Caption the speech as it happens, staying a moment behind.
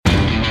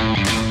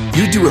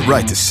You do it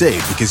right to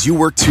save because you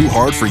work too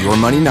hard for your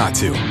money not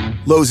to.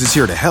 Lowe's is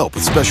here to help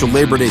with special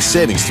Labor Day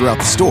savings throughout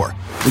the store.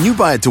 When you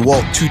buy a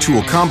DeWalt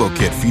 2-tool combo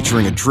kit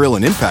featuring a drill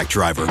and impact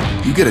driver,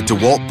 you get a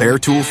DeWalt Bear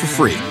tool for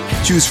free.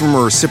 Choose from a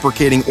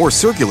reciprocating or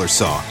circular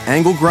saw,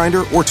 angle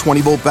grinder, or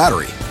 20-volt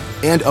battery.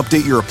 And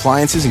update your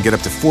appliances and get up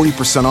to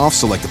 40% off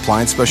select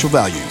appliance special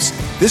values.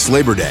 This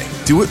Labor Day,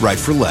 do it right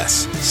for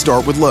less.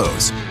 Start with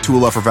Lowe's.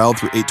 Tool offer valid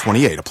through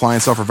 8/28.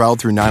 Appliance offer valid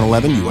through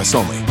 9/11, U.S.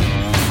 only.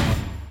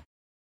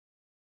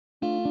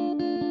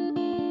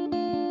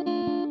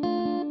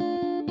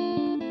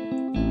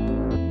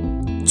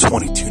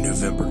 22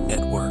 November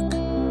Network,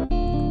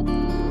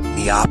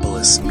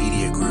 Neopolis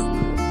Media Group.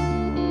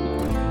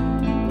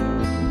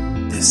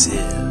 This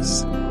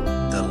is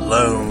the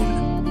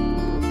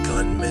Lone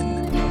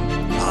Gunman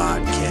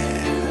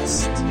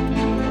Podcast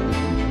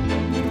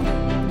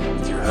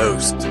with your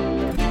host,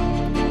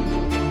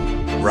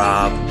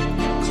 Rob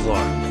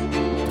Clark,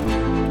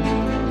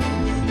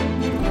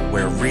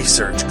 where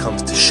research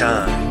comes to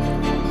shine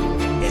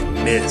and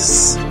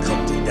myths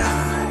come to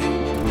die.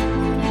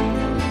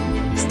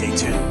 Stay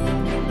tuned.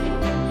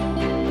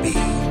 Be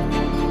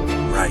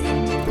right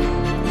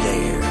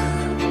there.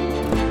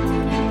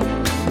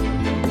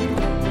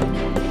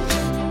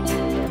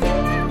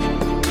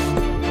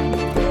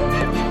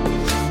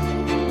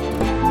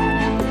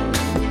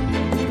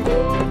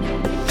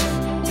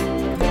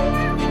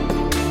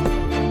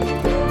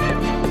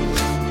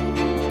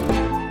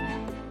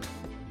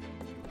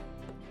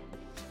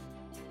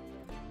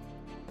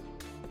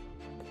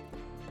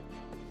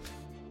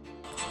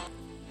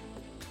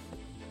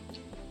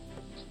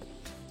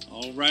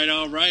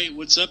 All right.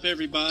 What's up,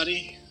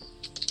 everybody?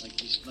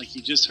 Like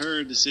you just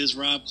heard, this is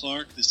Rob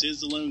Clark. This is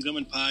the Lone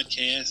Gunman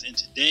Podcast, and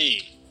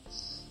today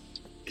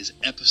is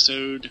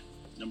episode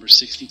number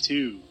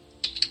 62.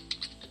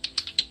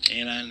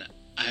 And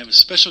I have a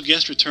special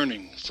guest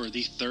returning for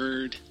the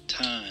third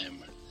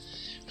time.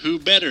 Who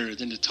better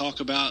than to talk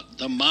about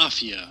the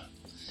Mafia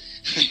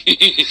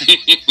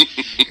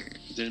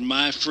than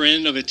my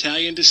friend of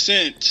Italian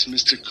descent,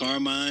 Mr.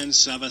 Carmine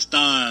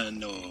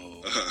Savastano.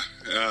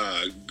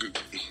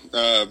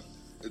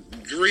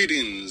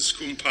 Greetings,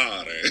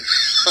 compare.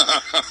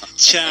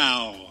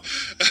 Ciao.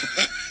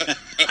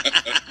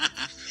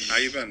 How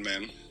you been,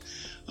 man?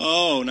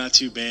 Oh, not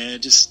too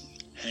bad. Just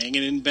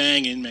hanging and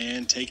banging,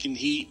 man. Taking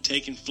heat,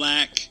 taking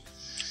flack.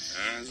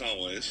 As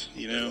always.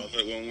 You know, I love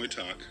it when we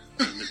talk.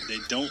 They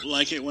don't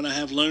like it when I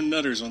have lone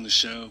nutters on the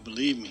show,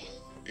 believe me.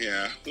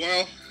 Yeah,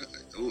 well,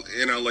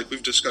 you know, like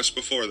we've discussed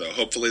before, though,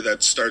 hopefully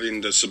that's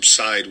starting to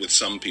subside with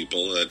some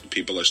people, that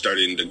people are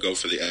starting to go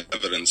for the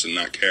evidence and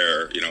not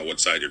care, you know, what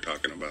side you're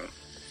talking about.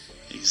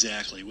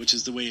 Exactly, which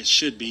is the way it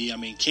should be. I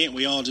mean, can't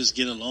we all just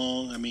get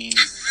along? I mean,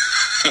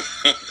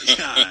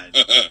 God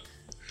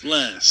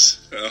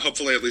bless.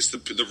 Hopefully at least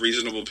the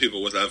reasonable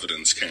people with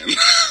evidence can.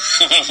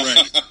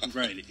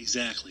 Right,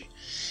 exactly.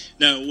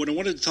 Now, what I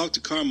wanted to talk to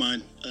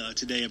Carmine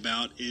today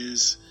about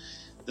is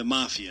the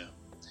Mafia,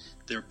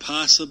 their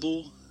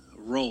possible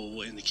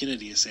role in the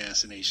Kennedy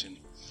assassination.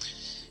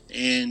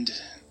 And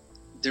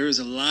there is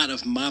a lot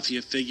of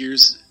Mafia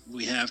figures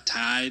we have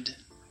tied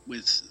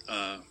with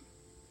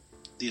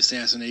the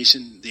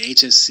assassination. The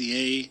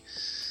HSCA,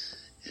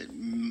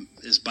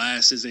 as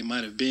biased as they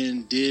might have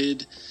been,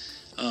 did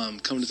come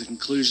to the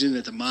conclusion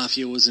that the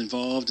Mafia was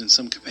involved in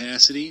some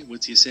capacity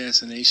with the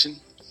assassination.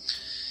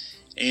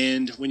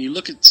 And when you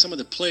look at some of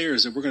the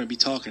players that we're going to be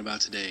talking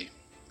about today,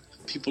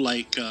 people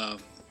like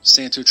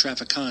Santo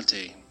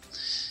Trafficante,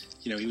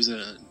 you know, he was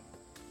a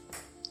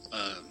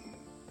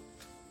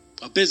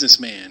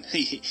businessman.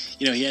 He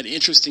had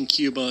interest in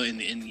Cuba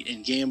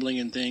in gambling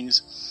and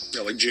things.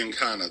 Yeah, like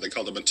Giancana, they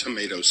called him a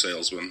tomato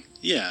salesman.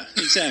 Yeah,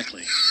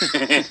 exactly.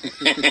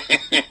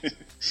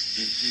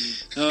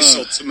 He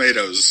sold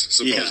tomatoes,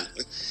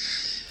 supposedly.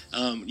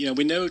 Yeah.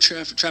 We know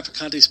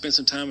Trafficante spent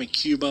some time in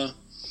Cuba.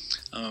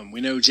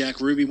 We know Jack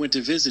Ruby went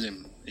to visit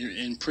him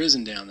in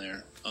prison down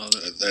there.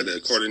 That,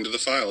 according to the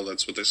file,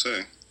 that's what they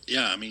say.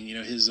 Yeah, I mean, you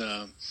know, his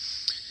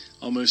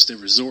almost a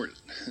resort,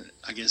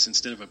 I guess,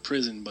 instead of a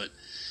prison. But,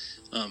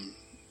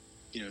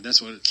 you know, that's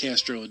what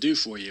Castro will do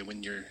for you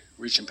when you're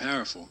rich and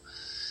powerful.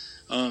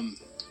 You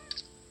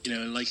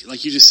know,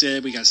 like you just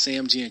said, we got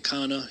Sam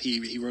Giancana.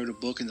 He wrote a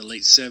book in the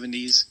late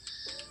 70s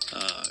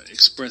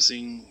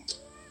expressing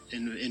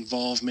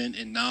involvement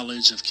and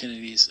knowledge of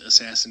Kennedy's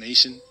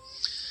assassination.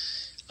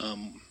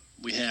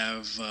 We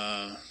have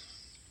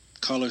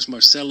Carlos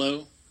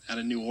Marcello out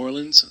of New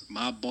Orleans,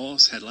 mob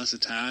boss, had lots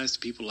of ties to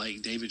people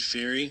like David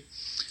Ferry.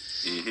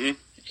 Mm-hmm.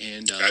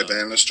 And Guy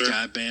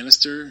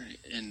Bannister,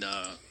 and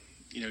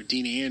you know,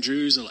 Dean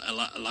Andrews. A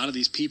lot of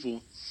these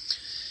people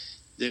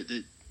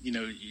that you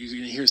know you're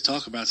going to hear us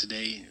talk about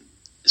today,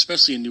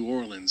 especially in New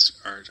Orleans,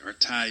 are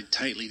tied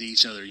tightly to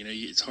each other. You know,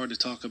 it's hard to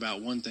talk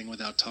about one thing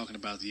without talking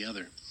about the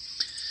other.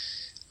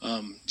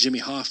 Jimmy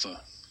Hoffa.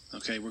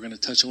 Okay, we're going to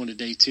touch on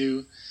today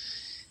too.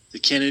 The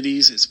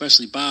Kennedys,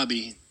 especially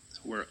Bobby,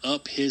 were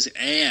up his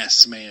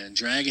ass, man,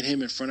 dragging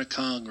him in front of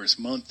Congress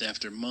month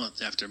after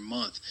month after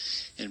month.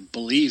 And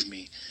believe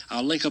me,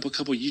 I'll link up a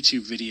couple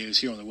YouTube videos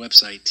here on the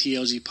website,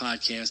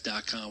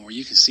 tlgpodcast.com, where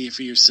you can see it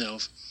for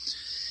yourself.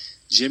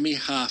 Jimmy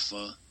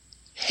Hoffa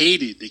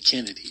hated the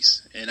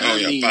Kennedys. And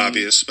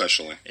Bobby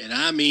especially. And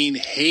I mean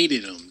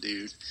hated them,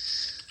 dude.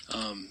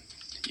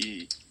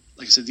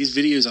 Like I said, these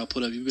videos I'll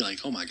put up, you'll be like,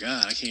 oh my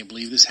God, I can't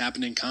believe this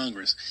happened in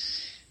Congress.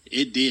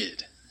 It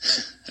did.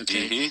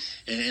 Okay?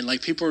 Mm-hmm. And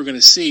like people are going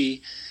to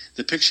see,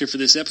 the picture for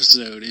this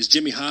episode is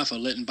Jimmy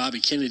Hoffa letting Bobby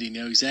Kennedy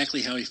know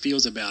exactly how he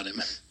feels about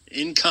him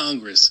in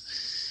Congress.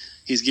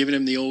 He's giving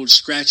him the old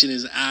scratching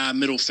his eye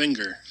middle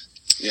finger.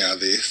 Yeah,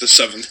 the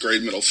 7th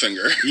grade middle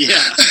finger. Yeah.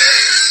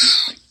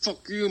 Like,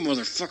 fuck you,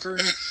 motherfucker.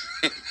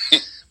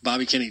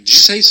 Bobby Kennedy, did you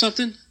say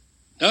something?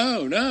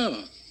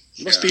 No.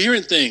 You must be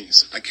hearing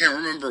things. I can't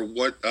remember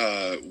what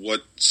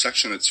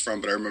section it's from,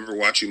 but I remember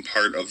watching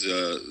part of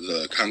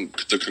the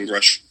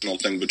congressional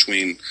thing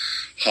between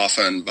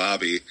Hoffa and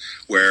Bobby,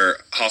 where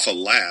Hoffa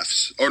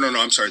laughs. Oh no,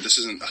 I'm sorry, this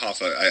isn't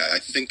Hoffa. I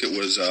think it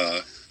was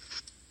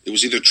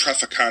either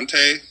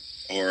Trafficante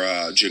or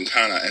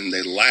Giancana, and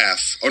they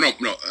laugh. Oh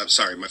no, I'm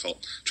sorry, my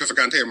fault.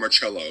 Trafficante or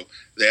Marcello.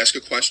 They ask a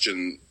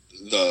question.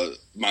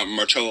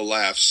 Marcello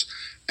laughs,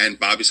 and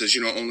Bobby says,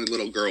 only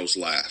little girls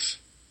laugh.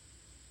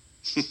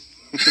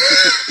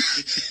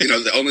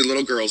 The only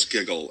little girls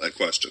giggle at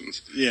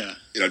questions. Yeah.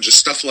 Just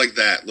stuff like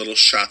that, little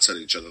shots at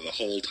each other the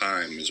whole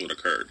time is what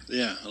occurred.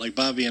 Yeah, like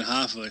Bobby and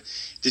Hoffa.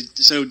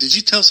 Did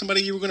you tell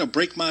somebody you were going to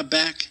break my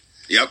back?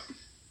 Yep.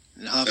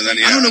 And Hoffa,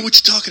 I don't know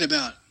what you're talking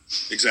about.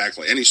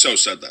 Exactly, and he so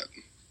said that.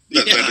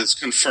 That is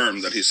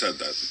confirmed that he said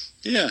that.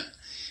 Yeah.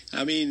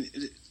 I mean,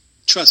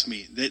 trust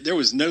me, there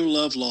was no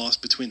love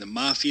lost between the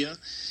Mafia,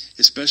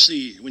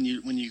 especially when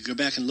you go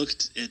back and look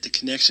at the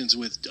connections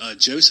with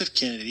Joseph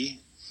Kennedy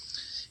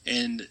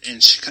and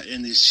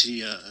the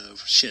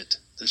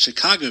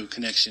Chicago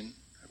connection.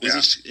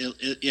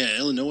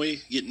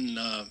 Illinois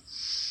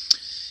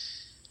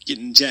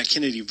getting Jack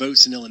Kennedy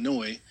votes in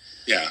Illinois.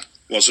 Yeah.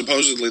 Well,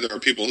 supposedly there are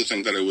people who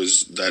think that it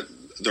was that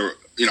there.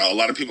 A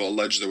lot of people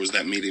allege there was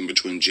that meeting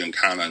between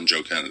Giancana and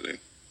Joe Kennedy.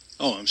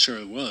 Oh, I'm sure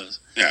it was.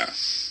 Yeah.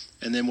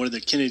 And then what do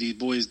the Kennedy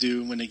boys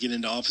do when they get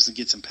into office and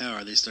get some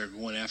power? They start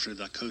going after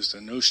the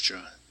Cosa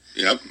Nostra.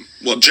 Yep.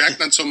 Well,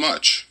 Jack not so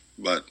much,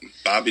 but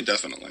Bobby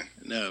definitely.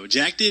 No,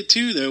 Jack did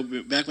too, though,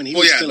 back when he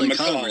was still in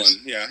Congress.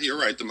 Yeah, you're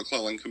right, the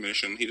McClellan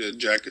Commission. He did.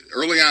 Jack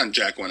early on,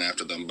 Jack went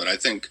after them, but I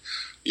think,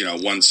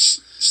 once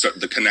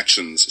the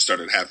connections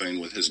started happening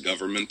with his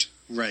government.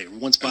 Right.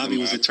 Once Bobby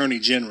was Attorney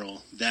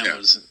General,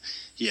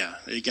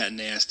 it got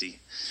nasty.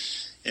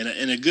 And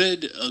a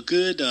good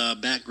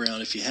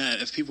background,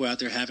 if people out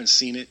there haven't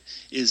seen it,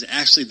 is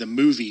actually the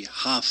movie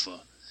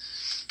Hoffa.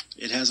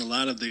 It has a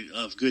lot of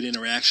good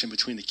interaction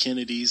between the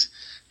Kennedys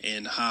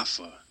and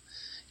Hoffa.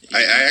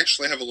 I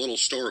actually have a little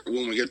story.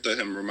 When we get to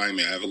him, remind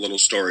me. I have a little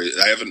story.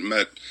 I haven't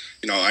met,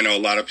 I know a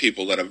lot of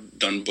people that have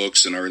done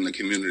books and are in the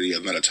community.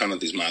 I've met a ton of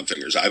these mob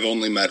figures. I've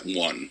only met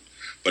one,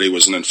 but he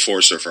was an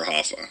enforcer for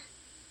Hoffa.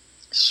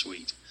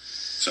 Sweet.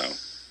 So.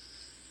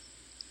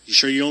 You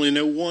sure you only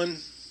know one?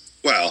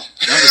 Well,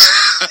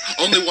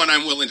 only one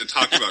I'm willing to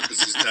talk about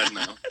because he's dead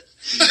now.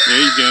 There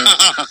you go.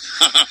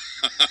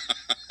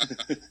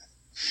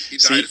 He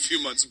died a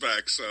few months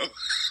back, so.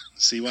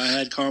 See why I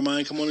had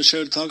Carmine come on the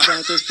show to talk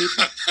about those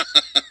people?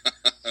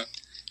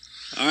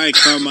 All right,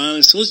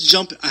 Carmine. So let's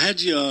jump. I had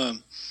you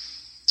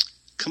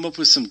come up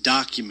with some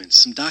documents,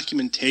 some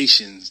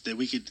documentations that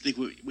we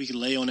could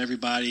lay on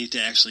everybody to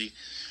actually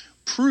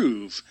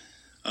prove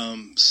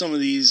some of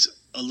these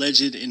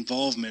alleged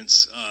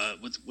involvements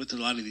with a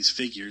lot of these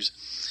figures.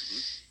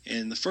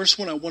 And the first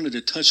one I wanted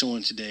to touch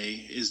on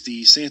today is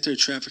the Santo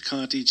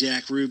Trafficante,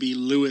 Jack Ruby,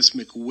 Louis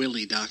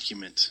McWillie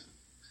document.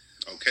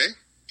 Okay.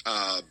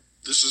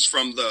 This is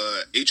from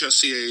the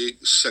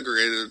HSCA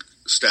segregated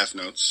staff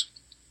notes.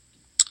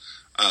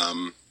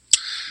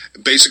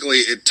 Basically,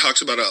 it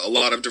talks about a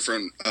lot of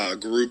different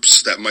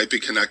groups that might be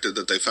connected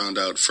that they found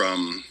out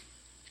from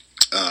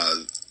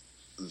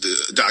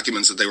the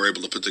documents that they were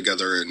able to put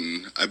together,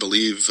 and I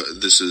believe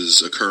this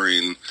is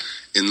occurring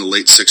in the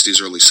late 60s,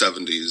 early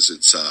 70s.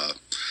 It's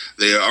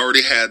they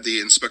already had the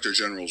Inspector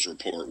General's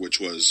report, which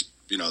was,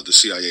 the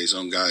CIA's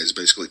own guys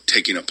basically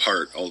taking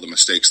apart all the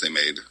mistakes they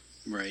made.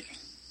 Right.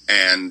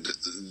 And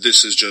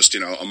this is just,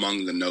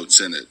 among the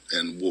notes in it.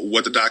 And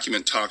what the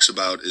document talks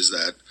about is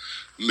that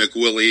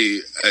McWillie,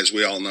 as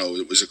we all know,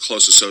 was a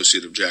close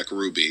associate of Jack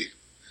Ruby.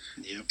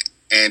 Yep.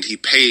 And he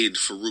paid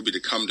for Ruby to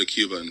come to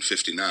Cuba in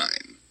 59.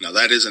 Now,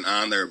 that isn't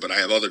on there, but I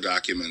have other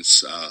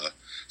documents,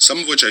 some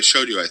of which I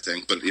showed you, I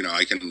think, but,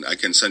 I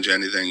can send you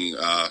anything.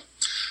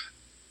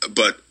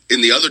 But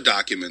in the other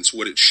documents,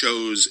 what it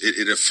shows,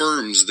 it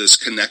affirms this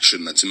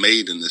connection that's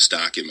made in this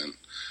document,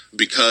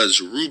 because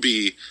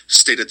Ruby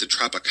stayed at the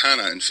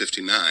Tropicana in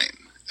 59,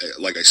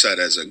 like I said,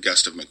 as a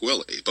guest of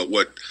McWillie. But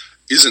what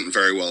isn't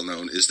very well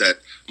known is that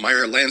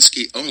Meyer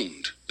Lansky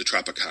owned the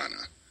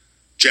Tropicana.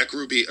 Jack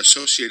Ruby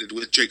associated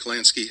with Jake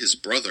Lansky, his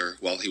brother,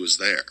 while he was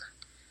there.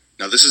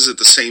 Now, this is at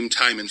the same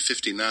time in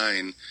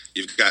 59.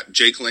 You've got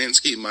Jake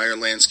Lansky, Meyer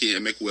Lansky,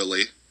 and Mick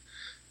Willie.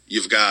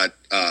 You've got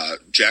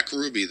Jack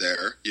Ruby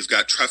there. You've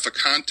got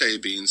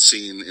Trafficante being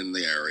seen in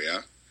the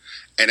area.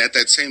 And at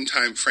that same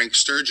time, Frank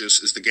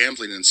Sturgis is the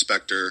gambling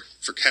inspector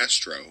for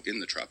Castro in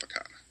the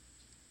Tropicana.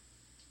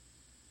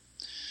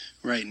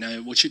 Right.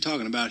 Now, what you're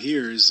talking about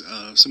here is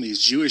some of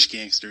these Jewish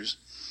gangsters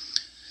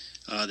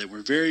that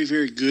were very,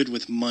 very good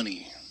with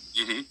money.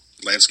 Mm-hmm.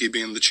 Lansky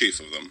being the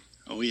chief of them.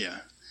 Oh, yeah.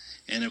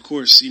 And, of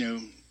course,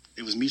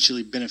 it was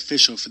mutually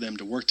beneficial for them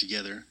to work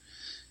together.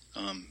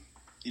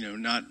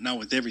 Not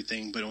with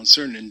everything, but on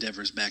certain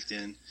endeavors back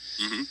then.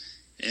 Mm-hmm.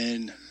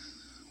 And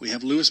we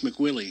have Louis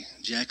McWillie,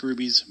 Jack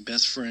Ruby's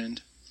best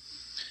friend,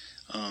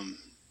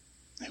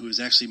 who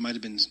might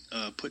have been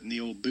putting the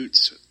old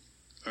boots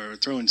or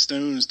throwing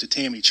stones to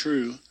Tammy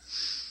True.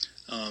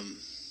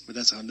 But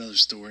that's another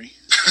story.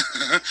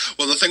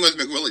 Well, the thing with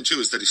McWillie, too,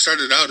 is that he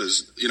started out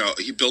as,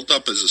 he built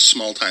up as a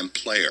small-time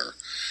player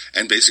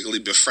and basically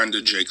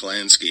befriended Jake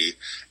Lansky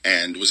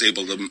and was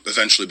able to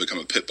eventually become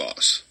a pit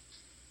boss.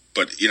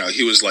 But,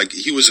 he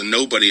was a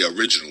nobody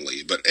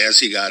originally, but as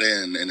he got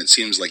in, and it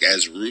seems like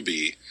as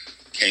Ruby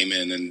came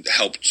in and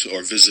helped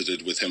or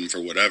visited with him for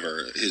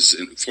whatever, his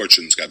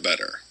fortunes got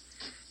better.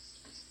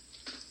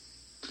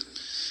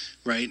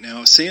 Right.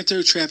 Now, Santo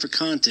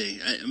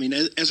Trafficante, I mean,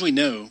 as we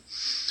know,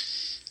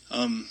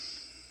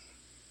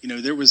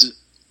 there was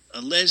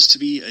alleged to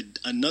be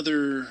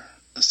another,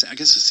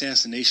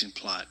 assassination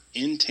plot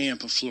in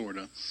Tampa,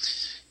 Florida.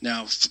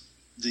 Now,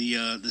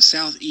 the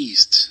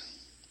southeast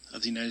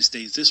of the United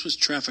States, this was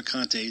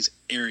Trafficante's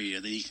area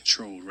that he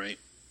controlled, right?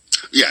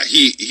 Yeah,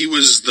 he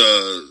was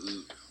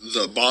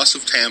the boss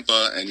of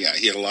Tampa, and yeah,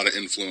 he had a lot of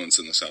influence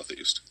in the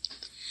southeast.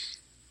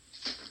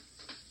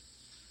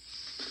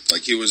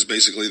 Like, he was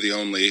basically the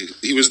only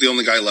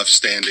guy left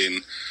standing.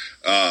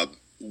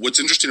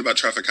 What's interesting about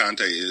Trafficante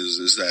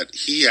is that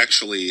he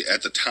actually,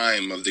 at the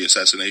time of the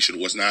assassination,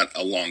 was not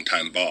a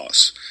long-time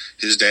boss.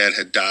 His dad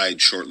had died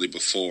shortly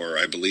before,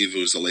 I believe it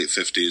was the late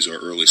 50s or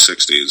early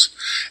 60s,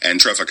 and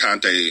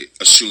Trafficante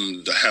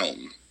assumed the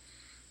helm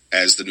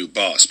as the new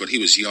boss, but he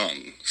was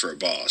young for a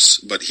boss,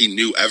 but he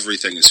knew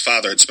everything. His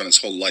father had spent his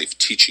whole life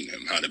teaching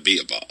him how to be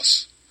a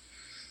boss.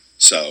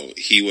 So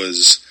he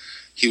was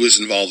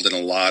involved in a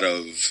lot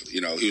of,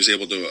 he was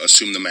able to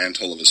assume the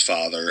mantle of his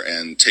father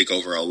and take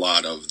over a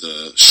lot of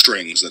the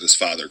strings that his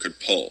father could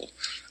pull.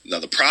 Now,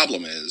 the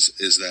problem is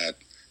that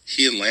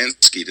he and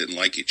Lansky didn't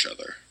like each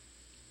other.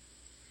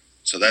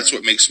 So that's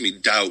what makes me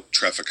doubt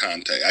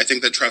Trafficante. I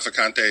think that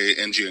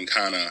Trafficante and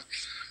Giancana,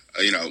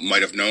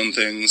 might have known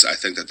things. I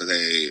think that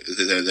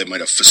they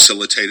might have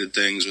facilitated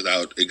things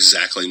without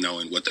exactly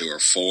knowing what they were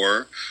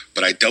for.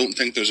 But I don't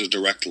think there's a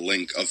direct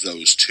link of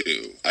those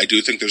two. I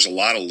do think there's a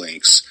lot of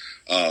links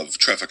of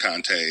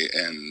Trafficante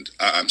and,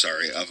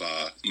 of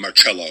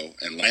Marcello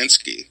and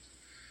Lansky.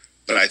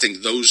 But I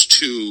think those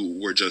two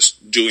were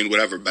just doing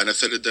whatever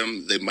benefited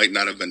them. They might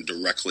not have been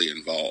directly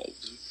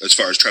involved as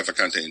far as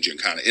Trafficante and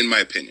Giancana, in my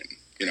opinion.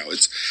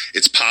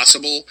 It's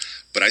possible,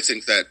 but I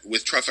think that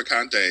with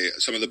Trafficante,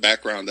 some of the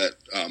background that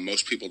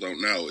most people don't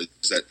know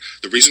is that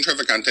the reason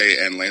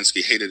Trafficante and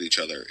Lansky hated each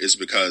other is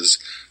because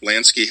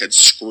Lansky had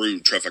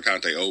screwed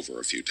Trafficante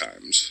over a few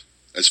times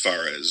as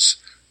far as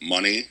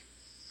money.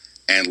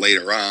 And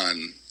later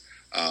on,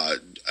 I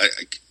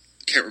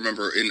can't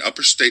remember, in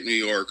upper state New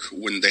York,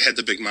 when they had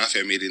the big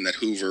mafia meeting that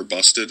Hoover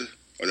busted,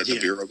 or that the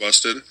Bureau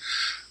busted,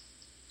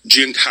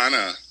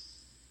 Giancana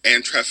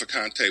and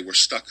Trafficante were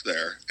stuck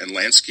there, and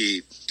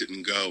Lansky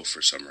didn't go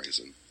for some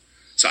reason.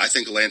 So I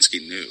think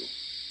Lansky knew.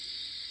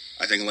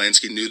 I think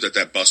Lansky knew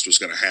that bust was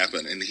going to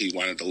happen, and he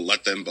wanted to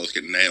let them both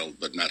get nailed,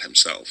 but not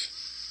himself.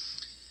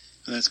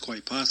 That's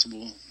quite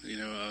possible.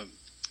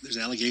 There's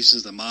allegations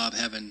of the mob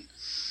having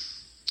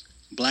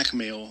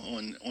blackmail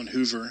on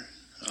Hoover.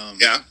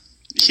 Yeah.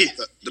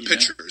 The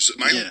pictures.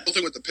 My whole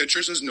thing with the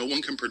pictures is no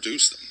one can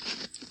produce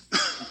them.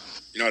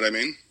 You know what I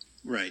mean?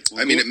 Right.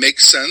 Well, it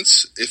makes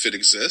sense if it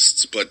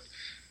exists, but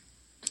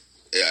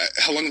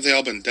how long have they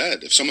all been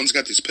dead? If someone's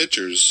got these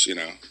pictures,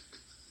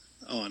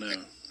 Oh, I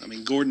know. I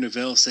mean, Gordon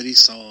Neville said he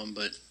saw them,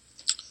 but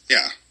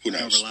yeah, who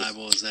knows? How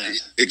reliable is that?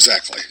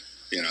 Exactly.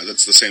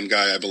 That's the same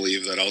guy, I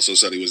believe, that also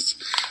said he was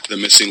the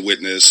missing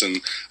witness.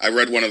 And I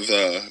read one of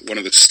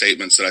the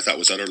statements that I thought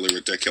was utterly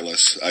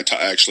ridiculous. I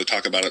actually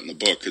talk about it in the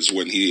book, is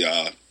when he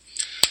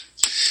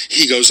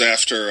goes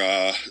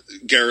after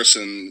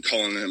Garrison,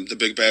 calling him the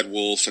big bad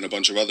wolf and a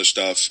bunch of other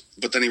stuff,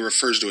 but then he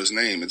refers to his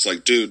name. It's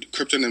like, dude,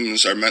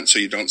 cryptonyms are meant so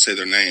you don't say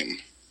their name.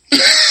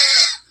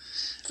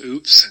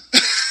 Oops.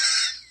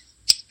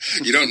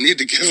 You don't need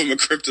to give him a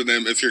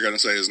cryptonym if you're going to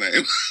say his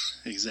name.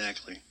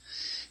 Exactly.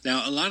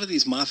 Now, a lot of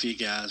these mafia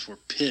guys were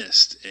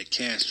pissed at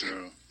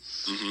Castro.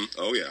 Mm-hmm.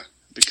 Oh, yeah.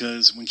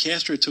 Because when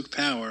Castro took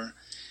power,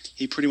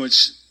 he pretty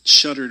much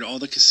shuttered all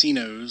the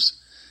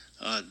casinos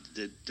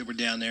that were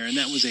down there, and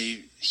that was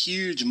a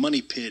huge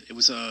money pit. It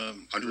was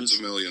hundreds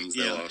of millions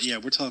they lost. Yeah,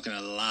 we're talking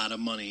a lot of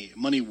money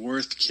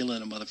worth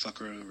killing a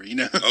motherfucker over.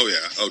 Oh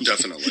yeah, oh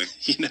definitely.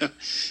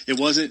 It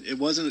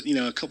wasn't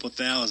a couple of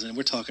thousand.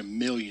 We're talking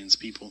millions,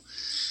 people.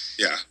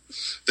 Yeah.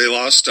 They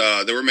lost,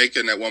 they were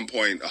making at one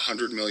point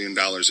 $100 million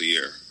a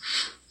year.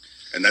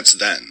 And that's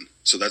then.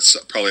 So that's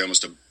probably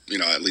almost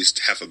at least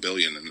 $500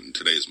 million in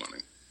today's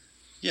money.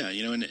 Yeah,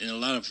 and a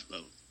lot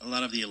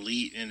of the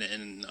elite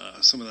and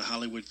some of the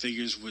Hollywood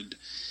figures would,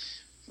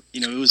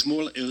 it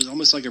was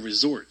almost like a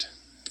resort,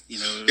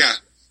 Yeah,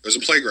 it was a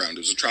playground. It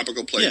was a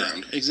tropical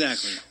playground. Yeah,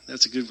 exactly.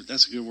 That's a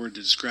good word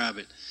to describe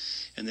it.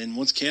 And then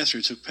once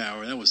Castro took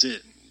power, that was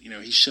it.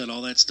 He shut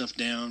all that stuff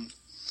down.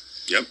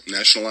 Yep,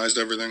 nationalized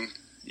everything.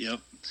 Yep,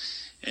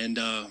 and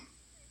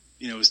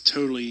it was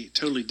totally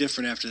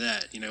different after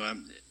that.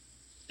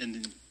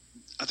 And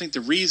I think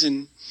the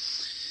reason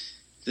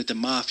that the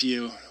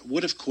mafia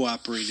would have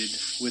cooperated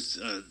with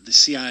the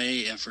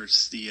CIA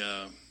efforts, the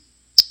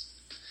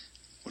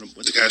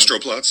Castro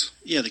plots?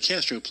 Yeah, the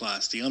Castro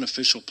plots, the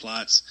unofficial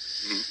plots,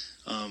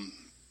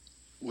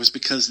 was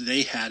because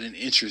they had an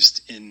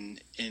interest in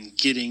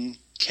getting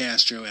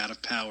Castro out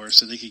of power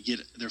so they could get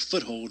their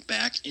foothold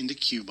back into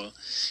Cuba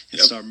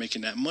and start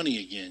making that money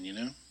again,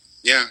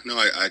 Yeah, no,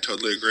 I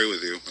totally agree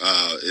with you.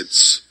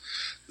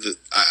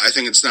 I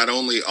think it's not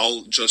only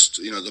all just,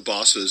 the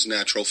boss's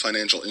natural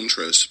financial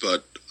interests,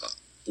 but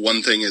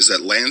one thing is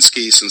that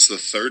Lansky, since the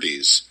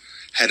 30s,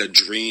 had a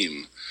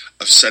dream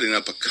of setting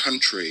up a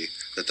country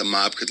that the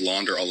mob could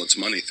launder all its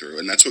money through.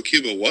 And that's what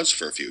Cuba was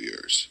for a few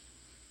years.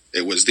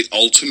 It was the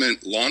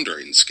ultimate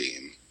laundering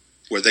scheme,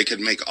 where they could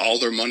make all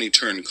their money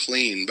turn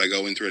clean by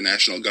going through a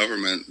national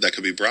government that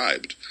could be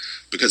bribed.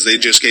 Because they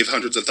just gave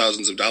hundreds of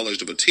thousands of dollars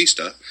to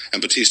Batista,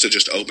 and Batista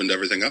just opened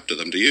everything up to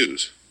them to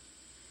use.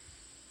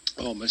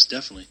 Oh, most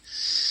definitely.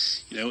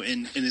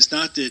 And it's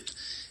not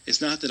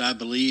that I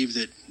believe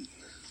that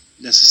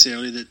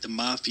necessarily that the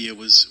mafia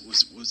was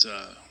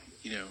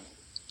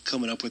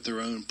coming up with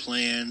their own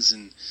plans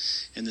and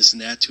this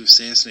and that to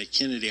assassinate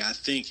Kennedy. I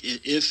think,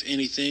 if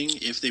anything,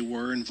 if they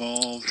were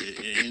involved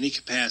in any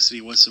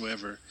capacity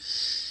whatsoever,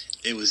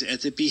 it was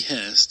at the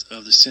behest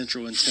of the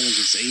Central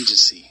Intelligence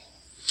Agency.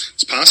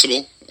 It's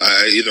possible.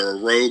 Either a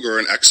rogue or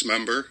an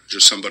ex-member,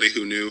 just somebody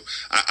who knew.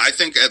 I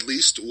think at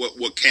least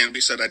what can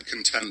be said, I'd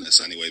contend this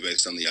anyway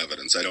based on the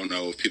evidence. I don't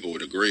know if people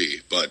would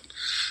agree, but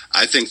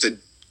I think that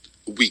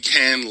we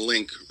can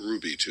link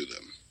Ruby to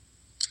them.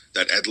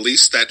 That at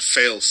least that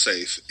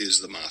fail-safe is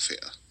the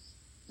mafia.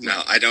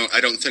 Now, I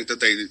don't think that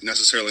they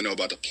necessarily know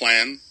about the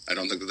plan. I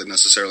don't think that they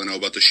necessarily know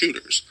about the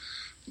shooters.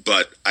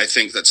 But I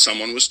think that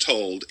someone was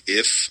told,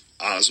 if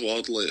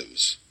Oswald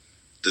lives,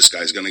 this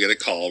guy's going to get a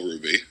call,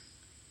 Ruby,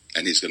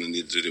 and he's going to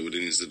need to do what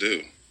he needs to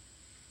do.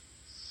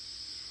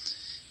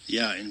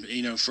 Yeah,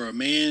 and, for a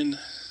man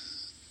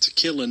to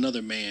kill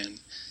another man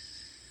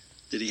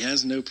that he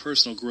has no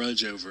personal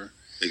grudge over.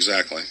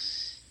 Exactly.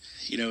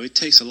 It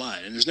takes a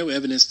lot. And there's no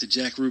evidence that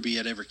Jack Ruby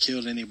had ever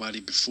killed anybody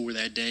before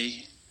that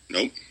day.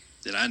 Nope.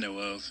 That I know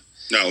of.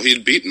 No,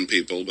 he'd beaten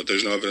people, but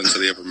there's no evidence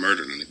that he ever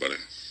murdered anybody.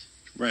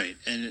 Right.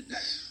 And,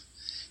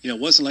 it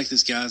wasn't like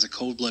this guy's a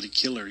cold-blooded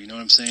killer. You know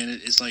what I'm saying?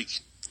 It's like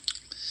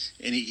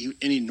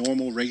any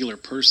normal, regular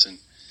person,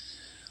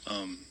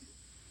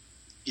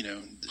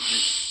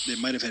 they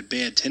might have had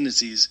bad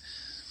tendencies,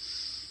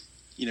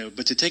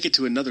 but to take it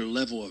to another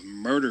level of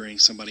murdering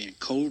somebody in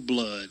cold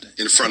blood.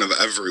 In front of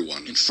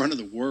everyone. In front of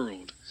the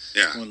world.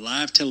 Yeah. On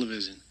live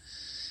television.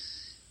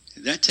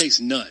 That takes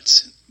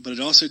nuts, but it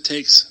also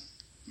takes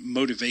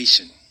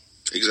motivation.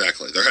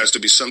 Exactly. There has to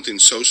be something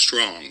so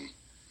strong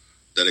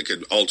that it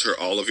could alter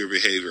all of your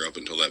behavior up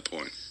until that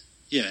point.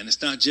 Yeah, and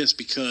it's not just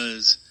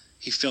because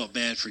he felt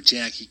bad for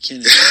Jackie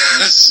Kennedy.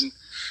 That's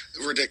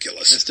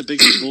ridiculous. That's the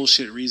biggest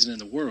bullshit reason in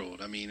the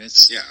world. I mean,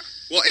 it's... Yeah.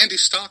 Well, Andy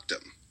stalked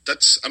him.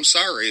 I'm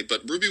sorry,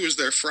 but Ruby was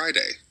there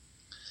Friday.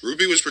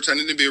 Ruby was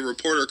pretending to be a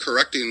reporter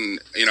correcting,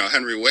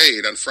 Henry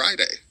Wade on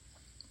Friday.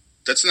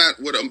 That's not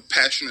what a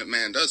passionate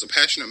man does. A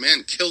passionate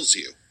man kills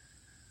you.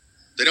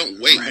 They don't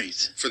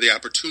wait for the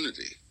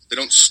opportunity. They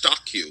don't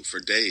stalk you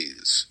for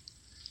days.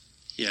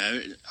 Yeah,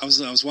 I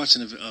was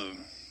watching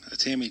a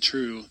Tammy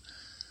True,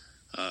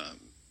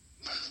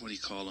 what do you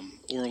call them,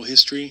 oral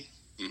history.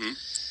 Mm-hmm.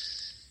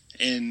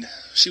 And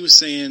she was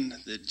saying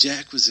that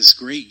Jack was this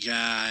great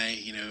guy,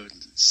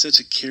 such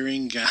a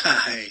caring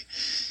guy.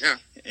 Yeah.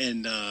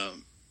 And,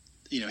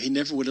 he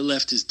never would have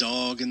left his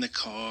dog in the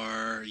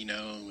car,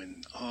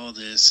 and all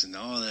this and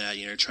all that,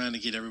 trying to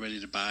get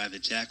everybody to buy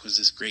that Jack was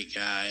this great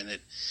guy and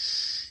that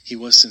he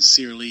was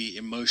sincerely,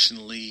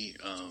 emotionally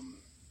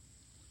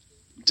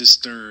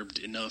disturbed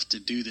enough to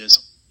do this,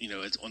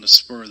 on the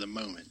spur of the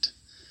moment.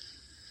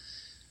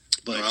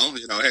 But,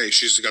 well, hey,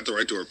 she's got the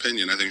right to her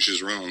opinion. I think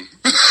she's wrong.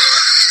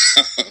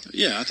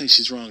 Yeah, I think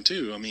she's wrong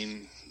too. I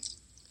mean,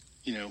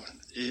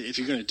 if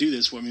you're going to do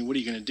this, what are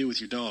you going to do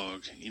with your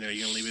dog? You're going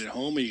to leave it at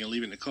home or you're going to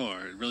leave it in the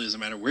car? It really doesn't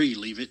matter where you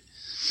leave it.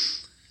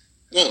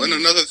 Well, and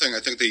another thing I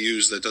think they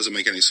use that doesn't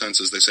make any sense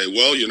is they say,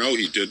 well, he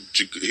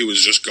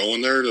was just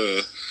going there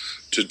to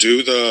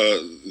do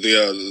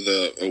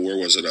the where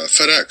was it?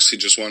 FedEx. He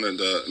just wanted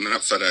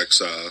not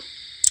FedEx.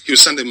 He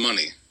was sending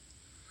money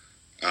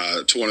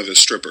to one of his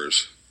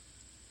strippers.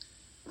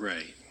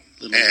 Right.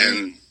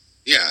 And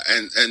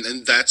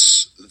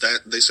that's that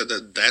they said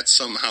that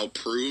somehow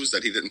proves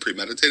that he didn't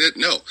premeditate it.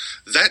 No,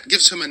 that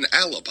gives him an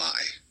alibi.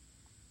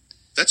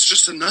 That's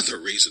just another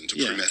reason to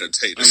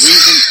premeditate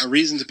it. A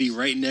reason to be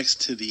right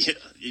next to the,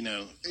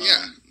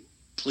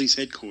 police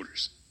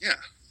headquarters. Yeah.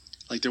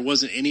 Like there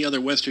wasn't any other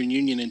Western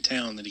Union in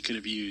town that he could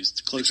have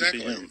used closer to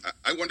him.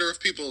 I wonder if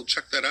people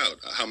checked that out,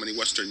 how many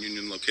Western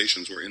Union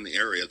locations were in the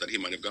area that he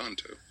might have gone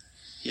to.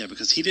 Yeah,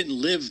 because he didn't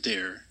live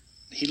there.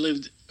 He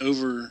lived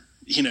over,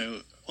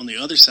 on the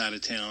other side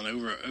of town,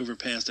 over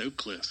past Oak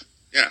Cliff.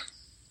 Yeah.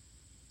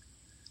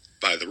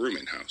 By the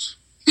rooming house.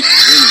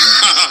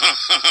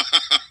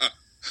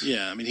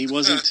 Yeah, I mean, he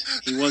wasn't,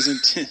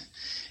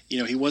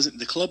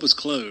 the club was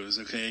closed,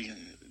 okay?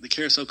 The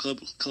Carousel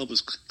Club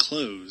was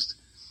closed,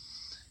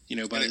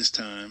 by this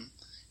time.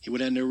 He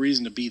would have no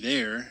reason to be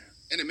there.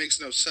 And it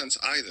makes no sense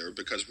either,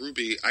 because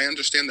I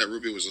understand that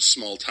Ruby was a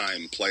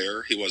small-time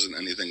player. He wasn't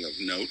anything of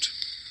note.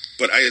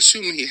 But I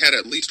assume he had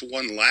at least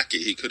one lackey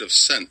he could have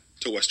sent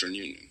to Western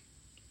Union.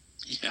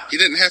 Yeah. He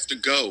didn't have to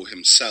go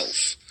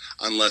himself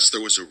unless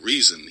there was a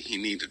reason he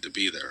needed to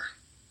be there.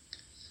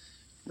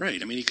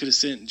 Right. I mean, he could have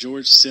sent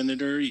George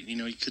Senator.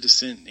 He could have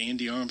sent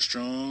Andy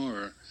Armstrong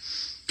or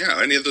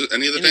any of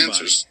the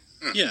dancers.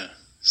 Yeah.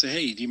 Say,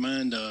 hey, do you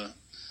mind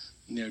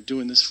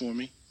doing this for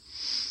me?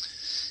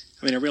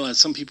 I mean, I realize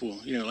some people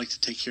like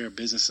to take care of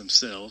business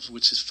themselves,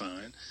 which is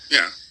fine.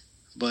 Yeah.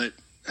 But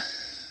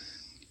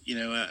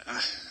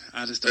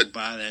I just don't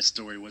buy that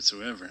story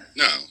whatsoever.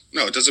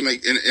 No, it doesn't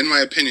make. In my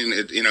opinion,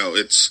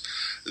 it's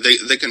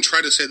they can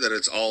try to say that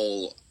it's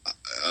all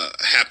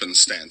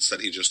happenstance that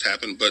he just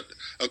happened, but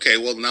okay,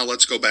 well now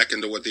let's go back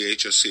into what the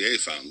HSCA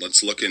found.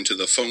 Let's look into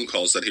the phone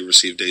calls that he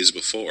received days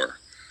before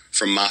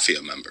from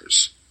mafia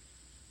members.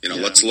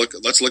 Let's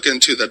look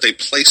into that. They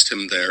placed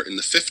him there in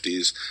the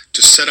 50s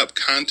to set up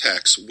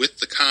contacts with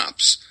the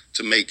cops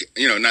to make,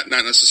 not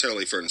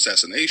necessarily for an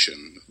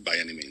assassination by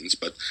any means,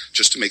 but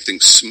just to make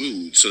things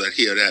smooth so that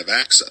he would have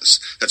access.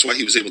 That's why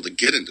he was able to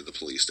get into the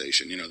police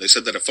station. They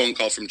said that a phone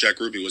call from Jack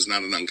Ruby was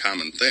not an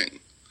uncommon thing.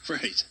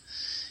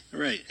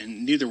 Right.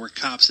 And neither were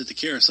cops at the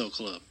Carousel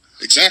Club.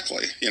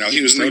 Exactly.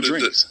 He was noted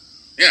drinks.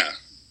 Yeah.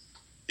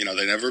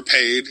 They never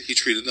paid. He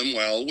treated them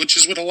well, which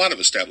is what a lot of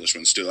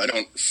establishments do. I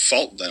don't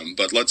fault them,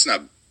 but let's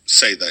not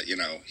say that,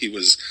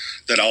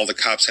 that all the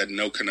cops had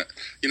no connect.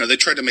 They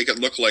tried to make it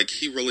look like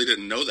he really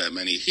didn't know that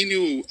many. He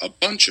knew a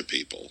bunch of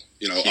people,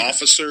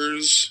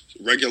 officers,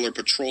 regular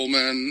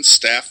patrolmen,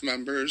 staff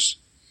members.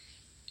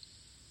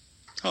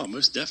 Oh,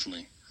 most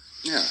definitely.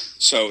 Yeah.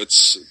 So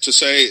it's to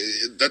say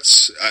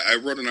I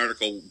wrote an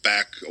article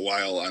back a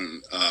while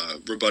on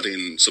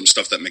rebutting some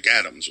stuff that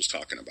McAdams was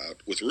talking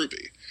about with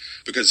Ruby,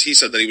 because he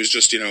said that he was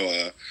just,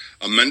 a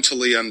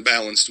mentally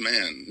unbalanced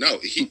man. No,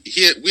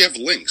 we have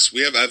links.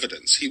 We have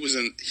evidence. He was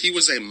a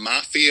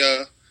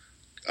mafia.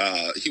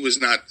 He was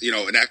not,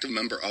 an active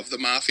member of the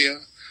mafia,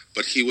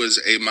 but he was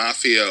a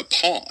mafia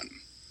pawn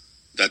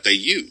that they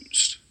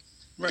used.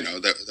 Right.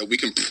 That we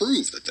can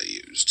prove that they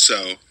used.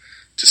 So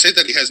to say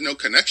that he has no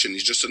connection,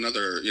 he's just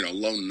another,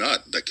 lone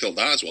nut that killed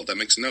Oswald, that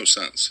makes no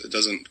sense. It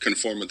doesn't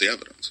conform with the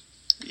evidence.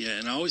 Yeah,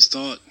 and I always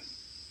thought,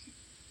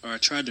 or I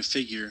tried to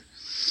figure,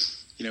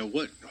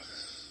 what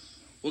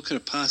could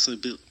have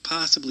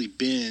possibly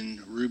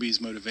been Ruby's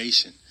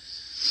motivation.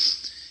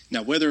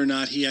 Now, whether or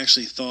not he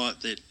actually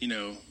thought that,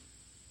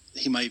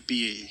 he might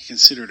be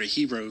considered a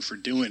hero for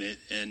doing it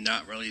and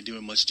not really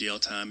doing much jail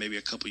time, maybe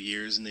a couple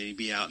years, and then he'd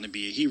be out and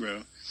be a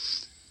hero,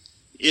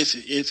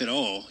 if at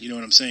all, you know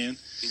what I'm saying?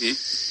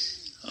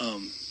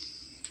 Mm-hmm.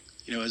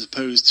 As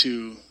opposed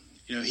to,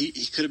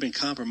 he could have been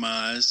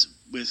compromised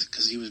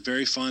because he was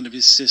very fond of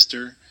his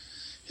sister,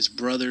 his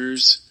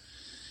brothers.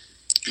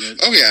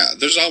 Oh yeah,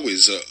 there's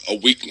always a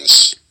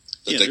weakness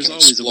that they can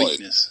exploit. A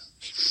weakness.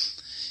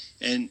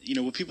 And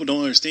what people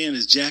don't understand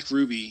is Jack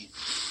Ruby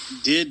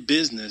did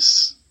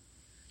business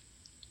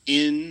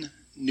in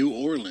New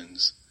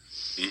Orleans.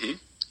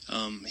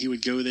 Mm-hmm. He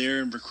would go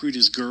there and recruit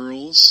his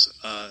girls,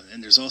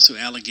 and there's also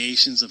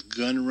allegations of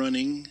gun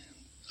running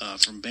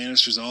from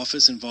Bannister's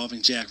office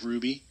involving Jack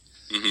Ruby.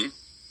 Mm-hmm.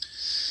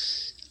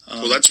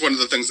 Well, that's one of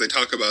the things they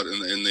talk about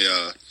in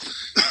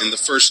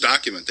the first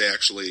document.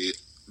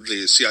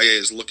 The CIA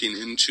is looking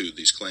into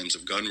these claims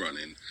of gun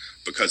running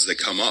because they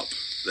come up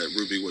that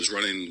Ruby was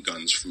running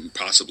guns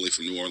possibly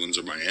from New Orleans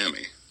or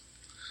Miami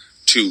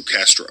to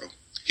Castro.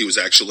 He was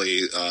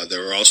actually, they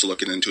were also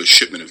looking into a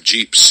shipment of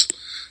Jeeps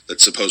that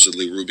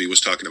supposedly Ruby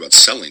was talking about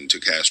selling to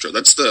Castro.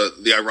 That's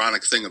the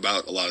ironic thing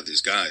about a lot of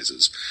these guys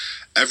is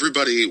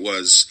everybody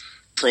was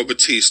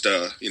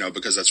pro-Batista,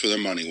 because that's where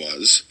their money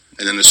was.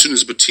 And then as soon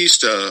as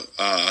Batista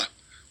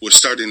was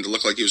starting to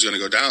look like he was going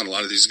to go down, a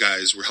lot of these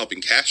guys were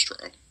helping Castro.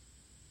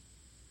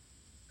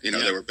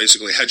 They were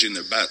basically hedging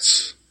their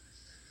bets.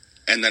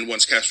 And then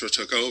once Castro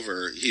took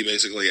over, he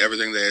basically,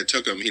 everything they had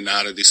took him, he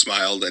nodded, he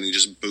smiled, and he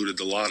just booted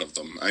the lot of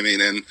them. I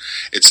mean, and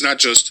it's not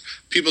just,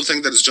 people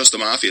think that it's just the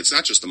mafia. It's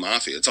not just the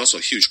mafia. It's also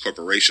huge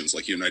corporations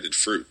like United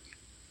Fruit.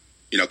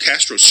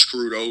 Castro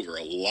screwed over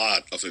a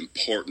lot of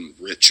important,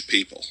 rich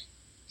people.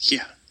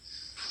 Yeah,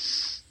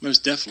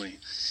 most definitely.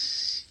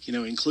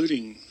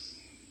 Including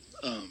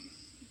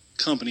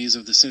companies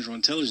of the Central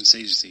Intelligence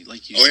Agency,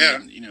 like you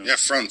said. Oh, yeah. Yeah,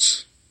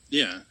 fronts.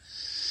 Yeah.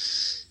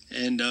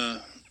 And,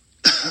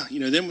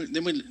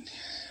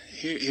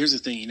 here's the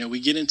thing. We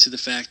get into the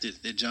fact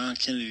that John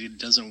Kennedy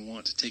doesn't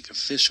want to take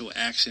official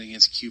action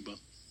against Cuba.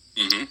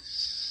 Mm-hmm.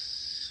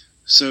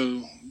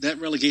 So that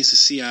relegates the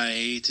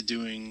CIA to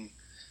doing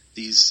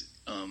these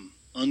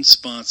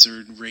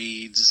unsponsored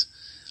raids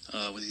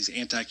with these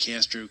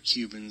anti-Castro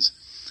Cubans.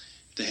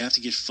 They have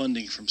to get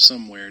funding from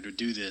somewhere to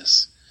do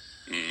this.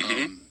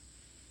 Mm-hmm.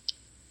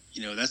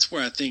 That's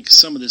where I think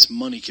some of this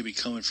money could be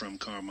coming from,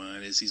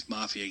 Carmine, is these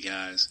mafia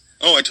guys.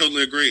 Oh, I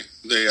totally agree.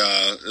 They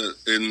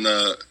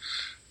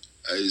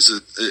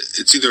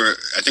it's either,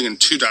 I think in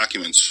two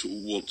documents,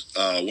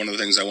 one of the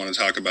things I want to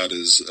talk about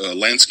is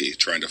Lansky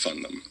trying to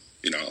fund them.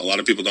 A lot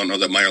of people don't know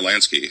that Meyer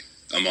Lansky,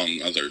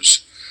 among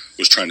others,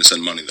 was trying to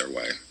send money their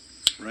way.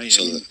 Right.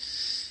 So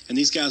and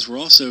these guys were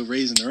also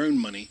raising their own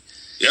money.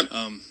 Yep.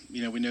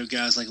 We know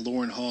guys like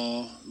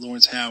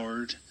Lawrence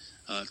Howard,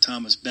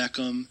 Thomas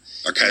Beckham,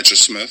 Arcacha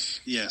Smith.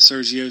 Yeah,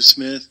 Sergio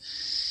Smith.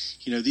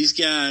 These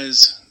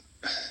guys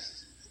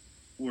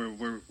were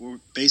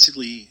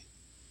basically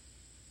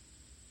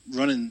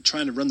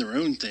trying to run their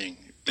own thing,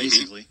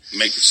 basically. Mm-hmm.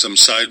 Make some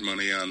side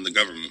money on the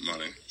government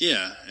money.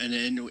 Yeah,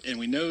 and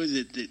we know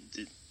that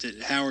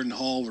Howard and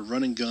Hall were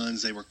running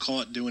guns. They were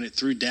caught doing it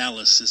through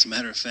Dallas, as a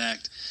matter of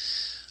fact.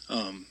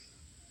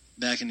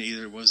 Back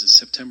in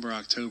September,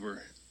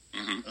 October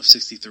of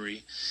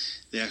 '63,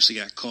 they actually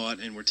got caught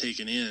and were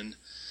taken in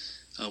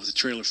with a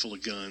trailer full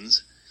of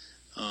guns.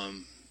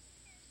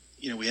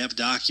 We have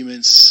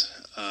documents.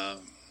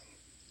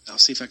 I'll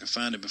see if I can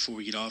find it before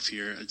we get off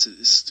here. It's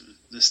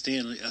a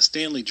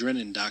Stanley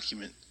Drennan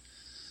document.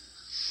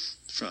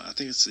 I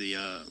think it's the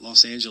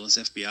Los Angeles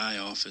FBI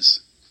office.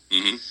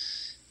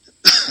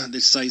 Mm-hmm.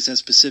 That cites that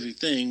specific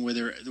thing where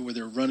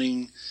they're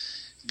running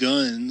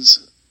guns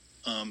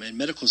and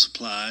medical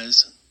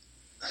supplies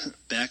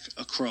back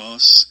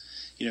across,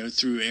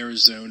 through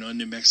Arizona,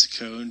 New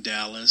Mexico, and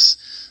Dallas,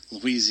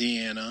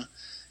 Louisiana,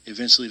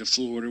 eventually to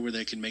Florida, where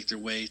they can make their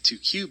way to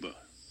Cuba.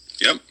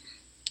 Yep.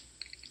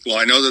 Well,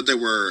 I know that they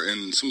were,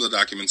 in some of the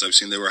documents I've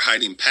seen, they were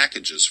hiding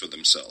packages for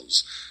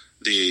themselves.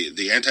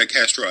 The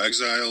anti-Castro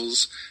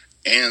exiles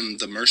and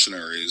the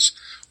mercenaries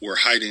were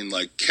hiding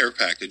care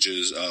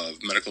packages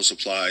of medical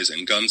supplies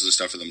and guns and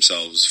stuff for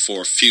themselves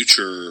for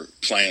future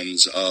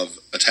plans of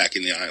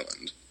attacking the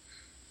island.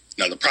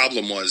 Now, the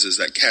problem is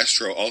that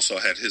Castro also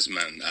had his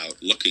men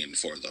out looking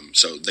for them,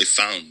 so they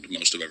found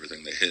most of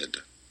everything they hid.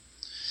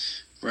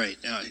 Right.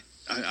 Now,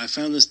 I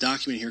found this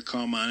document here,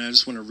 Carmine. I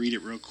just want to read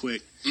it real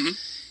quick. Mm-hmm.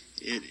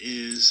 It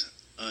is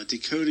a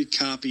decoded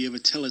copy of a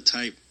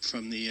teletype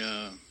from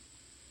Mr.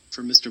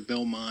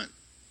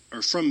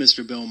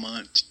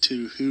 Belmont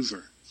to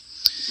Hoover.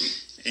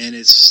 And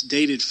it's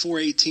dated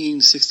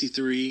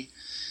 4/18/63.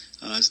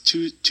 It's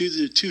to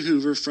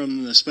Hoover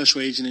from the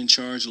special agent in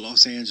charge of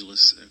Los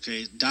Angeles.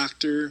 Okay,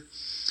 Dr.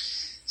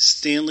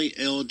 Stanley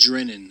L.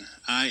 Drennan,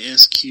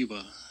 I.S.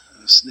 Cuba.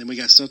 Then we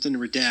got something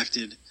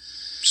redacted.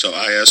 So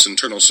I.S.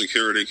 Internal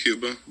Security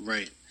Cuba?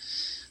 Right.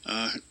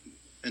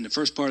 And the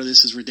first part of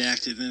this is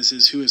redacted, and it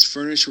says, who has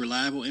furnished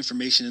reliable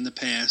information in the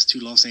past to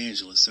Los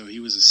Angeles. So he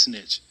was a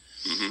snitch.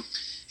 Mm-hmm.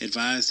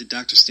 Advised that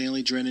Dr.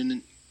 Stanley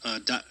Drennan,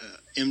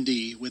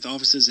 MD, with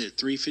offices at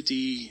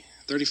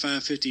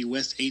 3550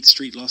 West 8th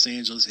Street, Los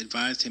Angeles,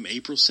 advised him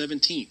April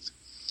 17th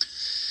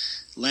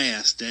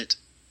last that,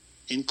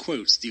 in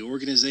quotes, the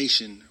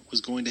organization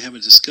was going to have a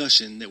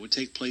discussion that would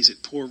take place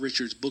at Poor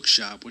Richard's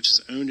Bookshop, which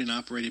is owned and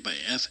operated by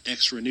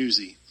F.X.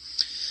 Ranuzzi.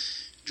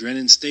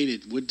 Drennan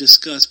stated would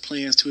discuss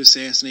plans to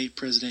assassinate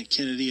President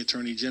Kennedy,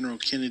 Attorney General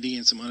Kennedy,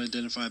 and some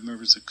unidentified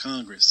members of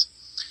Congress.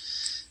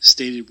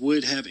 Stated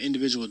would have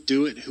individual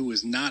do it who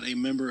was not a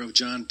member of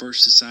John Birch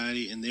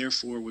Society and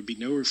therefore would be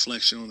no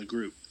reflection on the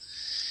group.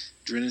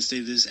 Drennan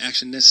stated this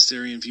action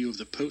necessary in view of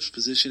the Pope's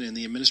position and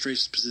the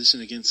administration's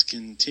position against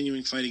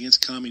continuing fight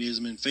against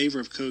communism in favor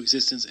of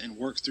coexistence and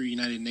work through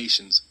United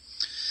Nations.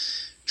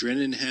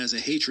 Drennan has a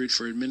hatred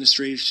for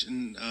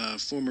administration,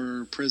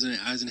 former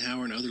President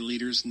Eisenhower and other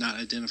leaders not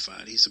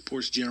identified. He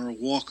supports General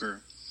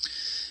Walker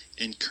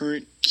and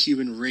current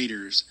Cuban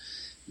raiders.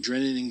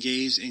 Drennan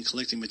engaged in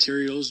collecting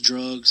materials,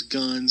 drugs,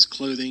 guns,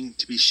 clothing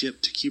to be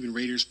shipped to Cuban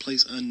raiders,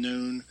 place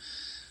unknown.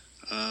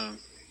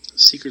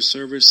 Secret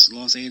Service,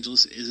 Los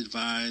Angeles is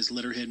advised.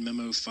 Letterhead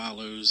memo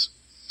follows.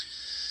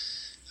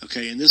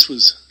 Okay, and this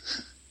was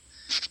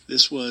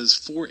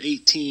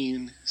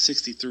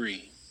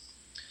 4/18/63.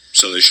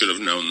 So they should have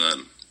known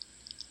then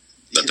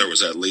that there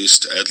was at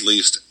least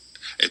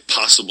a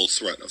possible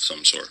threat of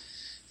some sort.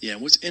 Yeah,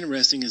 what's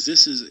interesting is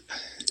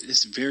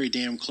it's very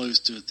damn close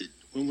to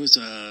when was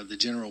the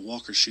General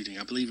Walker shooting?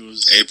 I believe it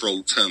was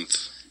April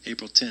 10th.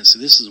 April 10th. So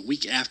this is a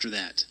week after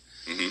that.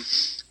 Mm-hmm.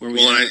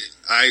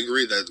 I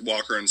agree that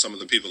Walker and some of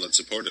the people that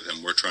supported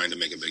him were trying to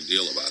make a big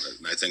deal about it.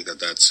 And I think that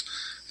that's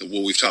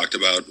what we've talked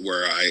about,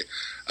 where I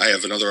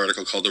have another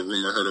article called The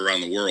Rumor Heard Around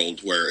the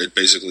World, where it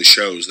basically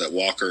shows that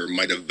Walker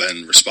might have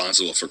been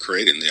responsible for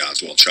creating the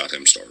Oswald shot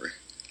him story.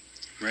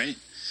 Right.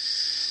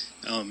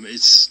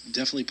 It's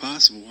definitely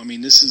possible. I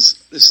mean, this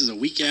is a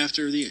week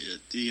after the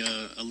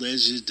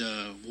alleged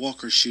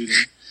Walker shooting,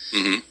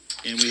 and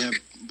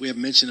we have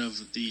mention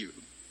of the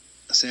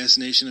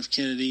assassination of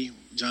Kennedy,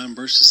 John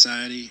Birch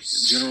Society,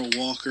 General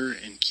Walker,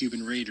 and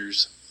Cuban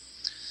raiders,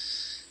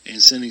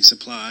 and sending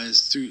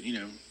supplies through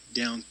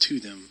down to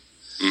them.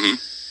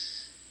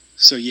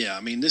 So yeah,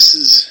 I mean this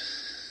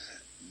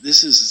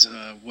is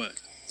what,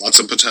 lots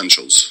of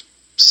potentials.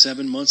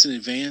 7 months in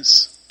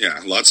advance.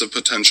 Yeah, lots of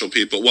potential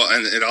people. Well,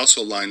 and it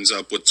also lines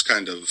up with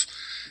kind of,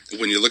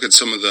 when you look at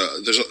some of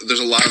there's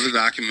a lot of the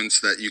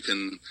documents that you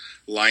can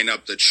line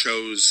up that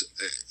shows,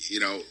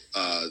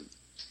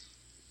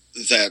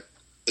 that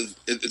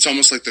it's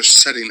almost like they're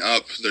setting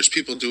up, there's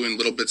people doing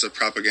little bits of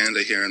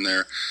propaganda here and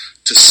there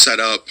to set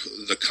up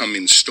the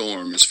coming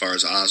storm as far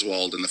as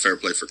Oswald and the Fair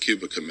Play for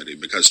Cuba Committee,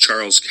 because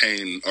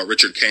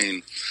Richard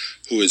Kane,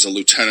 who is a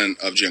lieutenant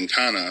of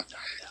Giancana,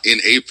 in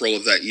April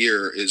of that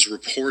year is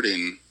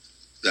reporting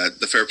that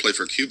the Fair Play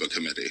for Cuba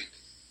Committee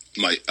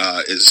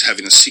is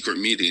having a secret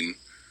meeting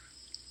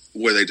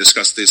where they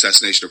discuss the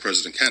assassination of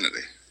President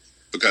Kennedy.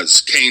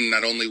 Because Kane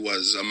not only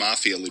was a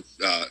mafia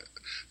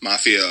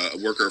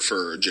worker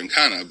for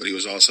Giancana, but he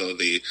was also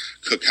the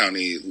Cook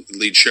County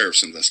lead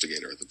sheriff's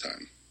investigator at the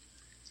time.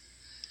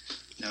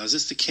 Now, is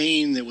this the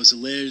Kane that was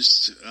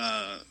alleged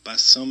by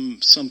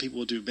some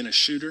people to have been a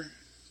shooter?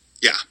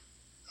 Yeah.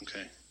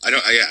 Okay. I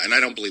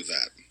don't believe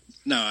that.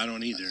 No, I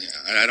don't either.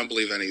 I don't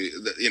believe any,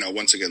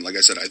 once again, like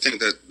I said, I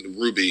think that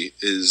Ruby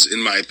is, in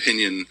my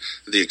opinion,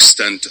 the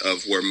extent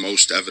of where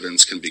most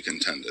evidence can be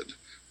contended.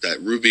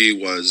 That Ruby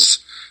was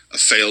a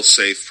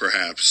fail-safe,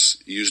 perhaps,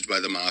 used by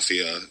the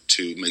mafia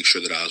to make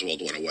sure that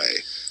Oswald went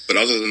away. But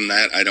other than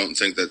that, I don't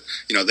think that,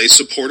 they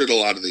supported a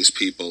lot of these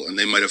people, and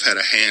they might have had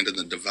a hand in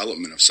the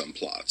development of some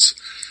plots.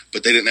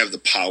 But they didn't have the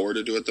power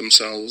to do it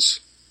themselves,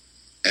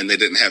 and they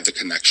didn't have the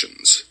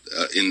connections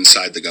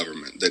inside the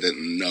government. They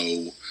didn't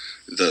know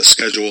the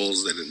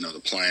schedules, they didn't know the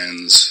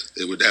plans.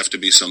 It would have to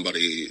be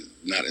somebody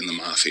not in the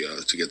mafia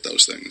to get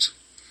those things.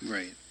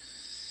 Right.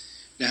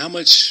 Now, how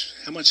much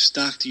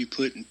stock do you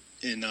put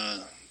in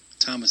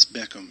Thomas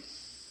Beckham?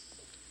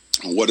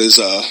 What is,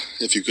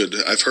 if you could,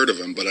 I've heard of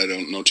him, but I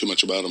don't know too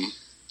much about him.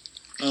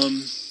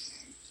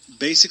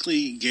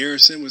 Basically,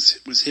 Garrison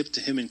was hip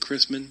to him and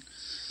Chrisman.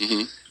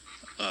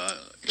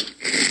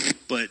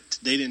 But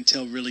they didn't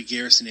tell really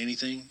Garrison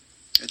anything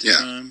at the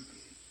time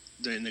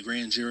in the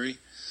grand jury.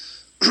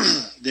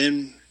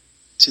 Then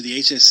to the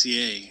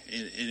HSCA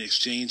in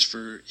exchange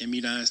for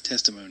immunized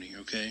testimony,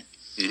 okay?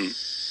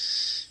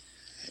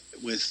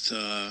 With,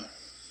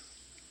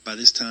 by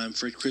this time,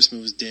 Fred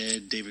Chrisman was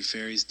dead, David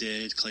Ferry's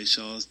dead, Clay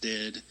Shaw's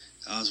dead,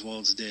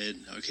 Oswald's dead.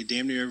 Okay,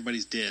 damn near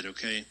everybody's dead,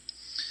 okay?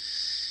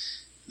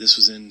 This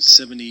was in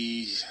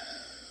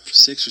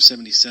 76 or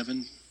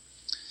 77.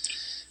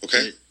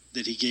 Okay.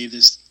 That he gave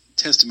this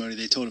testimony.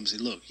 They told him, say,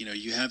 look,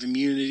 you have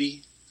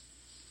immunity.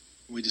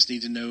 We just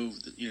need to know,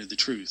 the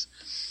truth.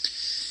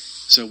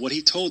 So what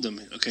he told them,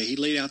 okay, he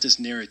laid out this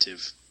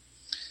narrative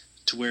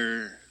to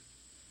where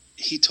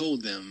he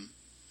told them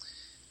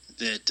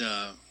that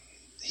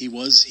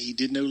he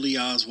did know Lee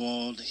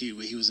Oswald. He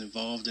was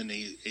involved in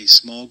a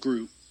small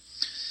group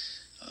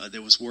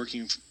that was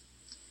working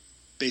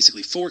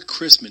basically for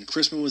Chrisman.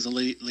 Chrisman was the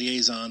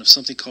liaison of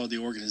something called the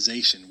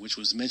Organization, which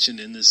was mentioned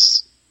in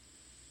this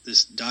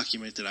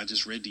document that I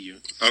just read to you.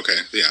 Okay,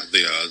 yeah,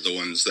 the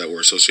ones that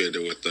were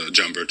associated with the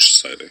John Birch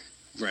Society.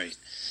 Right.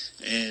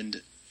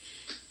 And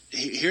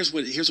here's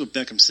what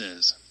Beckham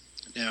says.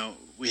 Now,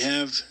 we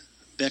have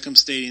Beckham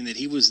stating that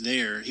he was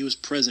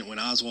present when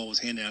Oswald was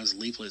handing out his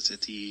leaflets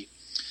at the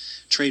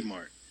Trade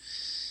Mart.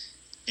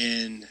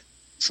 And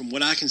from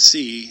what I can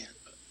see,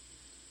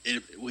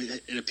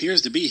 it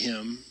appears to be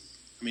him.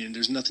 I mean,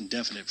 there's nothing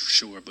definite for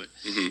sure, but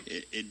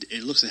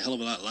it looks a hell of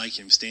a lot like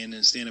him,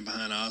 standing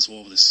behind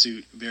Oswald with a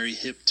suit, very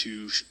hip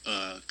to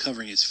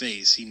covering his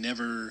face. He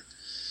never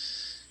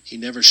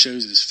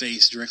shows his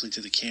face directly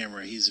to the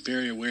camera. He's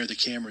very aware the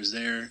camera's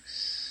there.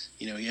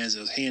 He has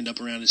his hand up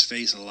around his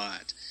face a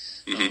lot.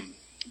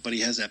 But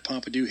he has that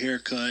pompadour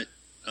haircut.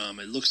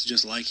 It looks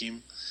just like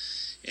him.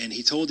 And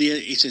he told the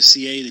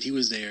HSCA that he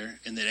was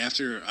there, and that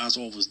after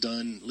Oswald was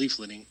done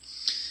leafleting,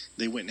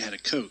 they went and had a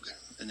Coke.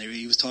 And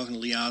he was talking to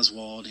Lee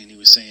Oswald, and he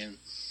was saying,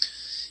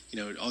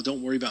 oh,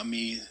 don't worry about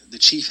me. The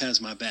chief has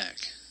my back,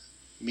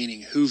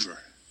 meaning Hoover.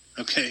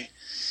 Okay?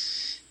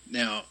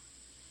 Now,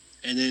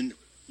 and then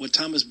what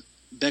Thomas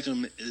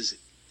Beckham is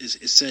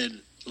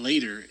said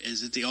later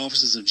is that the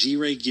offices of G.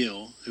 Ray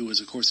Gill, who was,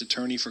 of course,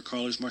 attorney for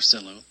Carlos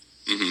Marcello,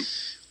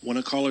 one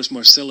of Carlos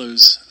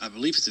Marcello's, I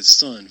believe it's his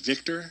son,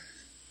 Victor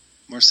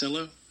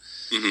Marcello,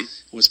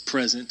 was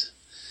present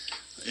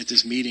at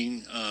this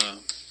meeting.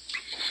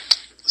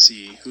 Let's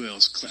see, who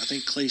else? I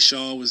think Clay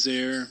Shaw was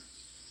there,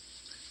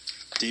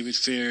 David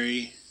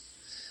Ferry,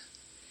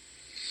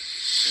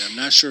 and I'm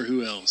not sure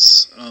who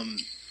else.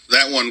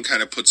 That one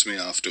kind of puts me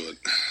off to it,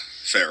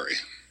 Ferry.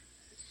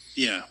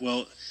 Yeah,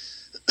 well,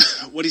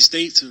 what he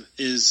states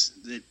is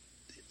that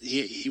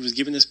he was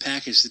given this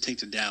package to take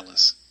to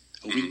Dallas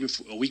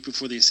a week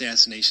before the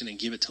assassination and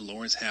give it to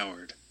Lawrence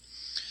Howard.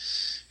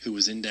 who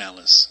was in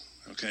Dallas.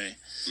 Okay,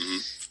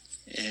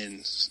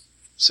 and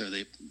so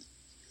they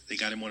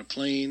got him on a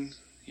plane.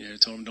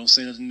 Told him don't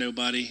say nothing to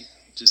nobody.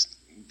 Just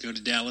go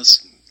to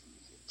Dallas,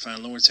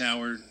 find Lawrence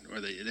Howard,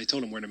 or they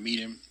told him where to meet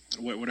him,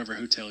 whatever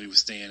hotel he was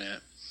staying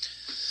at.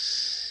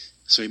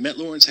 So he met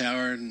Lawrence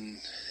Howard, and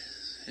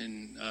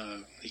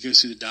he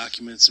goes through the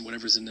documents and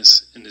whatever's in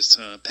this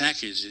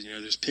package.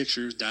 There's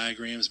pictures,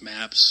 diagrams,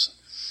 maps,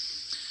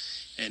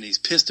 and he's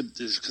pissed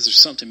because there's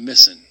something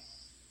missing.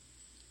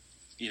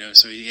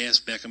 So he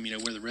asked Beckham,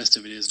 where the rest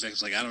of it is.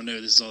 Beckham's like, I don't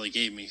know. This is all he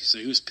gave me. So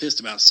he was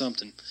pissed about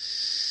something.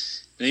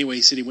 But anyway,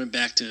 he said he went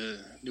back to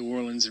New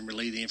Orleans and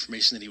relayed the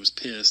information that he was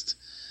pissed,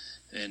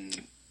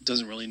 and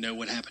doesn't really know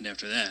what happened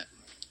after that.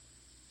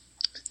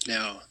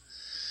 Now,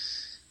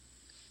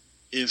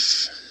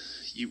 if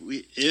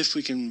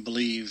we can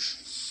believe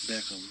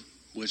Beckham,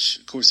 which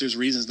of course there's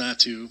reasons not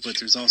to, but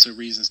there's also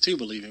reasons to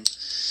believe him.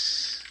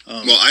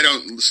 Well, I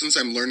don't. Since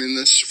I'm learning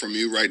this from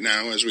you right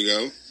now as we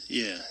go.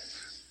 Yeah.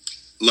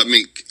 Let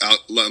me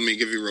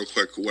give you real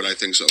quick what I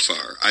think so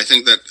far. I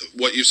think that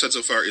what you said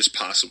so far is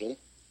possible.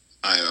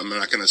 I'm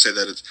not going to say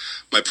that it's...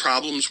 My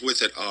problems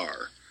with it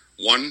are,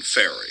 one,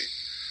 Ferry.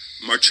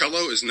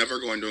 Marcello is never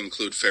going to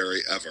include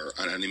Ferry ever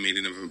on any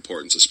meeting of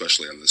importance,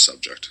 especially on this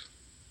subject.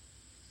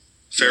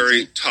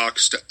 Ferry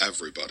talks to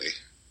everybody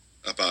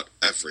about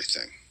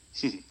everything.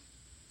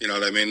 You know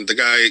what I mean? The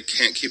guy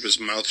can't keep his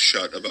mouth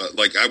shut about...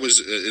 Like, I was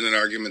in an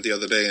argument the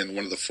other day in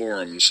one of the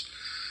forums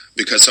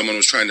because someone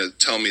was trying to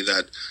tell me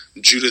that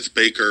Judith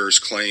Baker's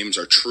claims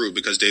are true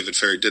because David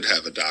Ferry did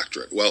have a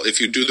doctorate. Well, if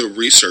you do the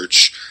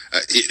research,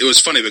 it was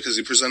funny because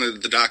he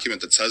presented the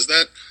document that says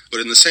that, but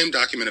in the same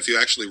document, if you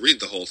actually read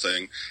the whole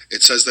thing,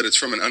 it says that it's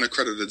from an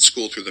unaccredited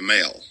school through the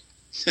mail.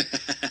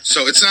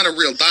 So it's not a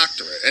real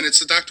doctorate, and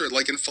it's a doctorate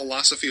like in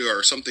philosophy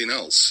or something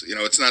else.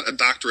 It's not a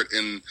doctorate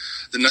in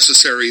the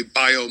necessary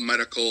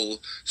biomedical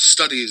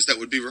studies that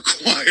would be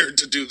required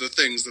to do the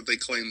things that they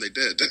claim they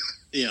did.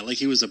 Yeah, like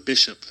he was a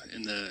bishop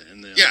in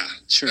the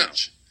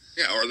church.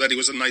 No. Yeah, or that he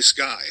was a nice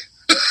guy.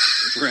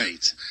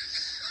 Right.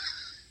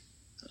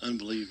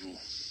 Unbelievable.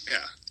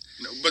 Yeah.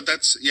 No, but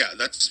that's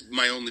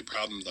my only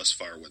problem thus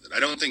far with it. I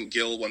don't think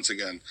Gil, once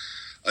again,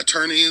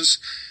 attorneys,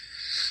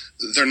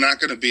 they're not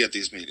going to be at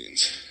these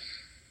meetings.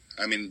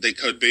 I mean, they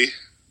could be,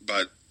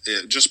 but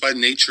just by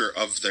nature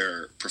of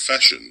their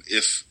profession,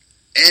 if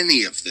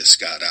any of this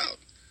got out,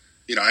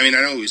 I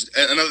know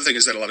another thing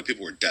is that a lot of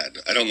people were dead.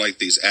 I don't like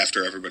these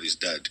after everybody's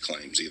dead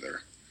claims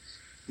either.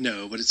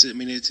 No, but it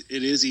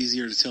is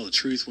easier to tell the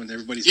truth when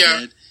everybody's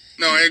dead.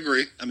 No, I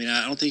agree. I mean,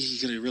 I don't think he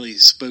could have really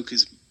spoke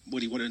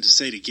what he wanted to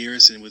say to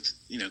Garrison with,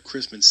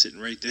 Chrisman sitting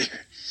right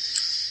there.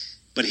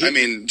 But do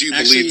you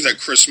believe that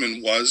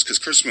Chrisman was? Because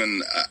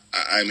Chrisman,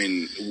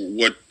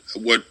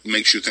 what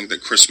makes you think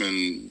that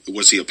Chrisman,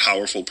 was he a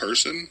powerful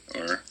person?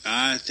 Or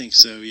I think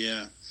so,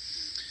 yeah.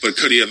 But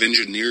could he have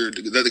engineered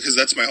that? Because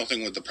that's my whole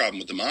thing with the problem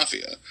with the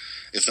mafia.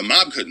 If the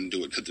mob couldn't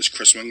do it, could this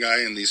Chrisman guy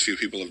and these few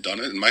people have done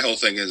it? And my whole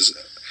thing is,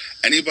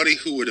 anybody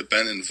who would have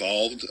been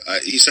involved,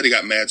 he said he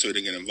got mad so he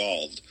didn't get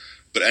involved,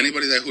 but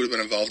anybody that would have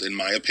been involved, in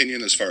my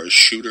opinion, as far as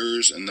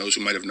shooters and those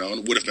who might have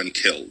known, would have been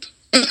killed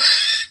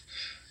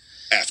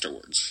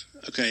afterwards.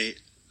 Okay,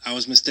 I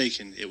was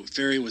mistaken.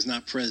 Ferry was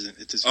not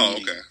present at this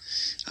meeting. Oh, okay.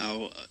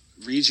 I'll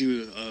read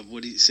you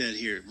what he said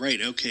here.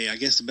 Right, okay, I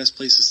guess the best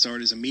place to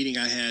start is a meeting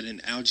I had in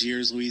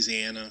Algiers,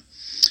 Louisiana.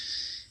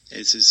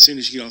 It's as soon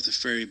as you get off the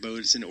ferry boat.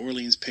 It's in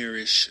Orleans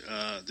Parish.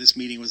 This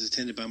meeting was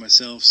attended by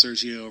myself,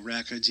 Sergio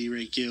Araca, G.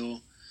 Ray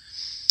Gill,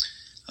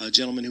 a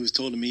gentleman who was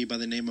told to me by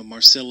the name of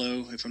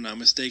Marcello. If I'm not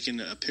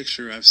mistaken, a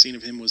picture I've seen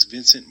of him was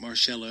Vincent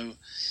Marcello.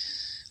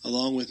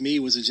 Along with me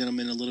was a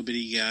gentleman, a little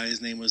bitty guy.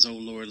 His name was,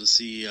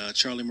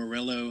 Charlie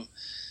Morello.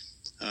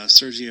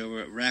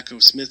 Sergio Racco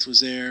Smith was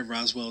there,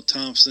 Roswell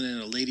Thompson,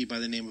 and a lady by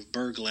the name of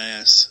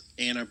Burglass,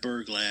 Anna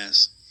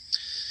Burglass.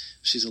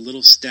 She's a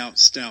little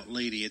stout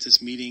lady. At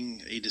this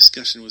meeting, a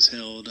discussion was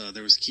held.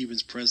 There was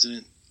Cuban's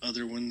president,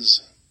 other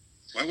ones.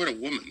 Why would a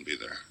woman be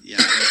there? Yeah,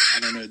 I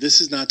don't know. This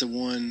is not the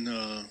one.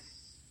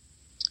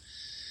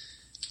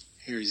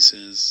 Here he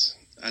says,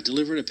 I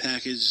delivered a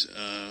package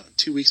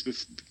 2 weeks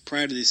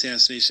prior to the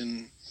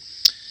assassination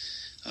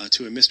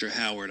to a Mr.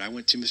 Howard. I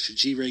went to Mr.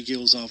 G. Ray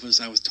Gill's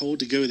office. I was told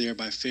to go there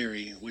by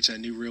ferry, which I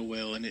knew real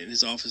well. And in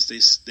his office,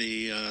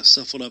 they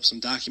shuffled up some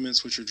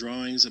documents, which are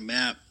drawings, a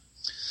map,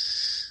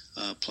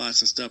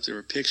 plots and stuff. There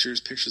were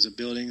pictures of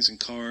buildings and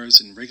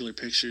cars and regular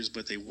pictures,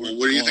 but they weren't. Well,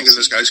 what do you think of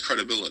this guy's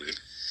credibility?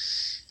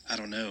 I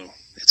don't know.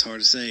 It's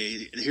hard to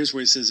say. Here's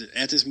where it says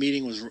at this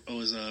meeting was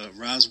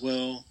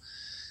Roswell,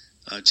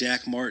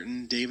 Jack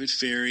Martin, David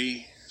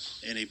Ferry,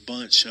 and a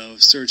bunch of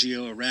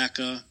Sergio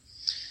Araca.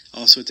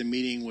 Also at the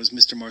meeting was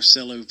Mr.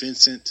 Marcello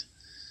Vincent.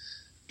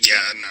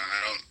 Yeah, no,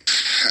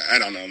 I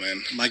don't know,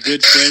 man. My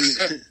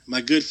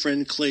good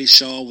friend Clay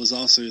Shaw was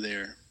also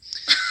there.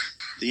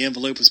 The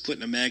envelope was put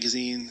in a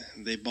magazine.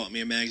 They bought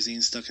me a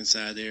magazine, stuck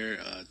inside there.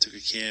 Took a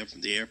cab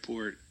from the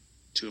airport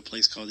to a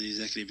place called the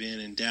Executive Inn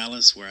in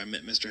Dallas, where I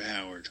met Mr.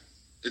 Howard.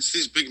 It's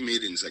these big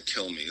meetings that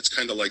kill me. It's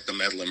kind of like the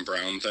Madeline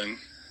Brown thing.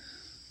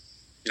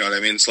 You know what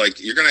I mean? It's like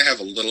you're going to have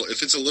a little.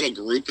 If it's a little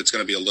group, it's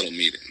going to be a little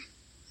meeting.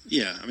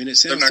 Yeah, I mean, it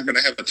sounds. They're not going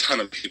to have a ton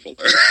of people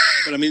there.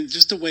 But I mean,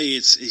 just the way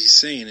he's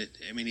saying it.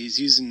 I mean, he's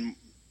using,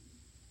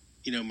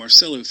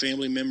 Marcello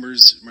family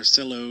members,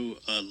 Marcello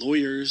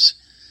lawyers,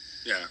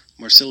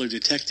 Marcello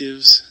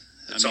detectives.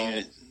 It's all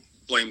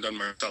blamed on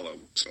Marcello,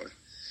 so.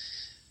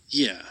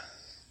 Yeah.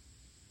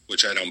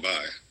 Which I don't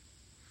buy.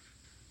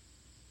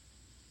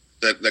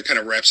 That kind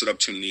of wraps it up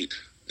too neat,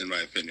 in my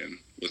opinion,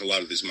 with a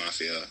lot of these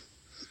mafia.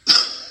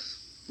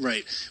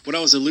 Right. What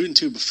I was alluding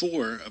to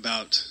before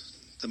about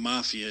the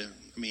mafia,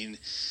 I mean,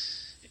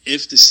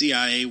 if the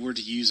CIA were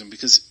to use them,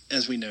 because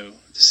as we know,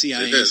 the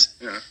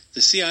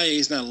CIA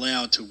is not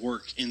allowed to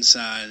work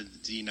inside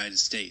the United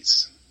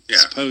States,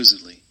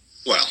 supposedly.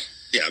 Well,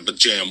 yeah, but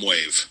JM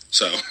Wave,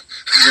 so.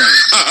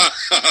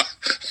 Right.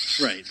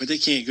 Right, but they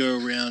can't go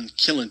around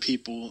killing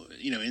people,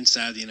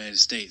 inside the United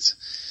States.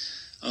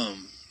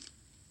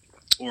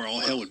 Or all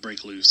hell would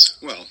break loose.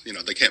 Well,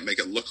 they can't make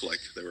it look like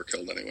they were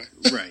killed anyway.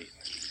 Right.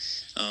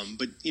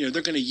 But, they're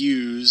going to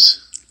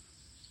use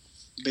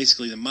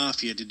basically the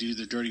mafia to do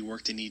the dirty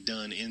work they need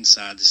done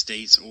inside the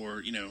states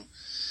or,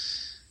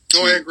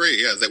 Oh, I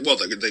agree, yeah.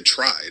 They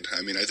tried.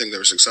 I mean, I think they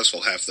were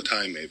successful half the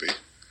time, maybe.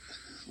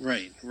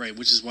 Right,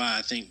 which is why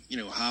I think,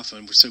 Hoffa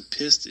and were so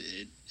pissed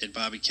at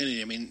Bobby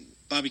Kennedy. I mean,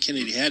 Bobby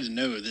Kennedy had to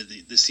know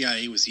that the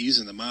CIA was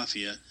using the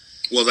mafia.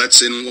 Well,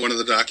 that's in one of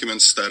the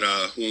documents that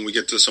when we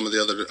get to some of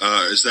the other...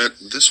 is that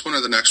this one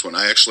or the next one?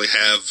 I actually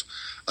have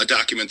a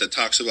document that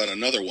talks about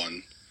another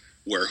one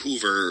where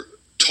Hoover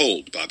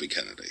told Bobby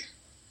Kennedy.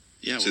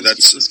 Yeah, well,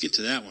 let's get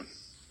to that one.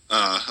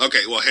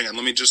 Okay, well, hang on.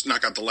 Let me just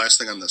knock out the last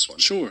thing on this one.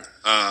 Sure.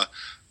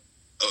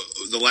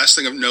 The last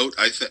thing of note,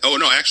 I think... Oh,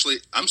 no,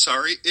 actually, I'm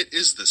sorry. It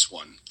is this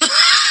one.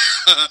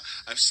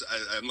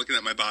 I'm looking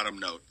at my bottom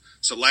note.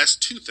 So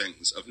last two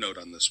things of note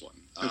on this one.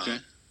 Okay.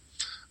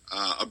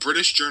 A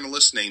British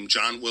journalist named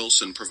John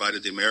Wilson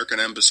provided the American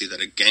embassy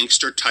that a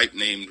gangster type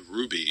named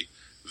Ruby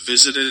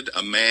visited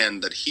a man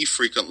that he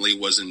frequently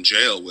was in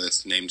jail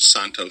with named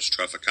Santos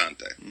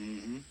Traficante.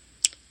 Mm-hmm.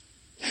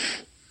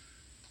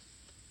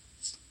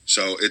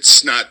 So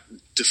it's not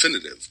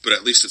definitive, but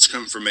at least it's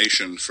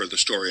confirmation for the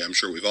story I'm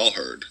sure we've all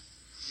heard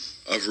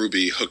of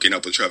Ruby hooking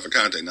up with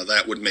Traficante. Now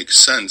that would make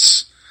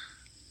sense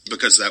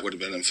because that would have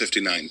been in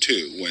 59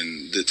 too,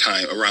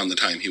 around the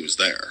time he was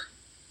there.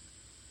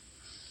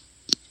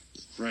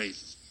 Right.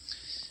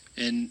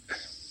 And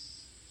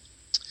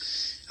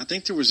I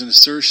think there was an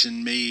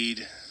assertion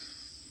made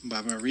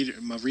by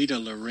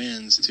Marita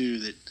Lorenz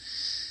too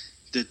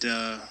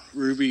that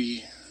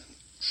Ruby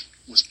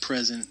was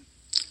present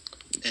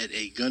at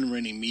a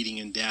gun-running meeting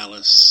in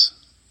Dallas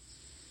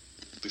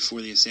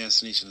before the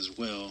assassination as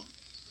well.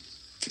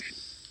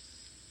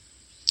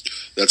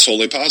 That's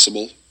wholly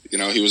possible.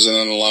 He was in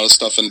a lot of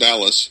stuff in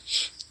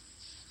Dallas.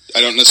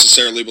 I don't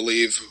necessarily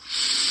believe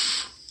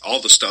all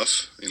the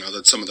stuff,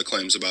 that's some of the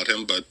claims about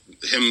him, but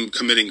him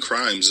committing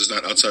crimes is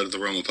not outside of the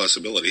realm of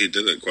possibility. He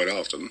did it quite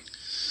often.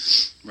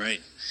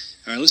 Right.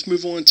 All right, let's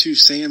move on to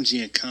Sam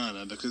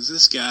Giancana, because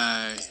this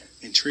guy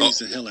intrigues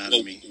the hell out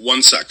of me.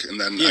 1 sec, and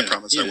then I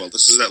promise I will.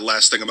 This is that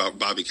last thing about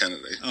Bobby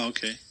Kennedy. Oh,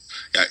 okay.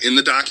 Yeah, in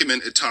the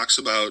document, it talks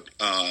about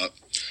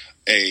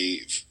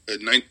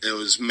it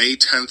was May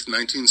 10th,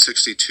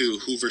 1962,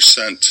 Hoover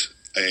sent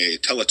a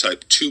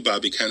teletype to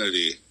Bobby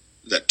Kennedy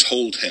that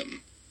told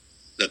him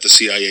that the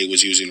CIA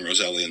was using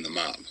Roselli and the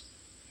mob.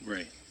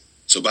 Right.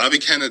 So Bobby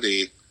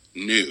Kennedy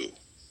knew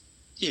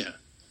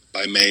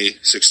by May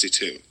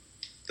 62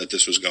 that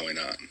this was going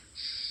on.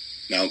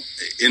 Now,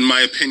 in my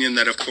opinion,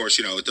 that of course,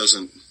 it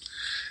doesn't...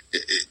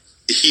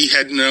 he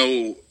had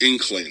no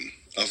inkling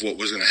of what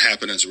was going to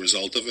happen as a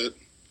result of it,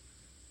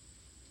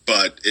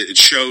 but it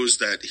shows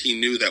that he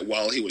knew that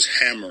while he was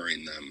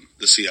hammering them,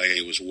 the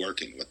CIA was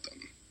working with them.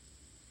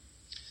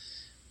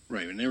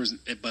 Right, and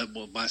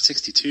by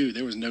 62,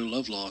 there was no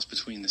love lost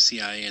between the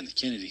CIA and the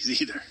Kennedys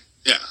either.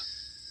 Yeah.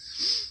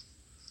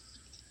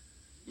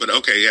 But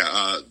okay,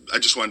 I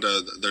just wanted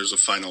to, there's a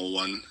final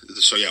one.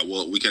 So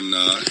we can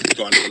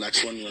go on to the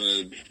next one. You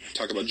want to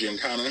talk about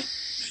Giancana?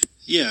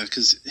 Yeah,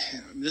 because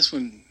this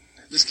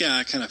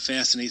guy kind of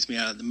fascinates me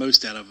the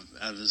most out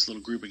of this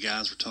little group of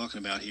guys we're talking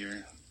about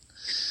here.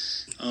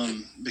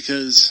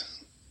 Because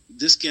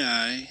this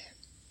guy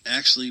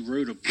actually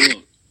wrote a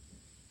book.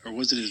 Or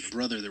was it his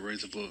brother that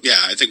wrote the book? Yeah,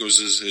 I think it was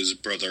his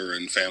brother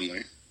and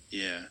family.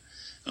 Yeah.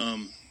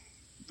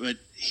 But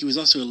he was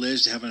also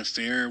alleged to have an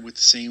affair with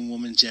the same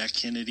woman Jack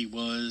Kennedy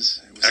was.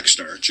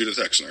 Judith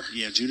Exner.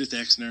 Yeah, Judith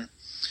Exner.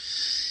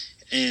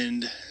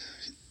 And,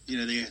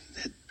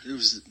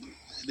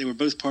 they were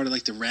both part of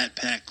like the Rat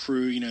Pack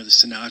crew, the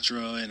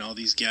Sinatra and all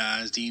these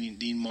guys,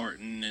 Dean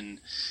Martin and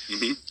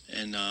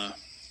I'm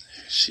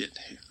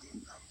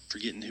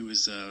forgetting who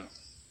was...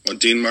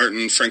 Dean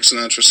Martin, Frank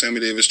Sinatra, Sammy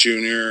Davis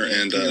Jr.,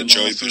 and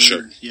Joey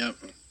Bishop. Yep.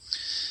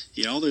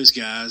 Yeah, all those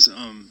guys.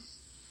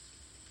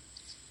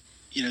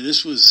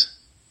 This was...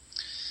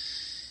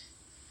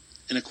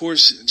 And, of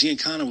course,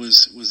 Giancana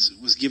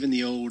was given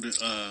the old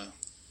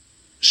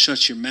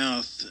shut your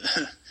mouth,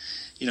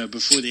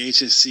 before the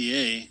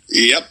HSCA.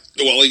 Yep.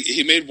 Well,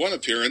 he made one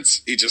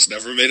appearance. He just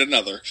never made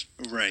another.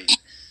 Right.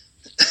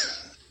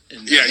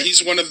 Yeah,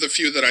 he's one of the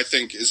few that I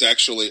think is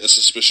actually a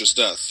suspicious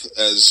death,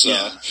 as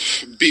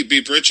Beep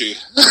Beep Richie.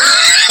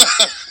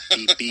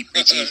 Beep Beep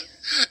Richie.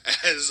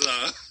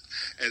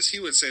 As he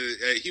would say,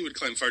 he would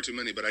claim far too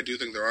many, but I do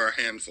think there are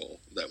a handful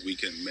that we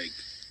can make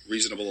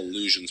reasonable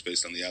allusions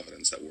based on the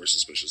evidence that were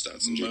suspicious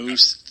deaths.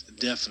 Most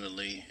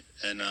definitely.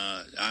 And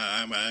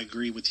I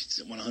agree with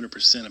you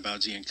 100% about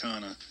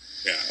Giancana.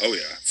 Yeah, oh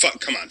yeah.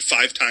 Come on,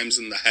 5 times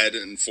in the head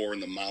and 4 in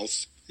the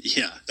mouth.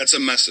 Yeah. That's a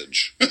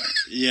message.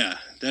 Yeah,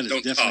 that is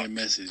definitely talk. a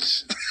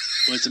message.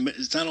 Well,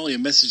 it's not only a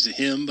message to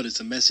him, but it's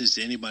a message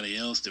to anybody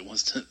else that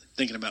wants to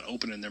thinking about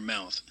opening their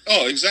mouth.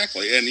 Oh,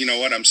 exactly. And you know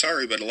what? I'm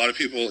sorry, but a lot of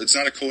people, it's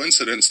not a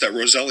coincidence that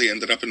Roselli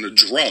ended up in the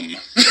drum.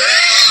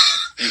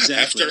 Exactly.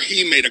 After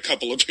he made a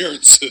couple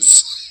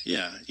appearances.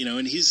 Yeah,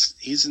 and he's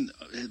in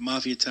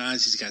mafia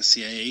ties. He's got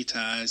CIA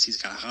ties.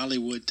 He's got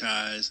Hollywood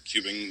ties.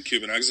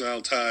 Cuban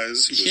exile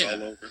ties. He was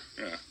all over.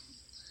 Yeah.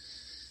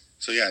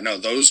 So yeah, no,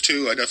 those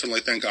two I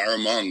definitely think are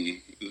among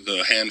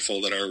the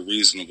handful that are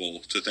reasonable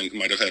to think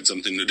might have had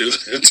something to do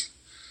with it.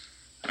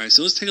 All right,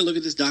 so let's take a look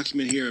at this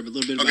document here, a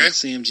little bit about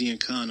Sam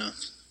Giancana.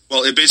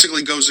 Well, it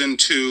basically goes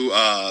into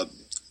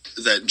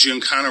that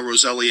Giancana,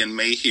 Roselli, and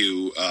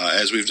Mayhew,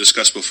 as we've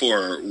discussed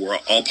before, were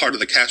all part of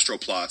the Castro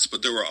plots,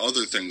 but there were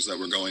other things that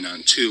were going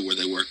on, too, where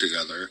they worked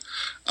together.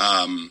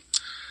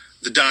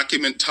 The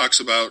document talks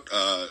about,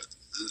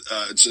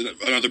 it's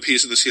another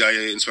piece of the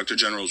CIA Inspector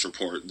General's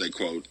report, they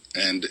quote,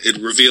 and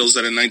it reveals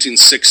that in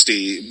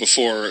 1960,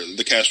 before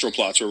the Castro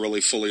plots were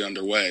really fully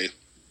underway,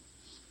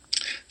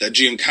 that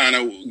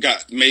Giancana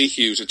got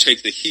Mayhew to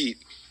take the heat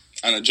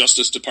on a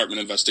Justice Department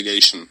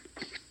investigation.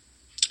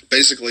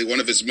 Basically, one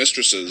of his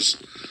mistresses,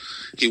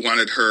 he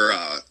wanted her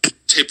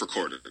tape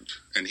recorded,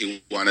 and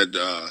he wanted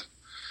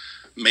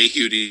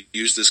Mayhew to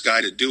use this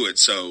guy to do it,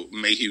 so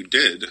Mayhew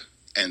did,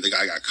 and the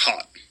guy got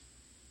caught.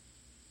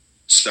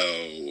 So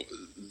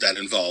that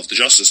involved the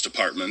Justice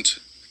Department,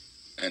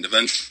 and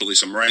eventually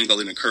some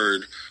wrangling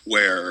occurred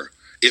where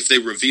if they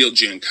revealed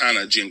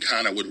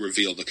Giancana would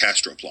reveal the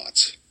Castro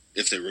plots.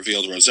 If they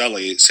revealed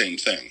Roselli, same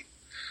thing.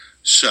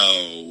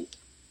 So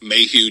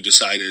Mayhew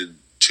decided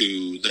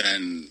to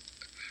then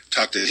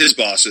talk to his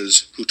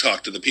bosses, who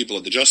talked to the people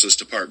at the Justice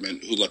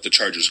Department, who let the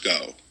charges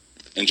go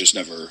and just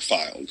never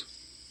filed.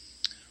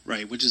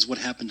 Right, which is what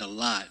happened a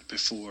lot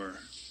before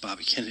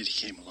Bobby Kennedy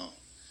came along.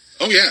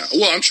 Oh, yeah.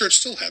 Well, I'm sure it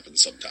still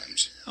happens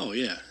sometimes. Oh,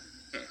 yeah.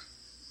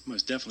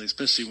 Most definitely,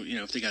 especially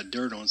if they got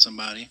dirt on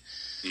somebody.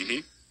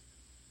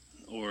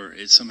 Mm-hmm. Or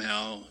it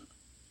somehow...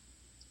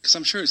 Because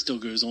I'm sure it still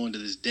goes on to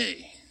this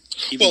day.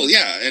 Well,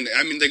 yeah, and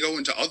I mean, they go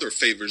into other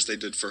favors they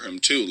did for him,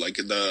 too. Like,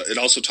 it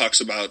also talks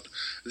about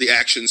the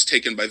actions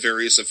taken by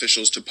various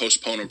officials to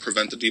postpone and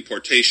prevent the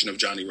deportation of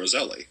Johnny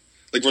Roselli.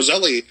 Like,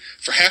 Roselli,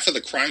 for half of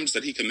the crimes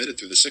that he committed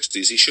through the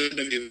 60s, he shouldn't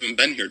have even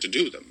been here to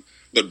do them.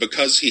 But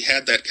because he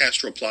had that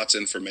Castro plots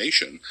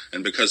information,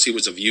 and because he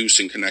was of use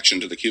in connection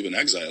to the Cuban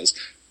exiles,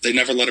 they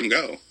never let him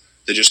go.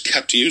 They just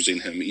kept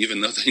using him,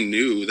 even though they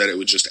knew that it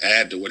would just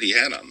add to what he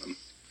had on them.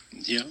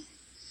 Yeah.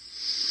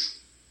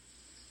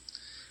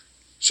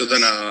 So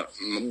then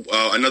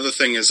another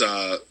thing is, in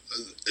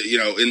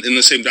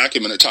the same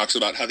document, it talks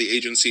about how the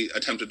agency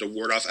attempted to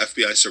ward off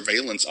FBI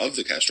surveillance of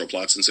the Castro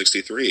plots in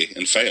 '63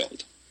 and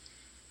failed.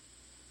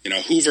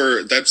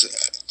 Hoover, that's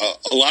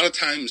a lot of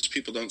times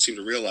people don't seem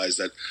to realize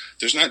that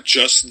there's not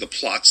just the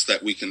plots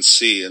that we can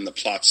see and the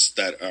plots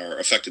that are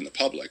affecting the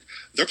public.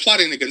 They're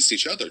plotting against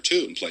each other,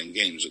 too, and playing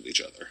games with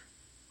each other.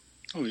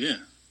 Oh, yeah.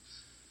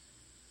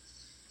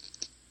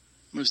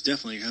 Most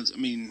definitely. I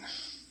mean,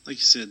 like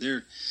you said,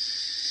 they're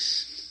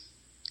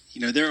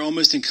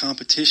almost in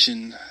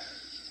competition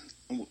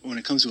when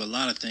it comes to a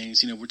lot of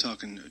things. We're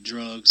talking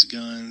drugs,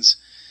 guns.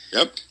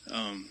 Yep.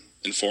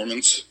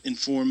 Informants,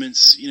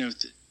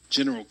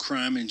 general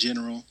crime in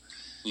general.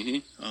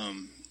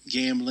 Mm-hmm.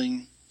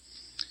 Gambling.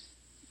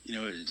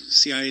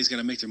 CIA's got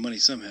to make their money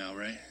somehow,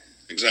 right?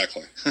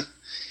 Exactly.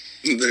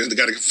 They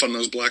got to fund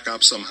those black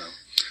ops somehow.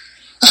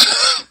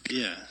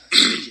 Yeah.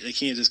 They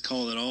can't just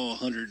call it all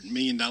 $100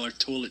 million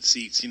toilet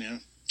seats,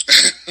 And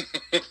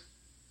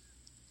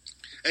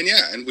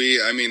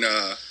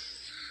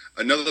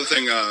another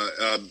thing,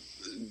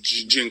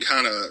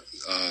 Giancana,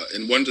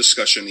 in one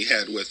discussion he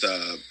had with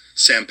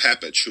Sam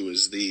Papich, who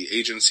is the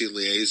agency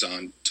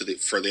liaison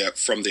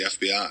from the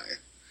FBI,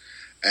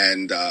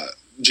 and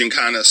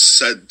Giancana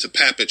said to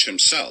Papich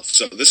himself,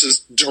 so this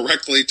is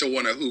directly to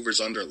one of Hoover's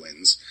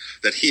underlings,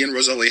 that he and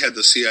Roselli had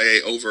the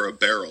CIA over a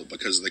barrel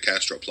because of the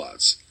Castro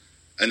plots.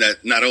 And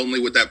that not only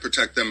would that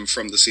protect them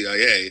from the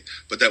CIA,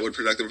 but that would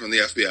protect them from the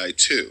FBI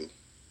too.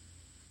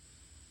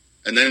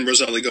 And then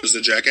Roselli goes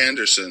to Jack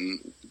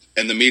Anderson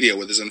and the media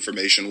with his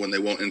information when they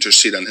won't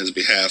intercede on his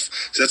behalf.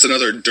 So that's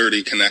another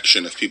dirty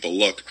connection if people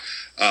look.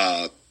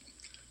 Grant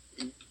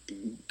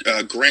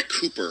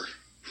Cooper,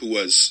 who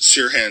was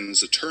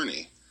Sirhan's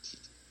attorney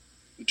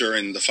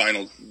during his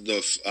final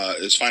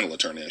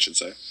attorney, I should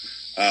say,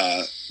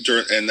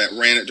 and that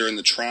ran it during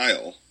the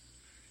trial,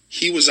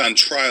 he was on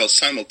trial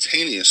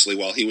simultaneously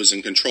while he was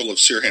in control of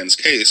Sirhan's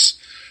case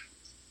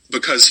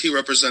because he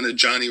represented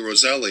Johnny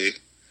Roselli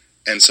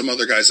and some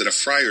other guys at a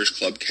Friars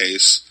Club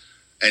case,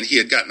 and he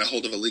had gotten a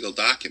hold of illegal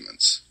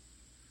documents.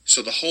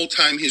 So the whole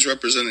time he's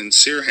representing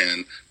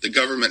Sirhan, the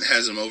government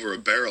has him over a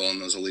barrel on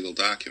those illegal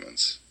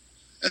documents.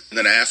 And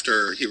then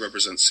after he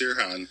represents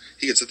Sirhan,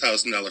 he gets a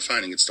 $1,000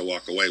 fine and gets to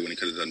walk away when he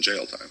could have done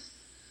jail time.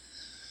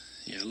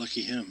 Yeah,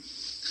 lucky him.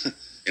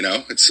 You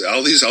know, it's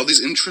all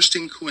these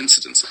interesting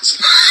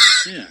coincidences.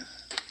 Yeah,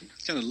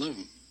 gotta love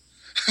him.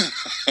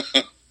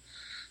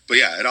 But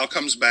yeah, it all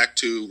comes back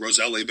to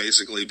Roselli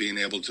basically being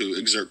able to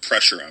exert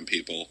pressure on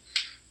people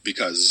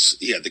because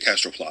he had the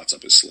Castro plots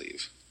up his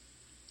sleeve.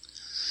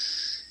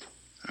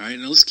 All right,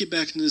 now let's get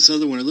back into this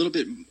other one, a little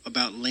bit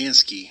about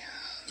Lansky.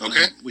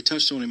 Okay. We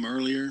touched on him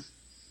earlier.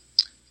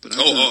 But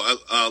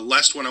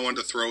last one I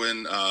wanted to throw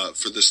in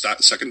for this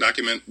second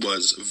document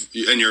was,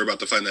 and you're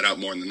about to find that out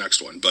more in the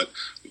next one, but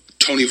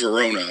Tony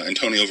Verona,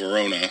 Antonio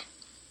Verona,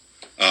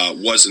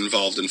 was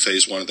involved in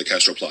Phase 1 of the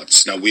Castro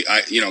plots. Now,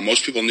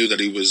 most people knew that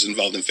he was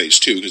involved in Phase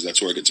 2 because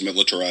that's where it gets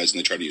militarized and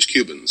they try to use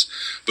Cubans.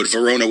 But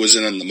Verona was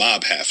in on the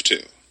mob half,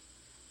 too.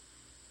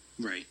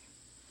 Right.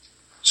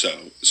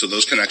 So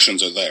those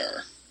connections are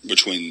there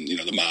between,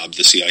 the mob,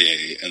 the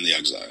CIA, and the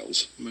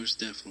exiles. Most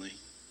definitely.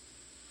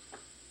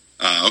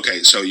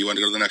 Okay, so you want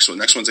to go to the next one.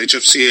 Next one's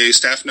HFCA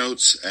staff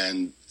notes,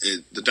 and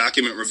the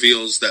document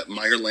reveals that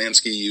Meyer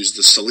Lansky used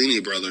the Cellini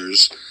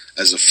brothers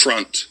as a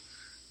front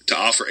to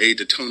offer aid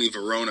to Tony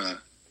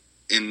Verona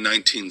in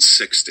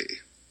 1960.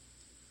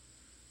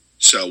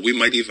 So we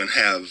might even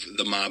have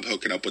the mob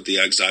hooking up with the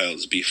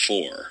exiles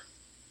before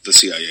the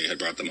CIA had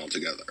brought them all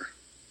together.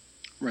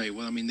 Right.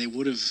 Well, I mean, they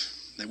would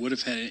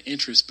have had an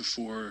interest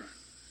before,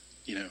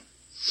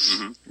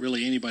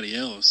 really anybody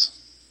else.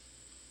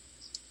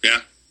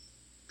 Yeah.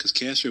 Because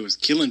Castro was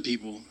killing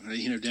people,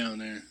 down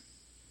there.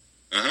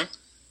 Uh-huh.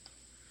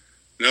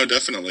 No,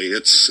 definitely.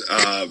 It's,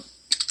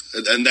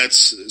 and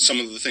that's some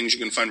of the things you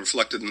can find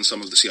reflected in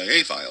some of the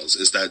CIA files,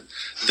 is that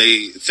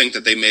they think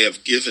that they may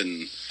have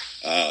given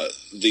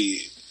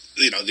the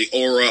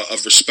aura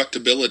of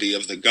respectability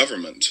of the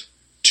government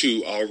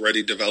to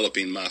already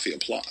developing mafia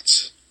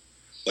plots.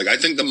 Like, I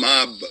think the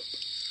mob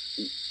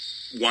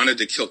wanted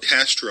to kill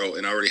Castro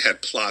and already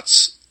had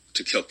plots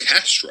to kill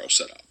Castro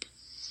set up.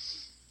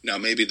 Now,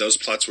 maybe those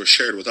plots were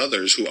shared with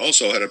others who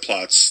also had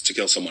plots to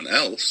kill someone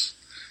else,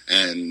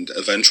 and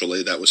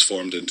eventually that was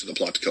formed into the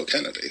plot to kill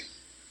Kennedy.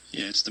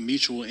 Yeah, it's the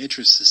Mutual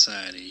Interest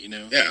Society,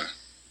 Yeah,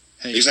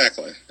 hey,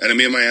 exactly.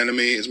 Enemy of my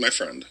enemy is my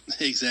friend.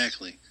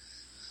 Exactly.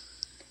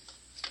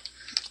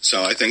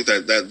 So I think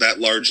that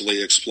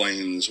largely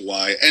explains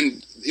why,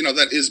 and,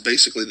 that is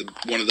basically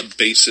one of the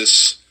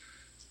basis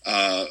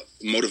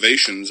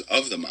motivations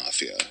of the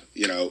mafia.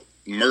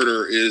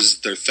 Murder is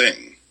their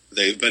thing.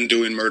 They've been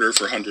doing murder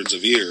for hundreds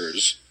of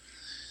years.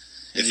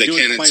 And if they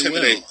can't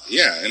intimidate,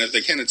 well. and if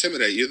they can't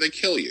intimidate you, they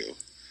kill you.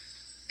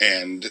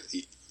 And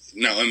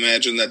now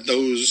imagine that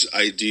those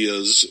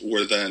ideas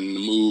were then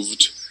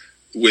moved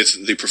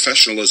with the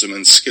professionalism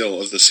and skill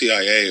of the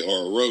CIA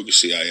or a rogue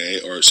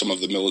CIA or some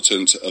of the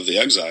militant of the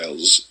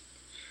exiles.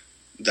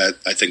 That,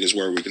 I think, is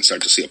where we can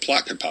start to see a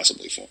plot could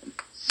possibly form.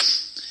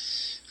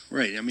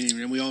 Right. I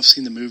mean, we all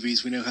seen the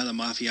movies. We know how the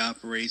mafia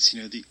operates.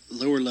 The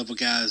lower level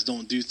guys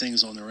don't do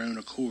things on their own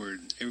accord.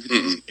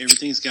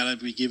 Everything's got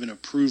to be given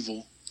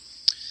approval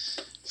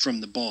from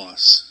the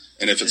boss.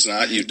 And if it's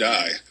not, you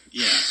die.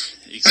 Yeah,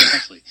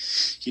 exactly.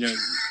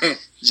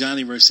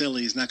 Johnny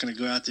Roselli is not going to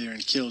go out there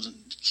and kill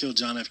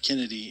John F.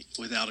 Kennedy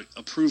without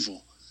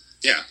approval.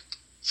 Yeah.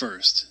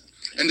 First.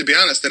 And to be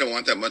honest, they don't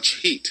want that much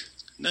heat.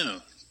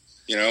 No.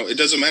 It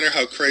doesn't matter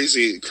how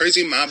crazy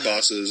mob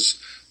bosses.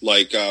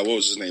 Like, what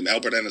was his name?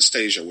 Albert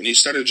Anastasia. When he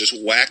started just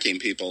whacking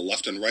people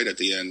left and right at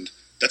the end,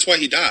 that's why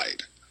he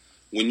died.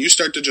 When you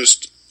start to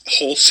just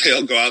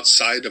wholesale go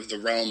outside of the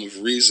realm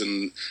of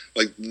reason,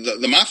 like,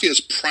 the mafia's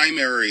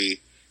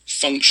primary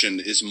function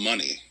is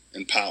money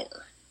and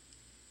power.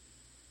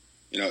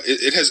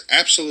 It has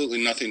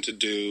absolutely nothing to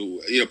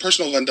do...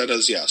 personal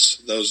vendettas,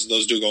 yes, those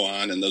do go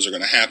on, and those are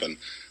going to happen.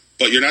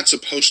 But you're not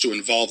supposed to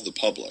involve the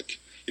public.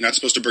 You're not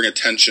supposed to bring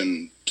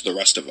attention to the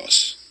rest of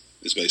us,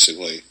 is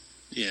basically...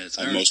 Yeah, it's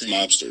most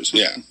mobsters.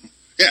 Yeah.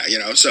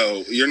 Yeah,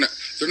 so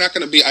they're not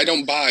going to be, I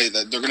don't buy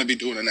that they're going to be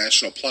doing a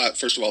national plot.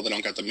 First of all, they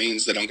don't got the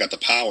means, they don't got the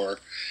power,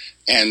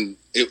 and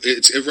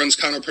it runs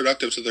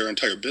counterproductive to their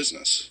entire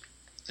business.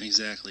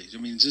 Exactly. I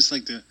mean, just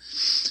like the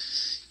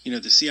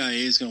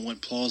CIA is going to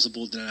want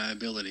plausible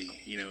deniability.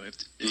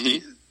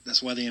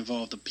 That's why they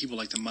involve the people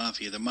like the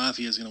mafia. The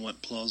mafia is going to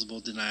want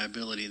plausible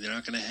deniability. They're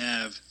not going to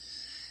have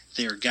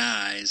their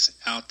guys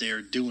out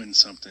there doing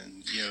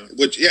something,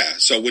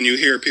 So when you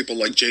hear people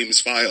like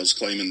James Files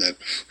claiming that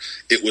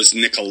it was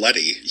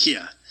Nicoletti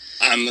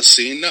on the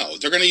scene, no.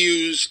 They're going to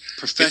use...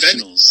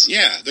 professionals.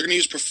 They're going to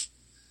use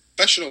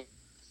professional...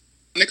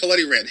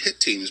 Nicoletti ran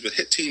hit teams, but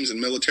hit teams and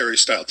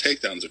military-style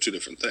takedowns are two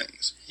different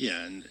things.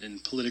 Yeah,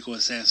 and political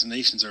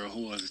assassinations are a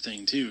whole other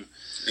thing, too.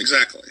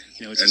 Exactly.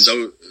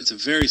 It's a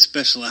very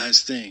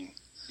specialized thing.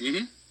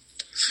 Mm-hmm.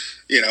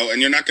 You know,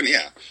 and you're not going to,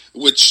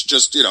 which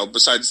just, you know,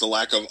 besides the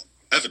lack of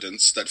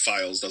evidence that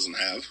Files doesn't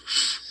have,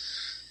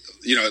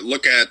 you know,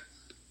 look at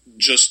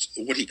just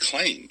what he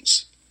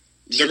claims.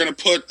 They're going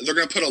to put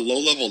a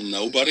low-level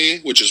nobody,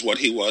 which is what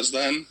he was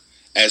then,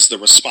 as the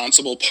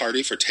responsible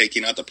party for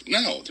taking out the...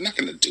 No, they're not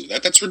going to do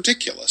that. That's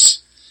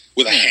ridiculous.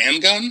 With a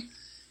handgun?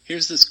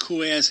 Here's this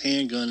cool-ass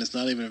handgun that's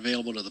not even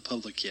available to the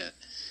public yet.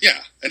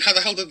 Yeah, and how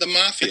the hell did the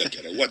Mafia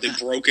get it? What, they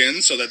broke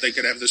in so that they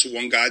could have this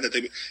one guy that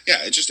they... Yeah,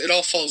 it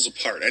all falls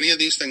apart. Any of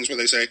these things where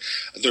they say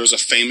there's a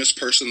famous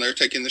person there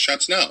taking the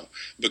shots? No,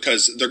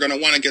 because they're going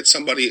to want to get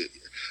somebody...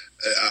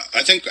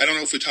 I don't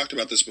know if we talked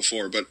about this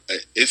before, but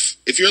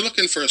if you're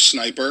looking for a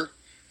sniper,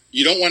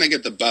 you don't want to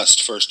get the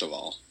best, first of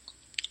all,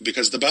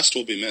 because the best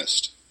will be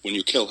missed when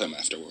you kill him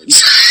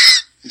afterwards.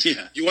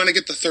 Yeah. You want to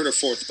get the third or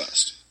fourth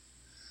best.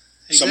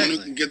 Exactly. Someone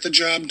who can get the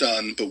job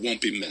done but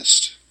won't be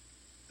missed.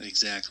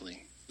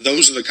 Exactly.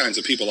 Those are the kinds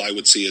of people I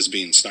would see as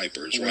being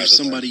snipers. Or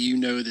somebody you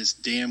know that's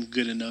damn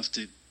good enough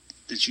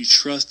that you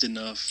trust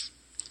enough.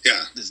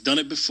 Yeah. That's done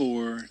it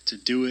before to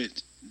do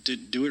it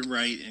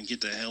right and get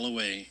the hell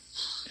away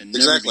and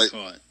never exactly. be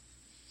caught.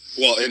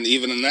 Well, and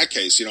even in that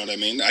case, you know what I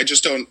mean? I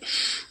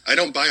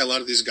don't buy a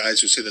lot of these guys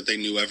who say that they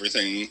knew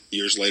everything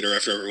years later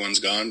after everyone's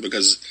gone,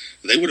 because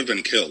they would have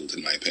been killed,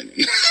 in my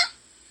opinion.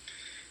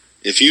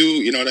 If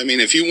you know what I mean?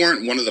 If you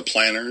weren't one of the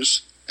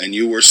planners and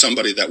you were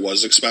somebody that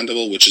was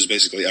expendable, which is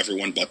basically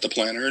everyone but the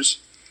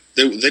planners,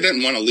 they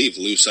didn't want to leave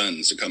loose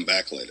ends to come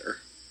back later.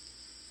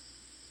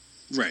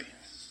 Right.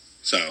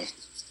 So,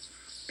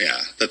 yeah,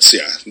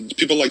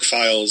 people like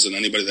Files and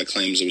anybody that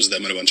claims it was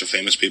them and a bunch of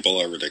famous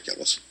people are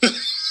ridiculous.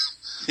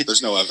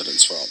 There's no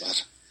evidence for all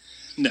that.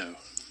 No,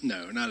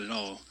 not at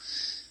all.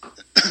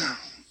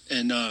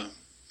 And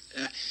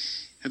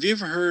have you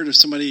ever heard of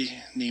somebody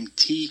named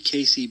T.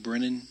 Casey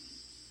Brennan?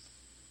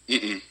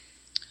 Mm-mm.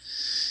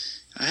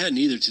 I hadn't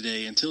either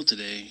until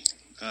today.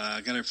 I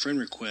got a friend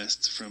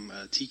request from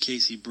T.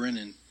 Casey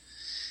Brennan.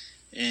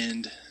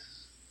 And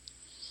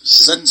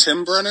is that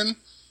Tim Brennan?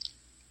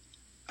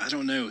 I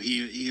don't know.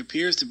 He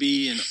appears to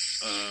be in...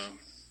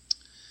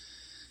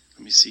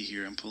 let me see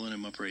here. I'm pulling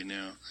him up right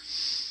now.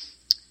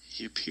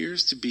 He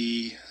appears to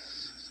be...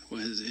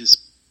 Well, his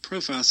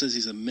profile says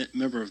he's a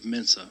member of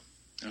Mensa.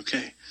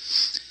 Okay.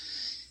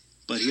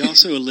 But he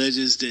also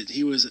alleges that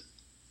he was...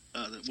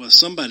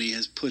 somebody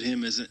has put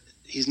him as...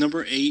 He's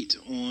number 8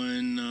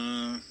 on...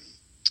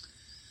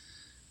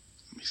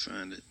 let me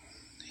find it.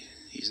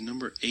 He's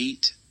number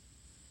 8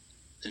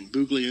 in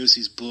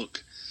Bugliosi's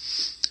book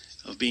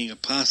of being a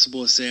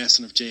possible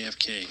assassin of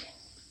JFK.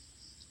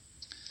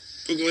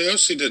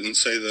 Bugliosi didn't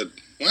say that...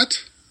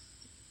 What?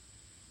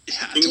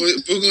 Yeah,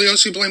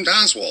 Bugliosi blamed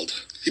Oswald.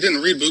 He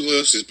didn't read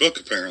Bugliosi's book,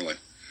 apparently.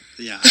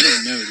 Yeah, I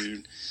don't know,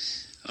 dude.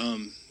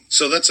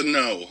 So that's a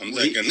no, I'm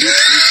thinking.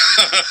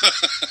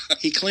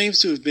 He claims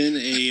to have been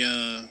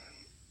a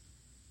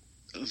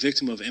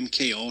victim of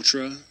MK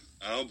Ultra.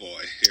 Oh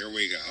boy, here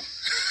we go.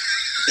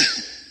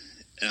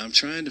 And I'm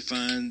trying to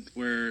find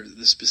where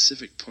the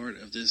specific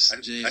part of this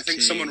JFK... I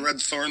think someone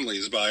read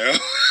Thornley's bio.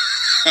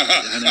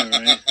 I know,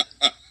 right?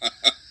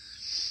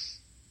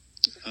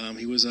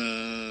 He was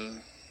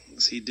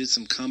he did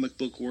some comic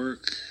book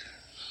work.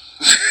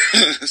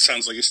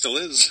 Sounds like he still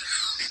is.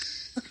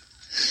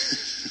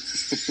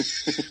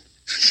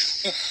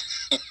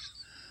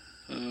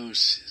 Oh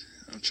shit!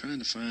 I'm trying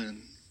to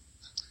find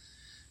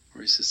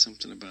where he said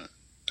something about.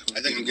 I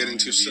think I'm getting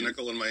too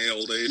cynical in my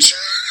old age.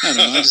 I don't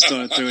know. I just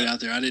thought I'd throw it out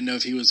there. I didn't know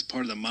if he was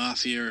part of the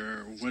Mafia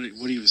or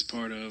what he was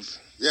part of.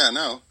 Yeah,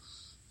 no.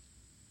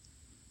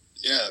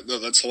 Yeah, no,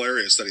 that's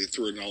hilarious that he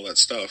threw in all that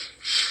stuff.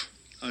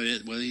 Oh yeah,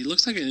 well, he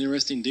looks like an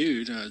interesting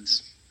dude.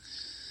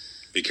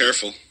 Be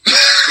careful.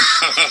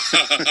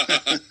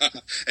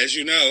 As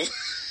you know.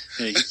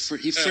 Hey,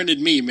 he friended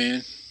me,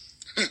 man.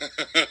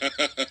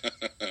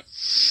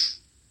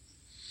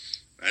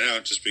 I know,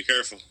 just be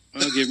careful.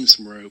 I'll give him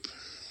some rope.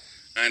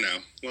 I know.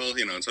 Well,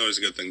 you know, it's always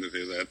a good thing to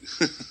do that.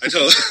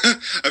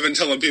 I've been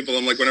telling people,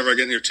 I'm like, whenever I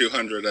get near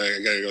 200, I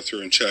gotta go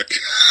through and check.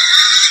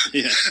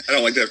 Yeah. I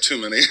don't like to have too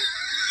many.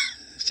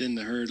 Thin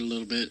the herd a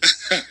little bit.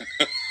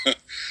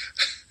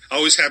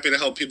 Always happy to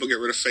help people get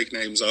rid of fake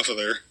names off of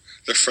their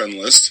friend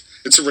list.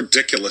 It's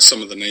ridiculous,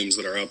 some of the names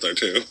that are out there,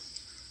 too.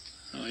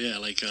 Oh, yeah,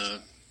 like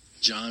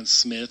John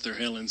Smith or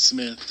Helen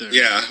Smith.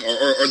 Yeah,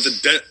 or the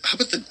dead. How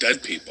about the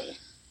dead people?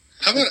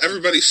 How about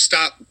everybody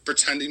stop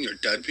pretending you're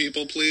dead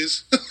people,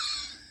 please?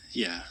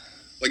 Yeah.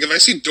 Like, if I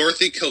see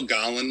Dorothy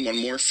Kilgallen one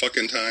more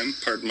fucking time,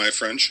 pardon my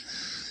French.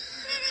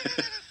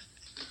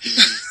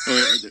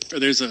 or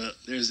there's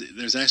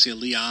actually a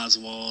Lee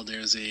Oswald.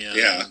 There's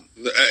a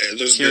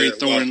there's Kerry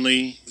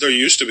Thornley. There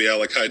used to be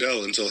Alec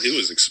Heidel until he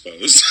was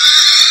exposed.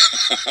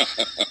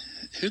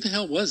 Who the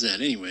hell was that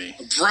anyway?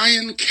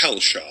 Brian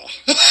Kelshaw.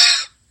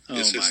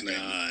 Oh my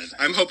God!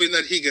 I'm hoping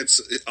that he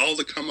gets all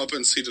the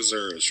comeuppance he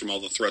deserves from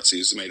all the threats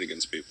he's made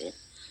against people.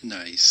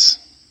 Nice.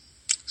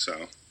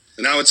 So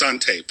and now it's on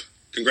tape.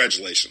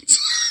 Congratulations.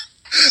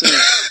 So,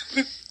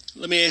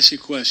 let me ask you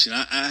a question.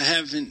 I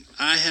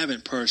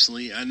haven't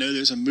personally. I know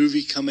there's a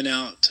movie coming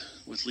out.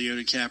 with Leo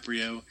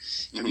DiCaprio.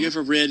 Have you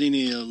ever read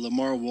any of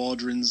Lamar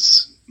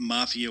Waldron's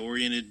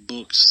mafia-oriented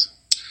books?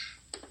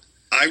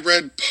 I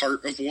read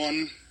part of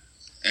one,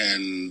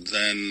 and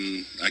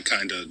then I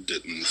kind of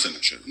didn't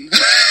finish it.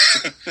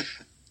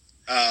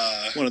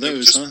 One of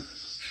those, huh?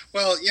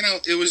 Well,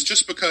 it was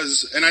just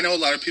because, and I know a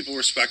lot of people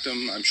respect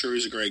him. I'm sure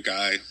he's a great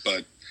guy,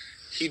 but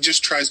he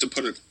just tries to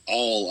put it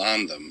all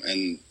on them,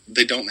 and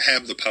they don't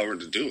have the power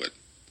to do it.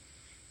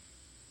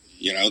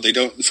 They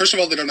don't. First of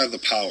all, they don't have the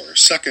power.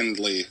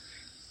 Secondly,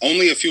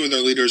 only a few of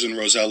their leaders in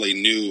Roselli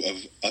knew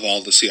of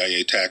all the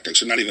CIA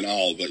tactics, or not even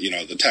all, but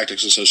the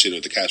tactics associated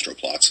with the Castro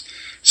plots.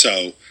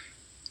 So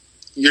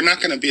you're not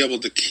going to be able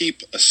to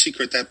keep a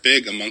secret that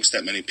big amongst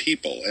that many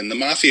people. And the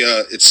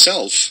mafia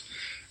itself,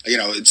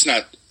 it's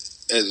not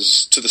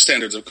as to the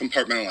standards of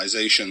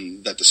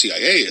compartmentalization that the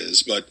CIA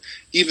is, but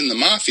even the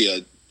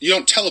mafia, you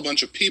don't tell a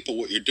bunch of people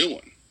what you're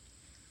doing.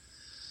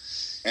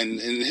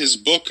 And in his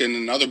book and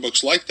in other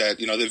books like that,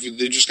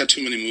 they've just got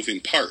too many moving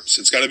parts.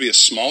 It's got to be a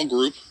small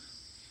group,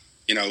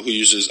 who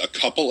uses a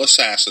couple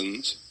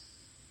assassins.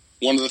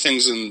 One of the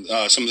things in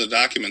some of the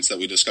documents that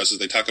we discuss is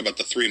they talk about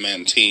the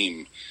three-man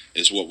team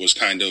is what was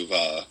kind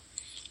of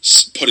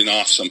putting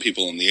off some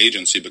people in the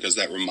agency because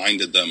that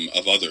reminded them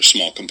of other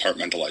small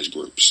compartmentalized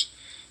groups.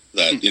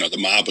 That, the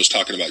mob was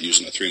talking about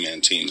using a three-man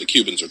team. The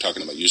Cubans were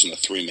talking about using a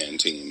three-man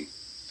team,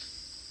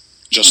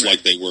 just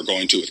like they were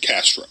going to with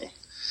Castro.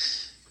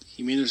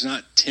 You mean there's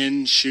not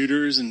 10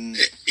 shooters and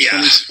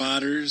 20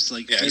 spotters?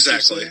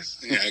 Exactly.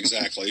 Yeah,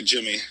 exactly.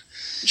 Jimmy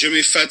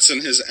Fetz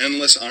and his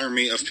endless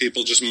army of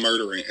people just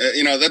murdering.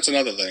 That's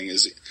another thing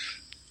is,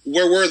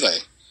 where were they?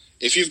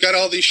 If you've got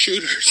all these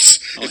shooters,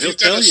 if you've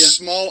got a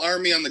small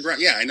army on the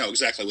ground, yeah, I know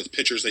exactly, with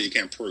pictures that you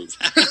can't prove.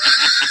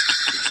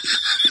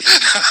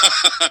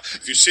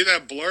 If you see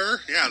that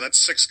blur, yeah, that's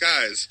 6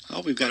 guys.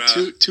 Oh, we've got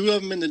two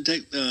of them in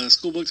the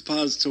school book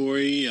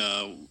depository,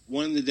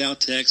 one in the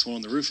Dowtex, one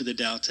on the roof of the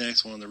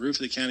Dowtex, one on the roof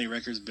of the county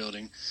records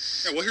building.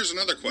 Yeah, well, here's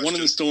another question. One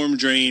in the storm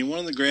drain, one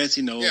on the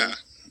grassy knoll. Yeah,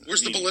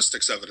 where's the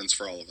ballistics evidence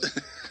for all of it?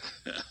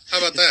 How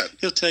about that?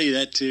 He'll tell you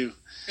that, too.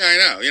 Yeah, I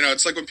know.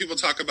 It's like when people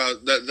talk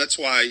about that. That's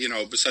why,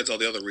 besides all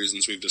the other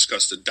reasons we've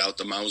discussed to doubt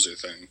the Mauser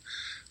thing,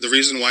 the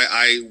reason why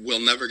I will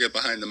never get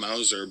behind the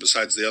Mauser,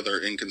 besides the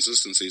other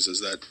inconsistencies, is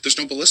that there's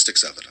no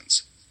ballistics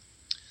evidence.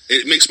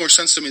 It makes more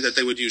sense to me that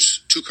they would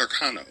use 2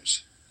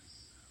 Carcanos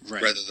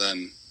rather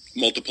than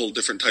multiple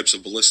different types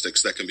of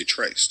ballistics that can be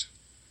traced.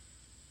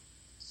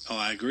 Oh,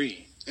 I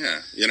agree.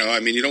 Yeah, you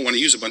don't want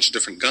to use a bunch of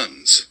different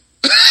guns.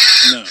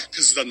 No.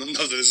 Because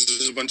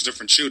there's a bunch of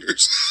different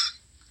shooters.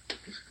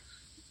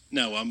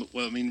 No,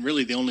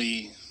 really the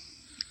only,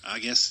 I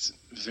guess,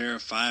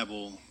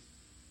 verifiable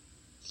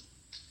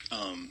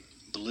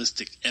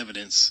ballistic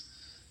evidence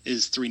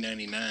is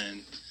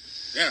 399.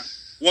 Yeah.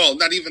 Well,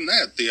 not even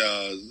that.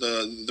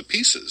 The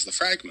pieces, the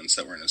fragments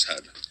that were in his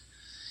head.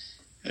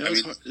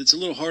 It's a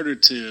little harder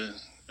to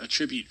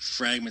attribute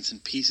fragments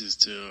and pieces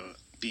to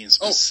being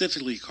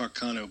specifically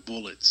Carcano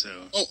bullets. So.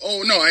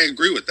 Oh, no, I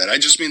agree with that. I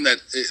just mean that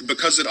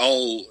because it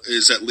all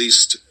is at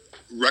least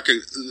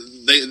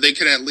they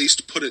can at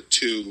least put it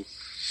to.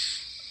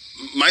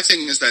 My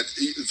thing is that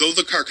though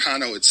the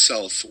Carcano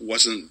itself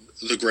wasn't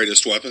the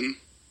greatest weapon,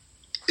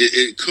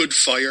 it could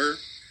fire,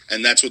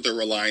 and that's what they're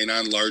relying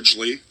on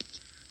largely.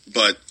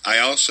 But I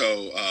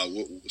also,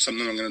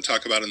 something I'm going to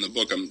talk about in the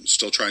book, I'm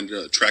still trying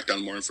to track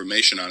down more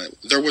information on it.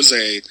 There was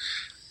a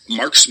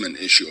marksman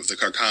issue of the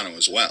Carcano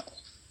as well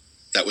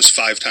that was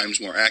 5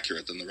 times more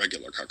accurate than the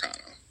regular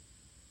Carcano.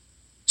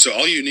 So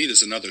all you need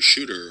is another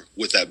shooter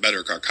with that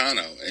better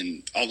Carcano,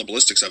 and all the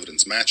ballistics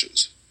evidence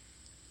matches.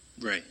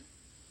 Right.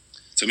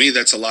 To me,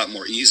 that's a lot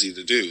more easy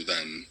to do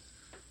than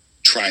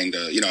trying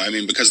to,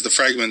 because the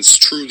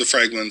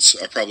fragments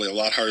are probably a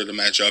lot harder to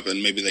match up,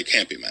 and maybe they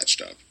can't be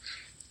matched up.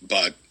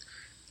 But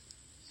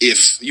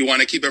if you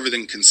want to keep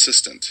everything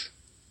consistent.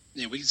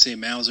 Yeah, we can say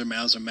Mauser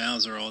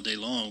all day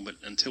long, but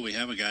until we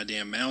have a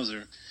goddamn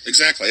Mauser.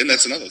 Exactly, and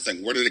that's another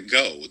thing. Where did it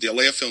go? The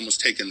Alea film was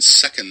taken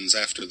seconds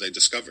after they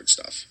discovered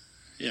stuff.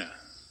 Yeah.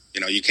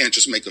 You can't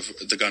just make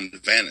the gun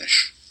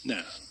vanish.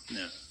 No.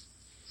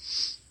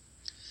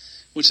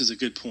 Which is a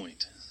good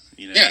point.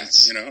 Yeah,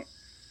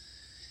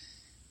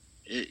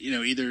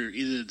 either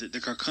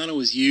the Carcano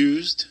was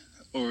used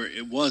or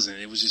it wasn't.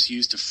 It was just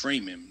used to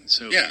frame him.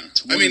 So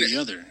it's one or the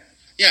other.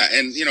 Yeah,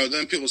 and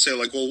then people say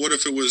well, what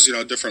if it was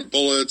different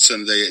bullets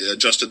and they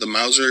adjusted the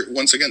Mauser?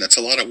 Once again, that's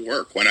a lot of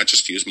work. Why not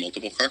just use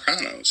multiple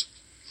Carcanos?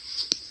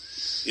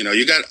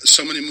 You got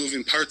so many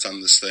moving parts on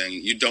this thing.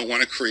 You don't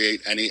want to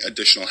create any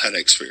additional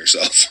headaches for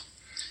yourself.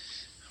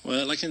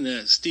 Well, like in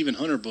the Stephen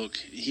Hunter book,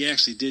 he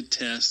actually did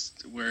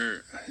test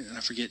where, and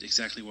I forget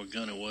exactly what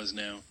gun it was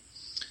now,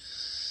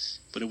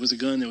 but it was a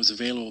gun that was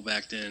available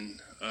back then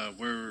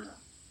where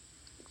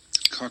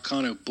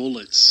Carcano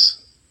bullets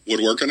would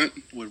work in it.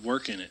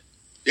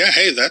 Yeah,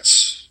 hey,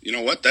 that's,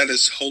 that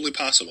is wholly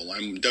possible.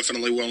 I'm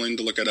definitely willing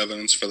to look at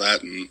evidence for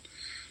that and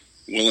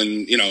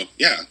willing, that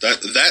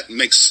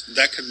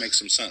could make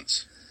some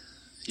sense.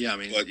 Yeah,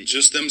 but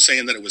just them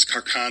saying that it was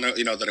Carcano,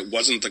 that it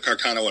wasn't the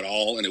Carcano at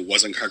all, and it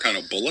wasn't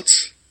Carcano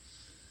bullets.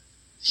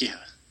 Yeah.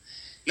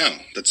 No,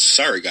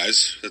 sorry,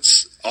 guys.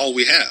 That's all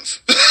we have.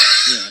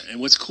 Yeah, and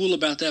what's cool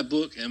about that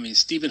book, I mean,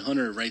 Stephen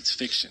Hunter writes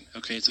fiction,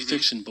 okay? It's a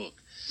fiction book,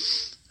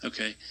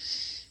 okay?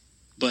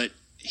 But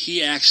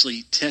he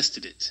actually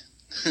tested it.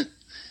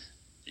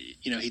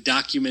 He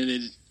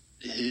documented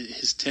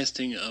his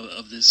testing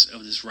of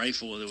this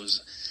rifle. It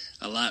was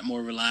a lot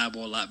more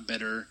reliable, a lot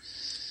better,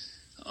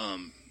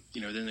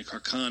 than the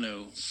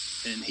Carcano,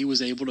 and he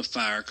was able to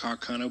fire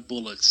Carcano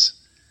bullets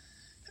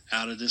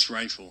out of this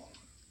rifle.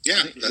 Yeah,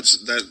 I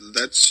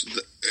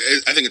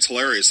think it's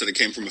hilarious that it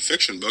came from a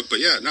fiction book, but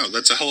yeah, no,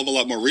 that's a hell of a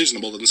lot more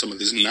reasonable than some of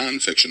these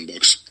non-fiction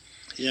books.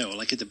 Yeah, well,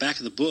 like at the back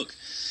of the book,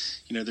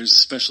 there's a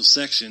special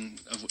section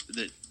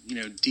that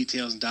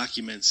details and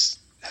documents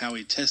how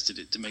he tested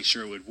it to make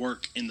sure it would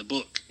work in the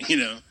book.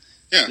 Yeah,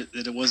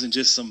 that it wasn't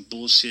just some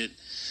bullshit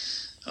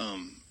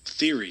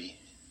theory.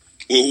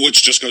 Well,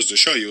 which just goes to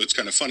show you, it's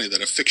kind of funny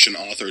that a fiction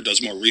author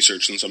does more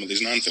research than some of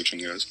these non-fiction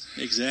guys.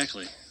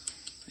 Exactly.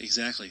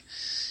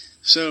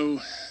 So,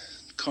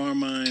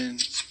 Carmine,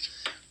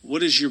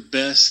 what is your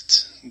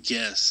best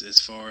guess as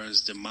far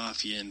as the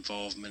mafia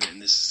involvement in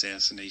this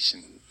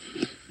assassination?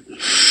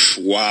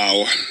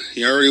 Wow.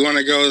 You already want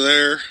to go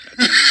there?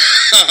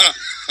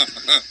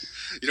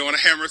 You don't want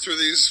to hammer through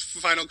these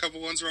final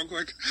couple ones real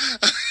quick?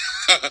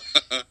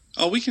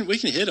 Oh, we can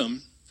hit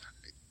them.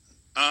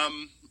 I'll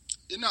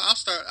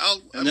start.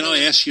 Then I'll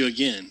ask you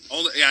again.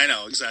 Yeah, I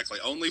know, exactly.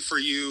 Only for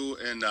you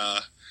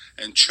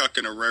and Chuck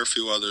and a rare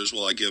few others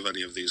will I give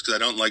any of these, because I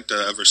don't like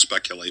to ever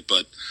speculate,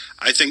 but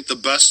I think the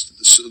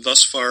best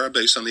thus far,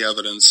 based on the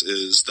evidence,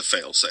 is the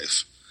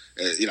fail-safe.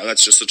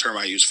 That's just the term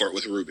I use for it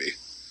with Ruby.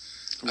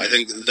 Right. I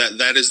think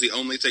that is the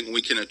only thing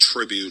we can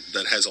attribute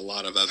that has a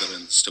lot of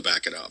evidence to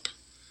back it up,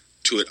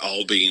 to it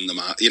all being the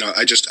mafia.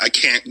 I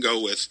can't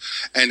go with,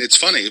 and it's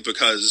funny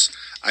because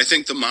I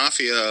think the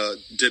mafia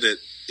did it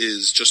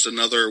is just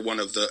another one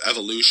of the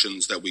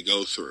evolutions that we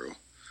go through.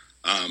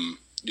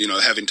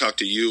 Having talked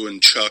to you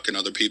and Chuck and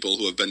other people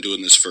who have been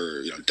doing this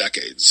for,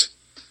 decades,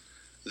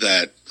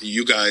 that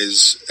you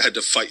guys had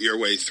to fight your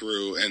way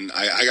through. And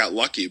I got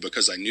lucky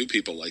because I knew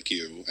people like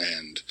you,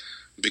 and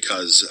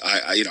because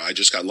I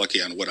just got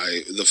lucky on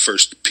the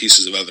first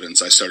pieces of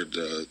evidence I started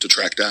to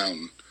track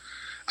down.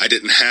 I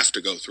didn't have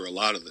to go through a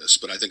lot of this,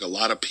 but I think a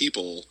lot of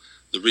people,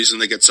 the reason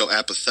they get so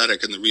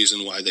apathetic and the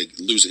reason why they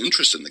lose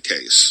interest in the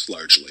case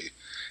largely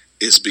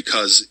is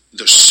because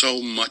there's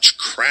so much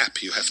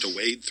crap you have to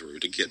wade through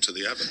to get to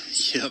the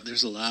evidence. Yep,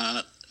 there's a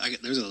lot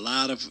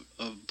of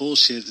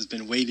bullshit that's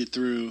been waded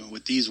through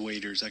with these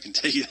waders, I can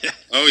tell you that.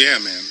 Oh, yeah,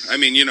 man. I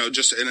mean, and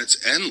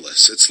it's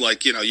endless. It's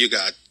like, you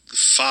got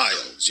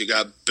Files, you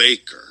got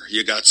Baker,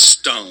 you got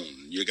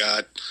Stone, you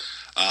got,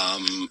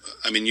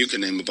 you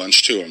can name a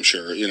bunch too, I'm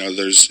sure.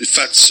 There's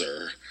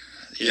Fetzer.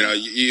 Yeah.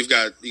 You've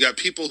got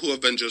people who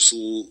have been just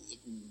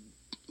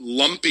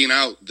lumping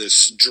out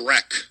this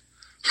dreck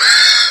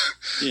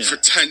for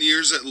 10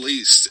 years at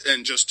least,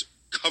 and just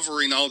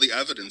covering all the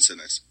evidence in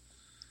it,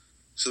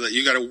 so that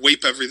you got to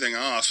wipe everything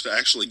off to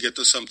actually get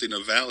to something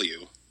of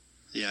value.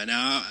 Yeah.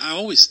 Now, I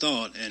always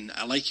thought, and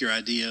I like your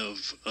idea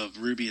of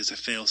Ruby as a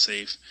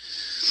failsafe,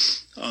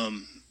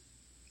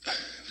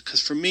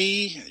 because for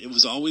me, it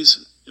was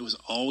always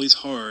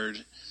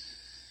hard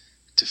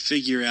to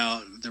figure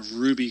out the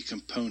Ruby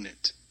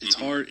component.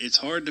 It's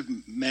hard to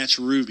match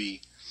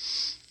Ruby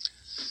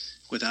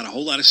without a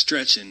whole lot of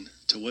stretching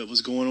to what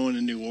was going on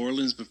in New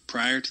Orleans but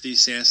prior to the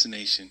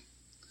assassination.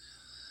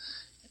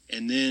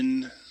 And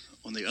then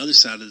on the other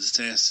side of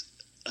the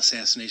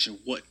assassination,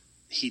 what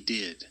he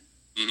did.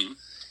 Mm-hmm.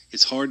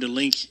 It's hard to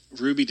link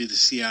Ruby to the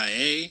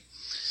CIA.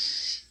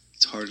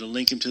 It's hard to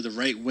link him to the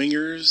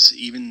right-wingers,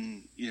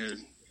 even,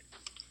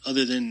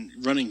 other than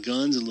running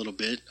guns a little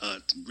bit,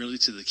 really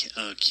to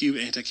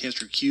the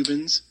anti-Castro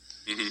Cubans.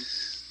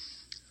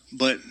 Mm-hmm.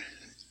 But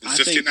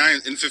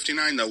in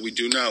 59, though, we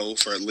do know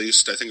for at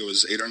least, I think it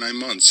was 8 or 9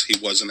 months, he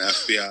was an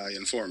FBI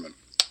informant.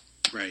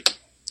 Right.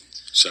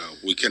 So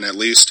we can at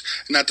least,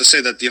 not to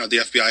say that the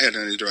FBI had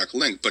any direct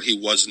link, but he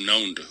was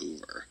known to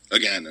Hoover.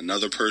 Again,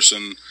 another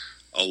person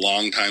a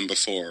long time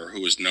before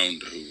who was known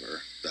to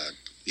Hoover, that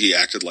he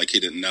acted like he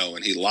didn't know,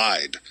 and he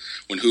lied.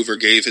 When Hoover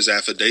gave his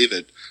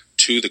affidavit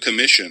to the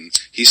commission,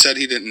 he said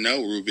he didn't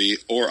know Ruby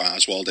or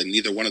Oswald, and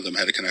neither one of them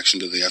had a connection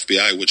to the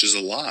FBI, which is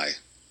a lie.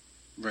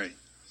 Right.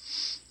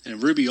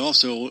 And Ruby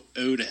also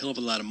owed a hell of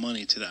a lot of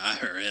money to the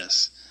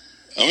IRS.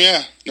 Oh,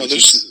 yeah. No,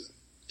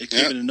 it could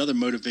have been another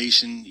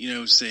motivation,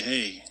 to say,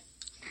 hey,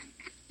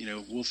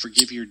 we'll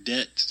forgive your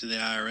debt to the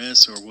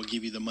IRS, or we'll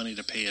give you the money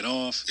to pay it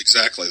off.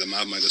 Exactly. The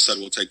mob might have said,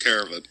 we'll take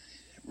care of it.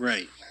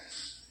 Right.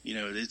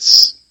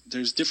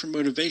 There's different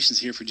motivations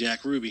here for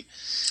Jack Ruby.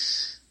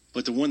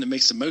 But the one that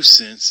makes the most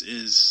sense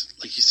is,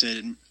 like you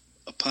said,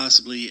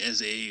 possibly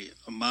as a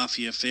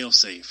mafia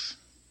failsafe.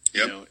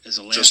 Yep. As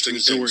a last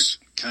resort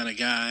kind of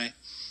guy.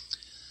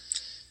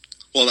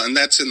 Well, and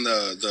that's in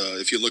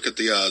if you look at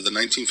the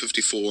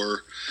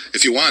 1954,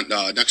 if you want,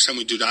 next time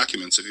we do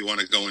documents, if you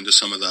want to go into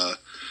some of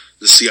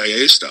the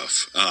CIA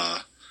stuff,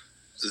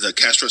 the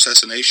Castro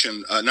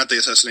assassination, not the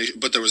assassination,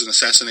 but there was an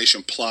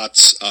assassination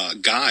plots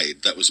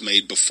guide that was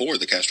made before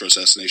the Castro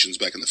assassinations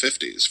back in the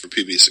 50s for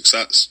PB's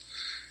success.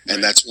 And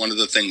Right. that's one of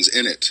the things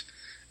in it,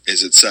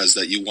 is it says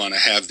that you want to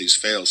have these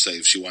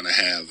fail-safes. You want to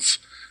have,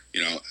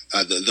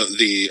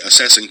 the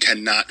assassin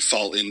cannot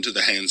fall into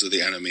the hands of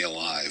the enemy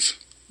alive.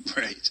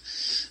 Right.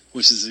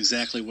 Which is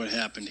exactly what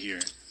happened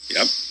here.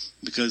 Yep.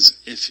 Because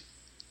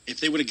if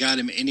they would have got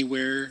him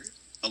anywhere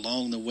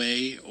along the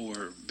way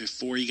or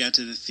before he got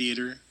to the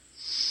theater,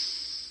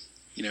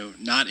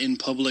 not in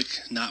public,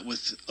 not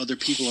with other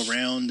people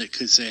around that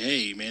could say,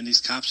 hey, man,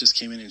 these cops just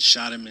came in and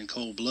shot him in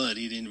cold blood.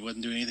 He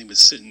wasn't doing anything but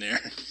sitting there.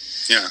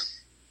 Yeah.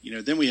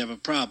 Then we have a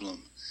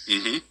problem.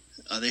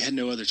 Mm-hmm. They had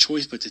no other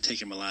choice but to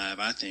take him alive,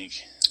 I think.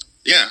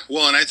 Yeah.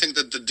 Well, and I think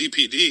that the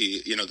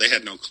DPD, they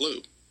had no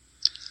clue.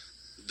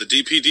 The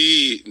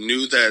DPD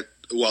knew that,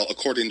 well,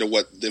 according to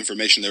what the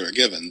information they were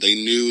given, they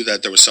knew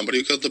that there was somebody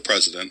who killed the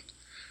president.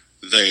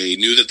 They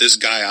knew that this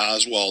guy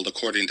Oswald,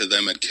 according to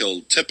them, had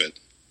killed Tippit.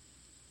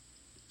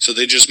 So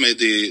they just made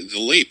the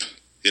leap.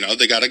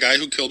 They got a guy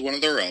who killed one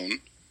of their own.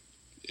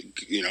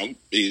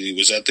 He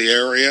was at the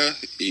area.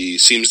 He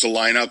seems to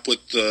line up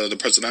with the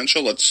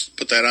presidential. Let's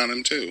put that on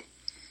him, too.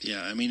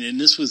 Yeah, and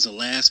this was the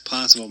last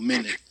possible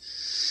minute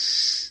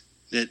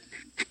that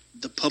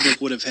the public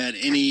would have had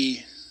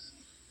any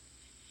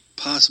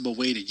possible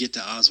way to get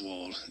to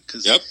Oswald.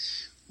 Because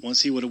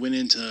once he would have went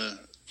into,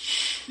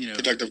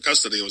 protective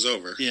custody, it was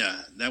over.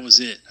 Yeah, that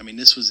was it.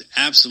 This was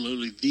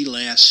absolutely the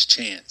last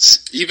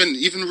chance. Even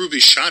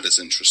Ruby's shot is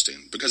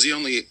interesting because he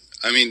only,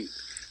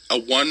 a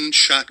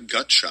one-shot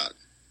gut shot.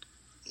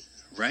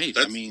 Right.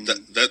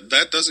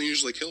 That doesn't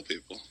usually kill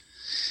people.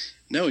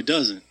 No, it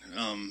doesn't.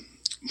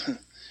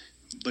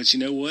 But you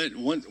know what?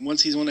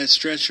 Once he's on that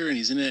stretcher and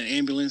he's in that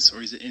ambulance or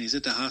he's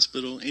at the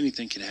hospital,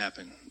 anything can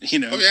happen.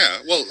 Oh yeah.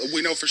 Well,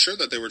 we know for sure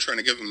that they were trying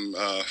to give him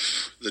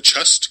the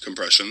chest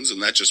compressions,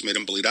 and that just made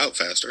him bleed out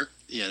faster.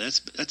 Yeah,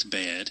 that's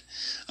bad.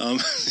 Yeah.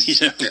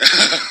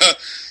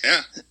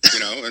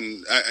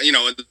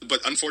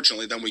 But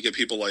unfortunately, then we get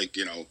people like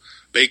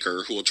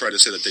Baker who will try to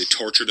say that they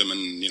tortured him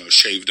and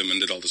shaved him and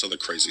did all this other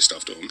crazy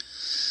stuff to him.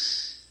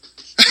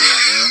 Yeah,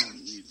 well,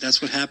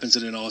 that's what happens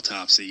in an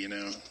autopsy.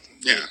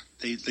 Yeah.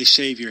 They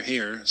shave your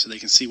hair so they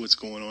can see what's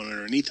going on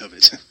underneath of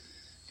it,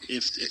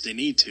 if they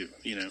need to,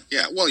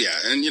 Yeah, well, yeah,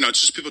 and it's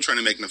just people trying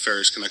to make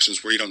nefarious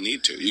connections where you don't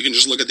need to. You can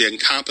just look at the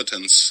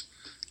incompetence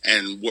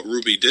and what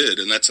Ruby did,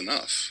 and that's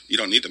enough. You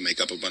don't need to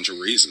make up a bunch of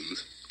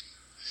reasons.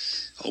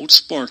 Old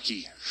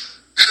Sparky.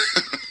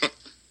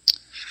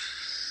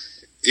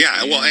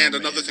 Yeah, well, and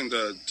another thing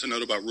to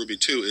note about Ruby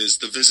too is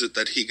the visit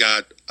that he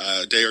got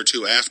a day or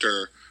two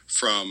after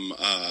from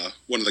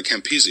one of the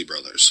Campisi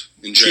brothers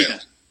in jail.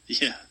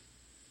 Yeah.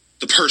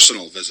 The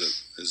personal visit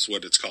is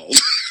what it's called.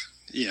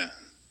 Yeah.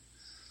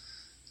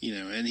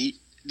 And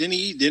didn't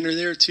he eat dinner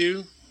there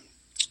too?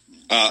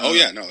 Oh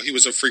yeah, no, he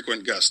was a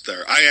frequent guest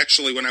there. I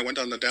actually, when I went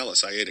down to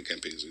Dallas, I ate at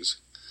Campisi's.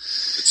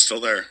 It's still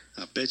there.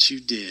 I bet you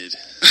did.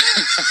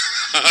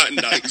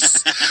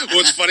 Nice.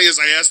 What's funny is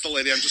I asked the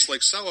lady, I'm just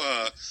like, so,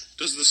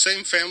 does the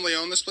same family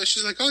own this place?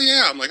 She's like, oh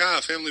yeah. I'm like,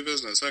 family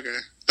business, okay.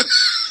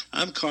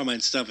 I'm Carmine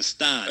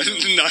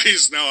Stavastano.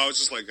 Nice. No, I was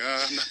just like,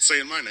 I'm not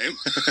saying my name.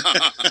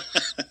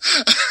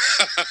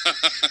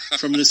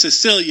 From the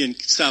Sicilian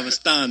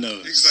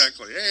Stavastanos.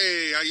 Exactly.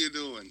 Hey, how you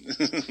doing?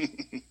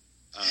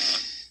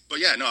 But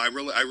yeah, no, I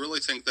really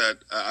think that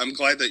I'm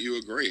glad that you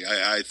agree.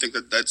 I think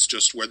that that's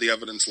just where the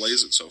evidence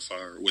lays it so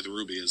far with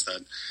Ruby, is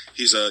that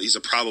he's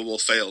a probable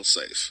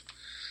fail-safe.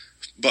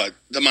 But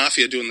the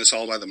mafia doing this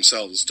all by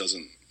themselves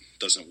doesn't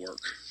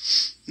work.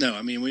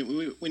 No,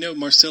 we know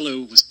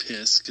Marcello was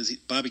pissed because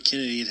Bobby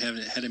Kennedy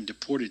had him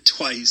deported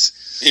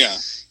twice. Yeah,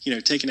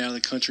 taken out of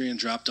the country and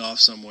dropped off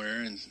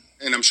somewhere, and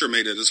I'm sure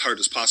made it as hard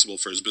as possible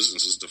for his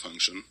businesses to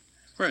function.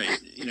 Right.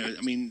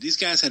 These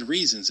guys had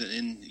reasons,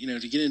 and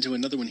to get into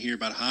another one here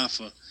about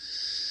Hoffa,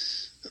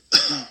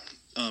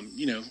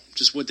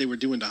 just what they were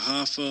doing to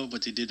Hoffa,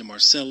 what they did to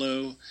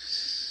Marcello.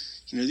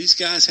 These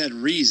guys had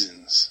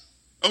reasons.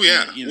 Oh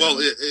yeah. Well,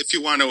 if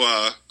you want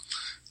to,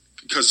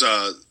 because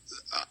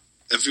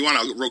if you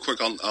want to, real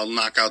quick, I'll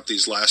knock out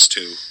these last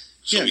two.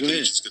 So yeah, we go can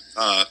ahead. Just,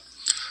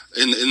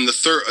 in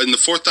the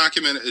fourth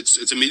document,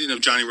 it's a meeting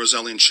of Johnny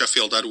Roselli and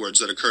Sheffield Edwards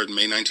that occurred in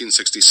May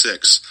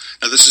 1966.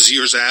 Now, this is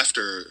years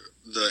after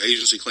the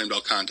agency claimed all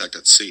contact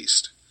had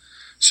ceased.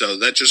 So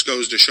that just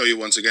goes to show you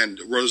once again,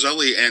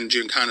 Roselli and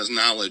Giancana's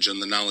knowledge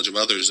and the knowledge of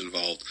others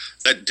involved,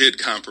 that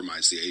did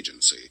compromise the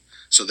agency.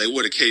 So they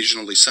would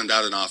occasionally send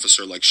out an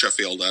officer like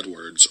Sheffield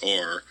Edwards,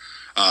 or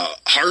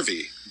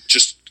Harvey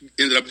just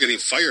ended up getting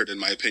fired, in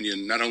my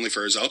opinion, not only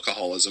for his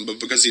alcoholism, but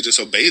because he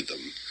disobeyed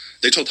them.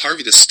 They told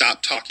Harvey to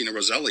stop talking to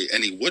Roselli,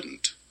 and he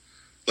wouldn't.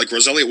 Like,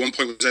 Roselli at one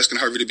point was asking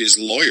Harvey to be his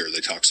lawyer.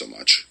 They talk so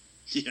much.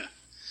 Yeah.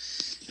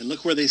 And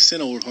look where they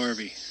sent old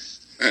Harvey.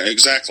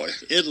 Exactly.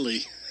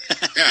 Italy.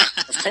 Yeah,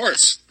 of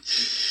course.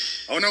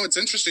 Oh, no, it's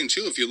interesting,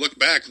 too. If you look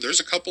back, there's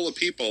a couple of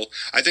people.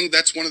 I think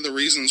that's one of the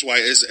reasons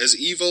why, as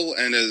evil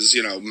and as,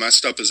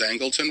 messed up as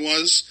Angleton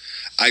was,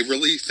 I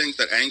really think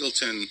that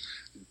Angleton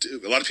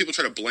a lot of people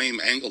try to blame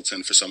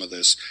Angleton for some of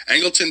this.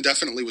 Angleton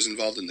definitely was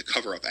involved in the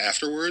cover-up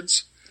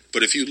afterwards,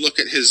 but if you look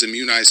at his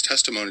immunized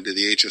testimony to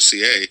the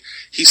HSCA,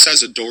 he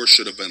says a door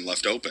should have been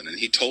left open, and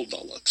he told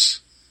Dulles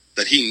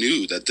that he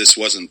knew that this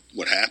wasn't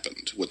what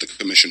happened, what the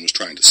commission was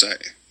trying to say.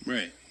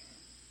 Right.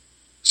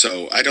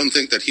 So I don't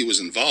think that he was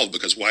involved,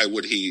 because why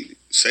would he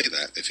say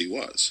that if he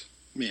was?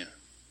 Yeah.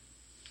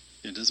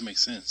 It doesn't make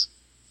sense.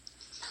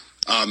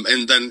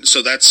 And then,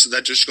 so that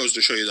just goes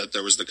to show you that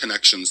there was the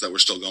connections that were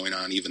still going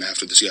on even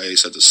after the CIA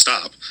said to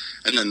stop.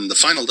 And then the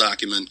final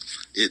document,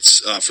 it's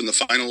from the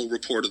final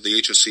report of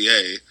the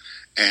HSCA,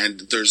 and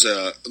there's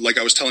like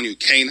I was telling you,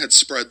 Kane had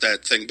spread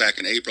that thing back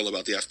in April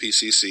about the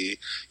FPCC.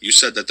 You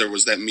said that there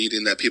was that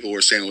meeting that people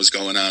were saying was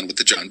going on with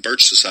the John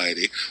Birch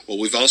Society. Well,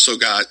 we've also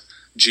got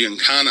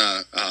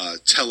Giancana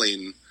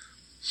telling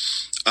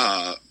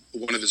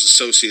one of his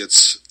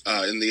associates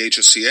in the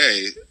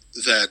HSCA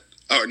that,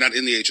 or not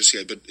in the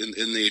HSCA, but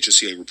in the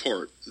HSCA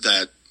report,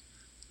 that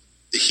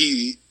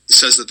he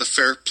says that the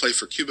Fair Play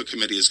for Cuba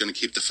Committee is going to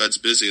keep the feds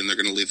busy and they're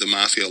going to leave the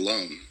mafia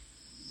alone.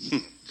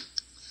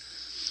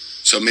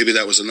 So maybe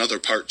that was another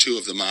part, too,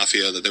 of the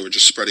mafia, that they were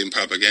just spreading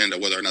propaganda,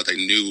 whether or not they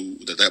knew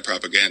that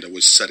propaganda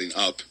was setting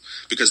up.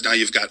 Because now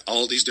you've got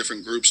all these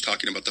different groups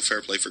talking about the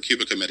Fair Play for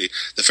Cuba Committee.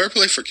 The Fair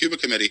Play for Cuba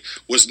Committee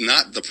was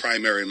not the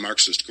primary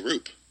Marxist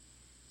group.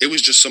 It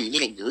was just some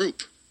little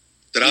group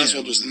that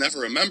Oswald was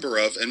never a member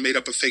of and made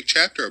up a fake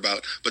chapter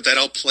about, but that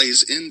all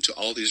plays into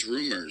all these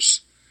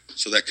rumors,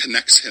 so that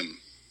connects him.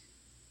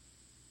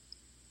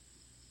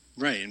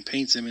 Right, and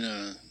paints him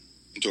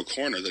into a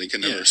corner that he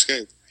can never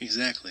escape.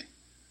 Exactly.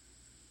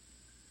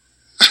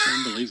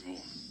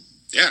 Unbelievable.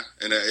 Yeah,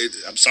 and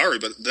I'm sorry,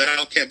 but that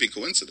all can't be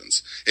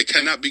coincidence. It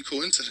cannot be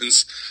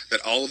coincidence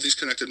that all of these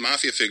connected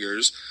mafia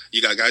figures,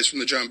 you got guys from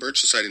the John Birch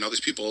Society and all these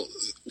people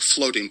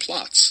floating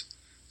plots.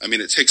 I mean,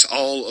 it takes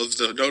all of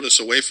the notice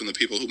away from the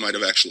people who might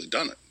have actually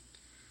done it.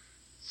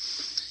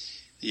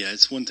 Yeah,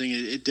 it's one thing.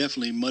 It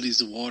definitely muddies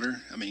the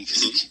water. I mean,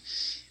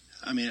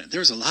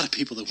 there's a lot of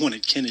people that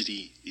wanted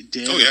Kennedy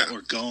dead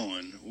or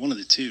gone, one of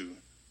the two.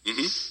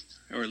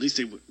 Mm-hmm. Or at least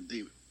they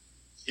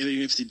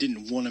even if they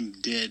didn't want him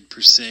dead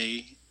per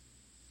se.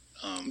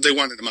 They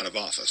wanted him out of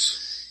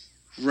office.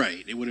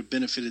 Right. It would have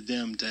benefited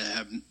them to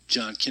have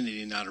John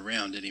Kennedy not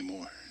around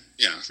anymore.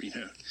 Yeah.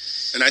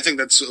 And I think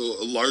that's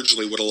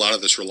largely what a lot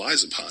of this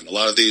relies upon. A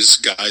lot of these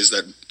guys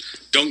that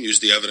don't use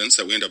the evidence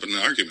that we end up in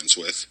arguments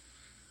with,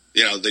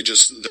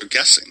 they're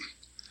guessing.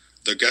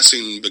 They're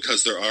guessing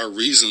because there are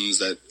reasons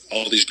that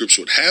all these groups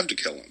would have to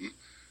kill him.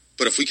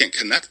 But if we can't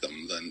connect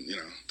them, then,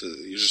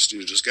 you're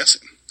just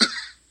guessing.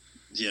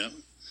 Yeah.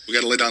 We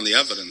got to lay down the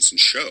evidence and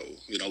show,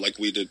 like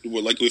we did,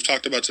 like we've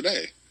talked about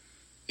today.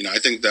 I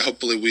think that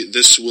hopefully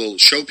this will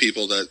show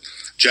people that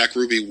Jack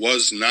Ruby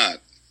was not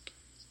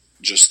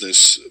just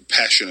this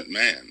passionate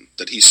man,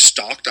 that he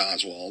stalked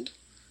Oswald,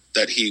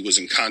 that he was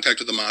in contact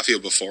with the mafia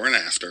before and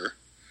after,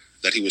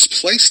 that he was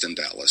placed in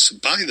Dallas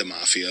by the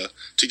mafia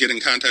to get in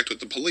contact with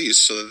the police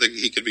so that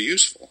he could be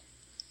useful.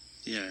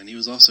 Yeah, and he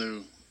was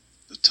also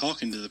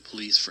talking to the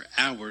police for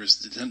hours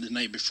the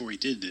night before he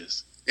did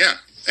this. Yeah,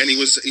 and he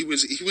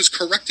was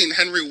correcting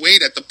Henry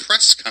Wade at the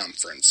press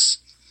conference.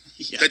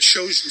 Yeah. That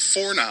shows you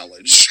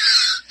foreknowledge.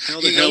 How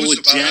the hell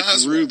would Jack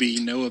Ruby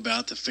know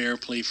about the Fair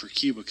Play for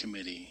Cuba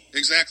Committee?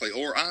 Exactly,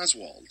 or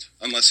Oswald,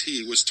 unless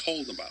he was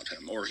told about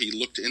him or he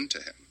looked into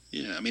him.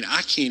 Yeah, I mean,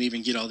 I can't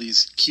even get all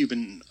these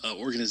Cuban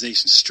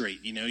organizations straight.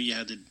 You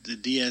have the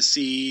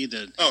DSC,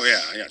 the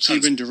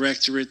Cuban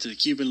Directorate, the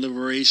Cuban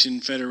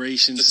Liberation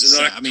Federation.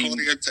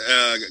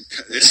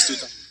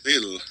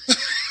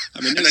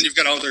 And then you've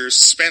got all their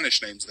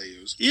Spanish names they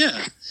use.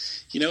 Yeah.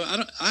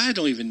 I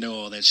don't even know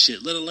all that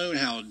shit, let alone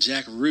how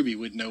Jack Ruby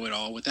would know it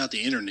all without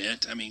the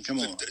internet. I mean, come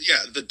on.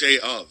 The day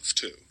of,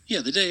 too.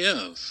 Yeah, the day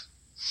of.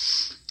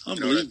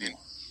 Unbelievable. I mean?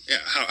 Yeah,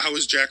 how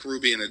is Jack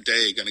Ruby in a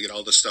day going to get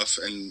all this stuff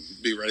and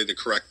be ready to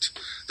correct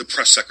the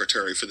press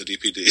secretary for the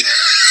DPD?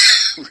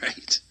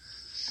 Right.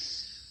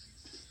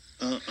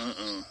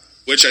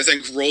 Which I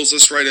think rolls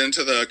us right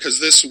into because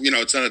this,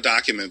 it's not a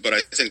document, but I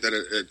think that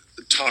it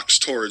talks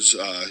towards,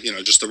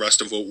 just the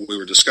rest of what we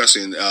were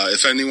discussing.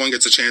 If anyone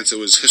gets a chance, it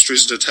was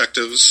History's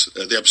Detectives.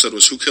 The episode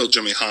was Who Killed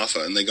Jimmy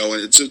Hoffa? And they go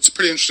in, it's a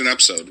pretty interesting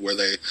episode where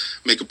they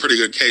make a pretty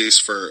good case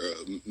for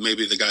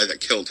maybe the guy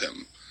that killed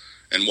him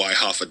and why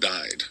Hoffa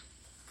died.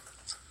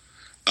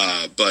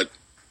 But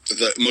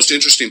the most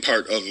interesting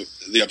part of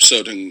the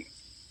episode in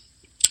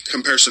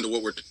comparison to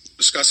what we're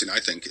discussing, I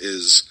think,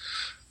 is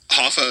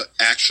Hoffa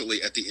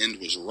actually at the end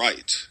was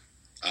right.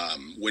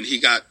 When he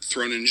got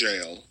thrown in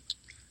jail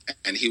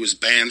and he was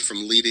banned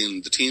from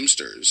leading the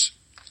Teamsters,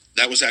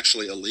 that was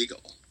actually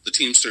illegal. The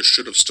Teamsters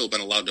should have still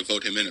been allowed to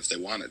vote him in if they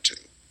wanted to.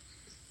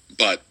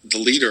 But the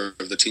leader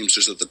of the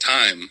Teamsters at the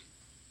time,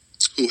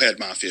 who had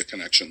mafia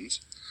connections,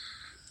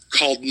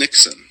 called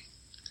Nixon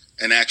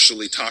and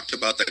actually talked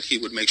about that he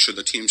would make sure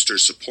the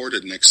Teamsters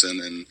supported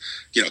Nixon and,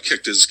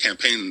 kicked his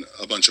campaign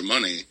a bunch of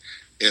money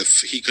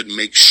if he could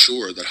make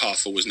sure that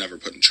Hoffa was never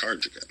put in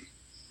charge again.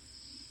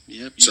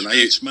 Yep, So you now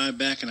scratch my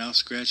back and I'll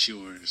scratch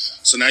yours.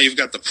 So now you've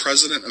got the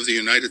President of the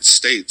United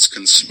States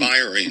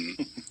conspiring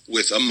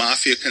with a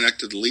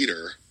mafia-connected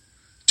leader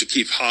to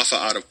keep Hoffa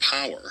out of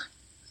power.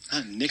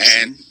 Not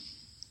Nixon.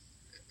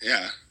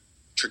 Yeah,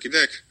 tricky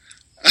dick.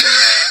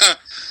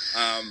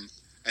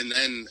 And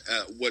then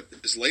what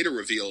is later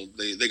revealed,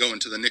 they go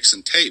into the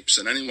Nixon tapes,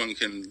 and anyone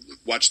can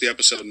watch the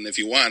episode, and if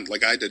you want,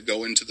 like I did,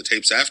 go into the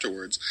tapes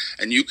afterwards,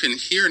 and you can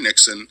hear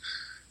Nixon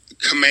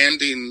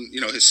commanding,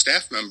 his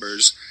staff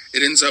members.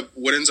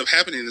 What ends up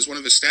happening is one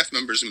of his staff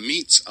members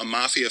meets a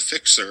mafia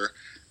fixer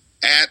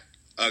at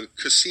a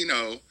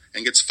casino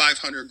and gets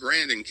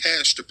 $500,000 in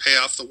cash to pay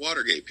off the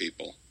Watergate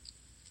people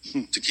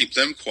to keep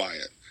them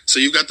quiet. So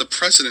you got the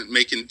president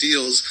making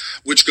deals,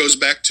 which goes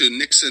back to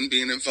Nixon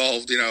being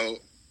involved,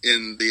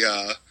 in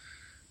the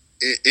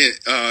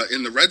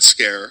in the Red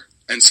Scare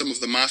and some of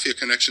the mafia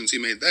connections he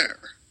made there.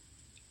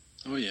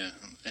 Oh yeah,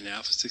 and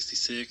Alpha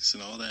 66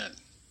 and all that.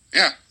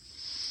 Yeah.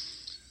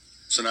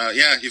 So now,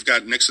 you've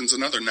got Nixon's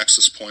another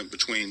nexus point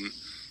between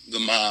the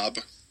mob,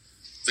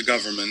 the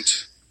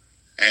government,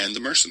 and the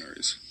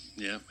mercenaries.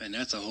 Yeah, and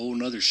that's a whole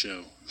nother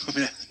show.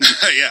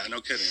 Yeah,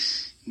 no kidding.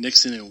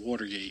 Nixon and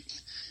Watergate.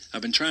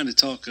 I've been trying to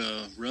talk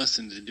Russ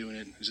into doing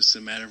it. It's just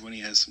a matter of when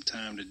he has some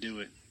time to do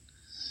it.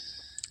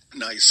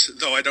 Nice.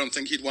 Though I don't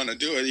think he'd want to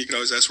do it. You could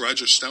always ask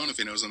Roger Stone if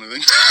he knows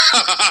anything.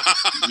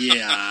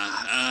 Yeah.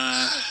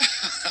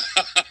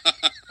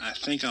 I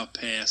think I'll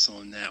pass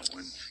on that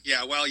one.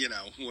 Yeah, well,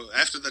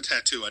 after the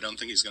tattoo, I don't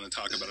think he's going to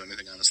talk about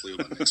anything honestly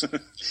about Nixon.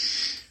 But,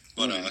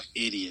 what an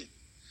idiot.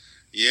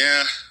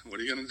 Yeah, what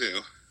are you going to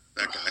do?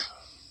 That guy.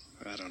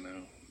 I don't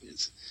know.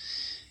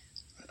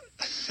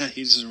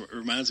 He just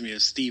reminds me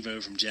of Steve-O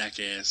from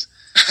Jackass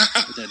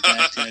with that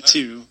back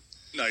tattoo.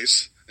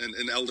 Nice.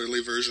 An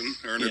elderly version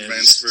or an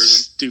advanced version.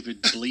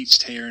 Stupid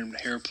bleached hair and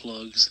hair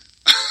plugs.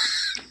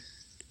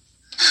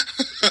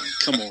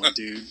 Come on,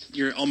 dude.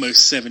 You're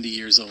almost 70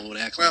 years old.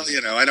 Act well,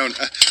 like I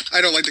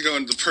don't like to go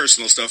into the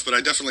personal stuff, but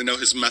I definitely know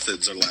his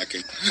methods are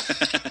lacking.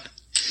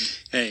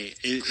 Hey,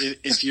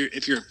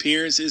 if your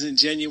appearance isn't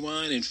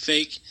genuine and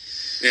fake,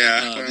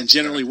 then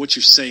generally what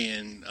you're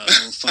saying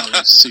will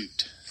follow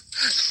suit.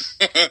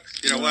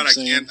 You know what? I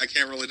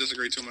can't really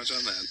disagree too much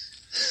on that.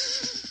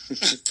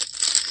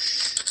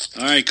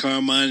 All right,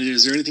 Carmine,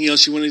 is there anything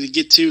else you wanted to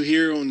get to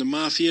here on the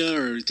Mafia,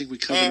 or do you think we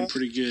covered them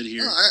pretty good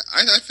here? No,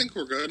 I think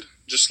we're good.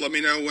 Just let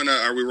me know when,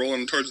 are we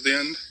rolling towards the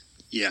end?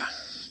 Yeah.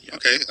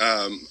 Okay.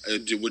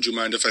 Would you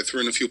mind if I threw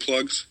in a few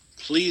plugs?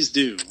 Please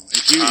do.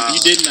 If you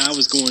didn't, I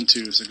was going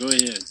to, so go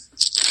ahead.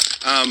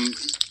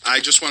 I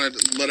just wanted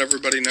to let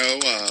everybody know,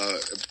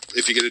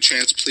 if you get a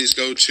chance, please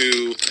go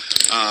to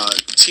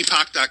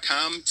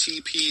tpaak.com,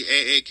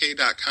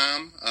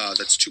 tpaak.com.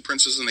 That's Two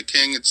Princes and a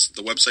King. It's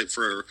the website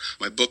for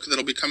my book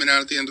that'll be coming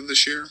out at the end of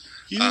this year.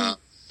 Yeah.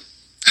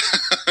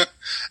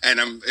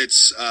 And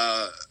it's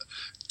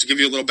to give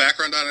you a little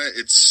background on it,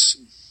 it's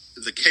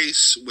the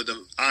case with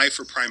an eye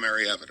for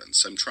primary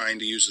evidence. I'm trying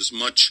to use as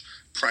much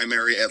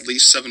primary, at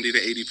least 70 to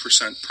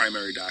 80%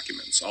 primary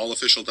documents, all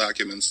official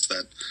documents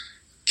that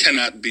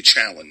cannot be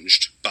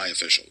challenged by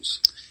officials.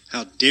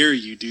 How dare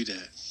you do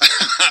that?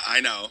 I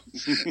know.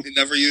 They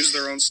never use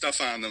their own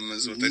stuff on them,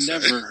 is what they say.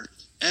 Never,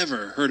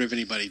 ever heard of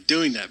anybody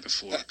doing that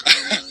before,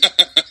 Carmine.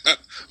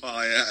 Well,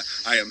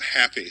 I am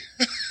happy,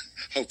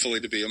 hopefully,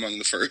 to be among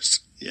the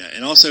first. Yeah,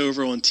 and also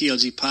over on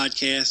TLG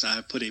Podcast,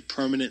 I put a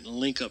permanent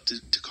link up to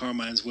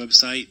Carmine's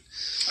website.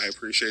 I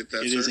appreciate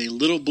that, It is a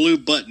little blue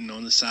button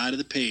on the side of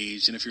the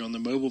page, and if you're on the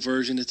mobile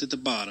version, it's at the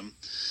bottom,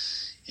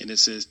 and it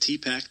says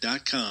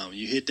tpaak.com.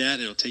 You hit that,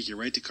 it'll take you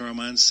right to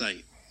Carmine's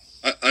site.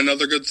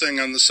 Another good thing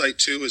on the site,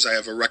 too, is I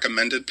have a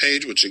recommended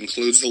page, which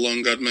includes the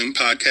Lone Gunman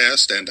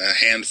podcast and a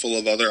handful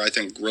of other, I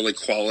think, really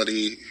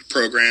quality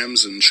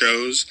programs and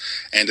shows.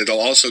 And it'll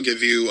also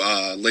give you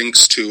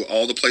links to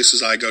all the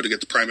places I go to get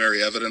the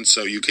primary evidence,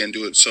 so you can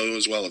do it so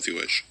as well if you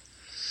wish.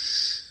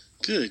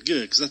 Good,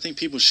 because I think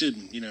people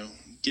should,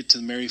 get to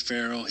the Mary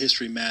Farrell,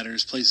 History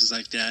Matters, places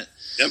like that.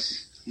 Yep.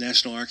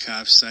 National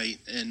Archives site,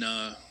 and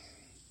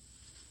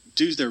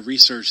do their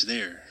research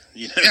there,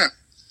 Yeah.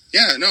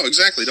 Yeah, no,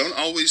 exactly. Don't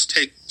always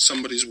take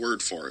somebody's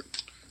word for it.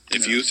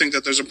 If you think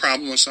that there's a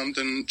problem with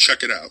something,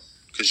 check it out,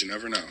 because you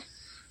never know.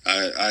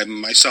 I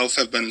myself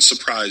have been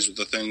surprised with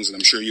the things, and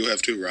I'm sure you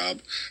have too,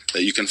 Rob,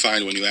 that you can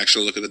find when you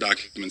actually look at the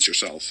documents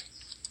yourself.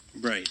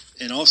 Right.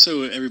 And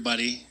also,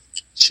 everybody,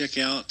 check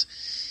out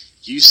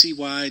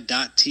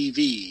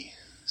ucy.tv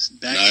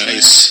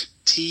Nice.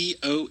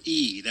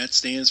 TOE. That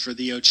stands for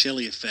the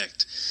Ocelli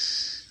Effect.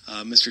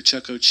 Mr.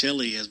 Chuck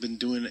Ocelli has been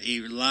doing a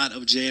lot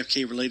of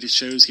JFK-related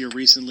shows here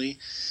recently.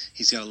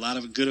 He's got a lot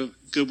of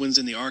good ones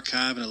in the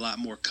archive and a lot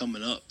more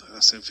coming up.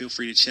 So feel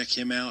free to check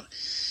him out.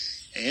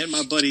 And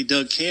my buddy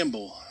Doug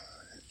Campbell,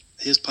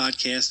 his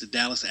podcast, The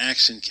Dallas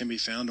Action, can be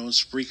found on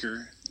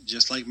Spreaker,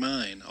 just like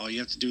mine. All you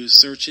have to do is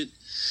search it.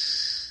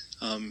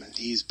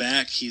 He's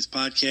back. He's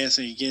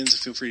podcasting again, so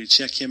feel free to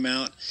check him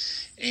out.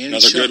 And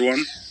another good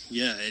one.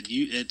 Yeah, at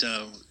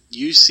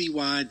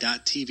ucy.tv/TOE.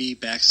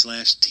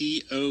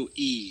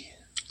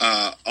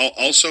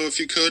 Also, if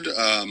you could,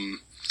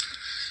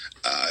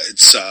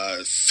 It's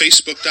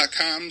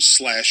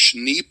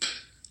facebook.com/Neep,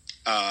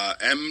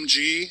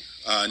 MG,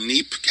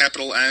 Neep,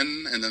 capital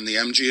N, and then the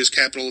MG is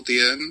capital at the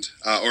end.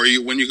 Or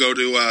when you go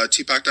to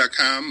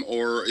tpoc.com,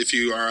 or if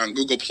you are on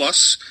Google+,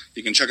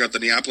 you can check out the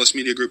Neapolis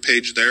Media Group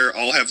page there.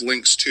 I'll have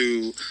links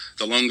to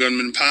the Lone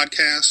Gunman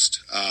podcast.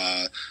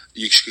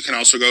 You can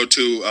also go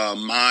to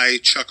my,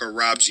 Chuck, or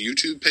Rob's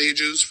YouTube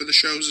pages for the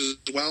shows as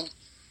well.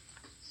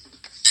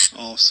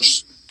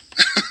 Awesome.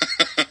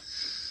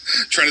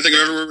 Trying to think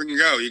of everywhere we can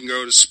go. You can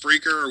go to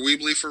Spreaker or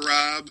Weebly for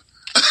Rob.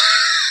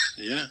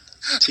 Yeah.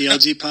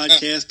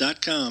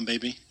 TLGpodcast.com,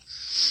 baby.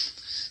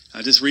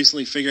 I just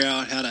recently figured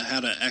out how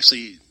to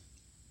actually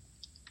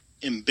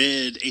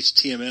embed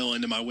HTML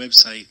into my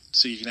website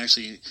so you can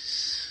actually,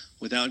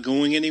 without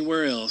going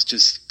anywhere else,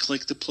 just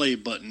click the play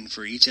button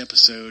for each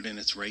episode and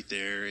it's right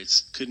there.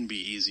 It couldn't be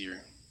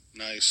easier.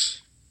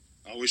 Nice.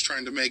 Always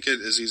trying to make it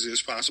as easy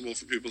as possible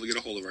for people to get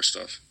a hold of our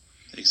stuff.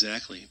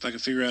 Exactly. If I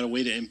could figure out a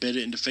way to embed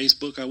it into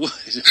Facebook, I would.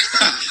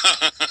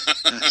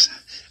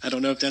 I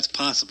don't know if that's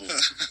possible.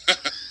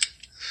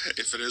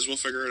 If it is, we'll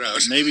figure it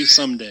out. Maybe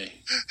someday.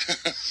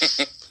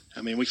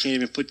 I mean, we can't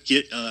even put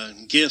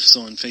GIFs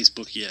on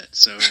Facebook yet.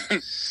 So,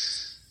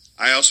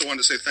 I also wanted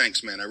to say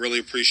thanks, man. I really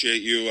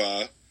appreciate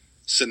you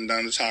sitting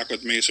down to talk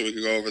with me so we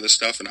could go over this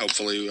stuff, and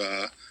hopefully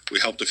we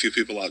helped a few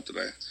people out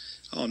today.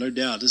 Oh, no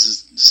doubt. This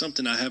is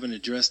something I haven't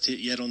addressed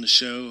yet on the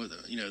show.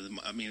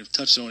 I've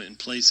touched on it in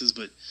places,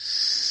 but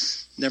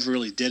never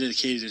really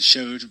dedicated a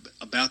show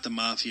about the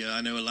Mafia.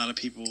 I know a lot of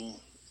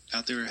people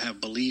out there have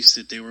beliefs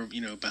that they were,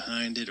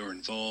 behind it or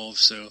involved.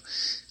 So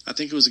I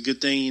think it was a good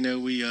thing.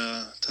 We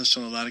touched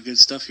on a lot of good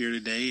stuff here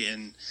today,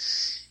 and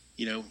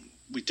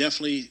we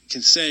definitely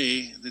can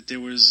say that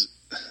there was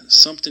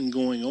something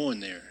going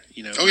on there.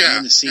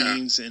 Behind the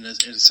scenes and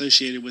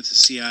associated with the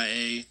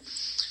CIA.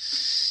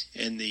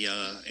 And the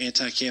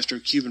anti-Castro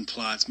Cuban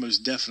plots,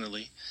 most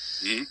definitely.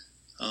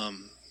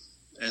 Mm-hmm.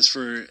 As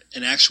for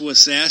an actual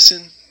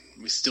assassin,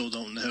 we still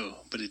don't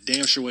know. But it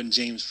damn sure wasn't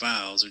James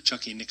Files or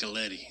Chucky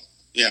Nicoletti.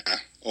 Yeah,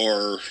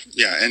 or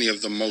any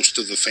of most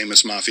of the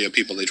famous mafia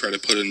people they try to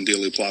put in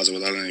Dealey Plaza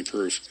without any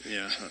proof.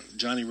 Yeah,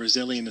 Johnny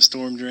Roselli in the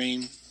Storm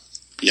Drain.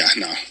 Yeah,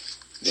 no.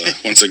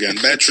 Once again,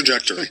 bad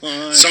trajectory.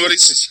 Somebody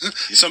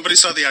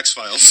saw the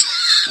X-Files.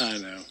 I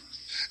know.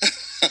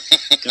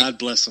 God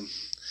bless them.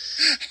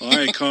 All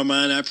right,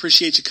 Carmine, I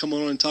appreciate you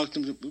coming on and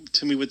talking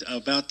to me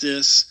about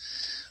this.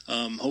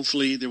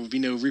 Hopefully there will be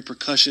no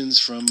repercussions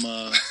from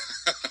the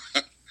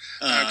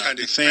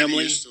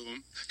family.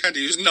 Kind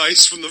of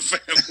nice from the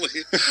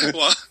family.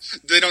 Well,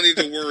 they don't need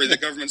to worry. The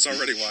government's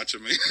already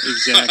watching me.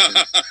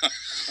 Exactly.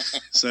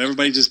 So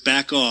everybody just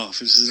back off.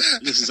 This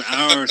is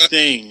our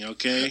thing,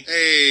 okay?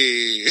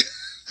 Hey.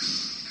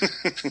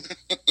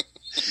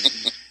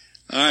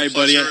 All right,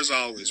 buddy. Pleasure as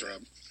always,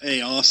 Rob.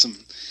 Hey, awesome.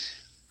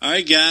 All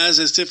right, guys,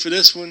 that's it for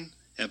this one.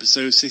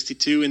 Episode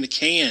 62 in the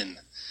can.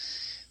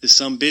 This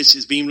sumbitch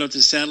is beamed up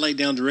the satellite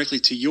down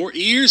directly to your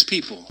ears,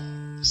 people.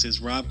 This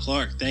is Rob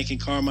Clark, thanking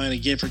Carmine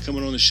again for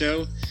coming on the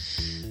show.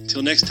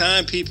 Until next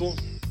time, people,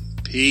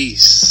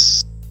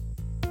 peace.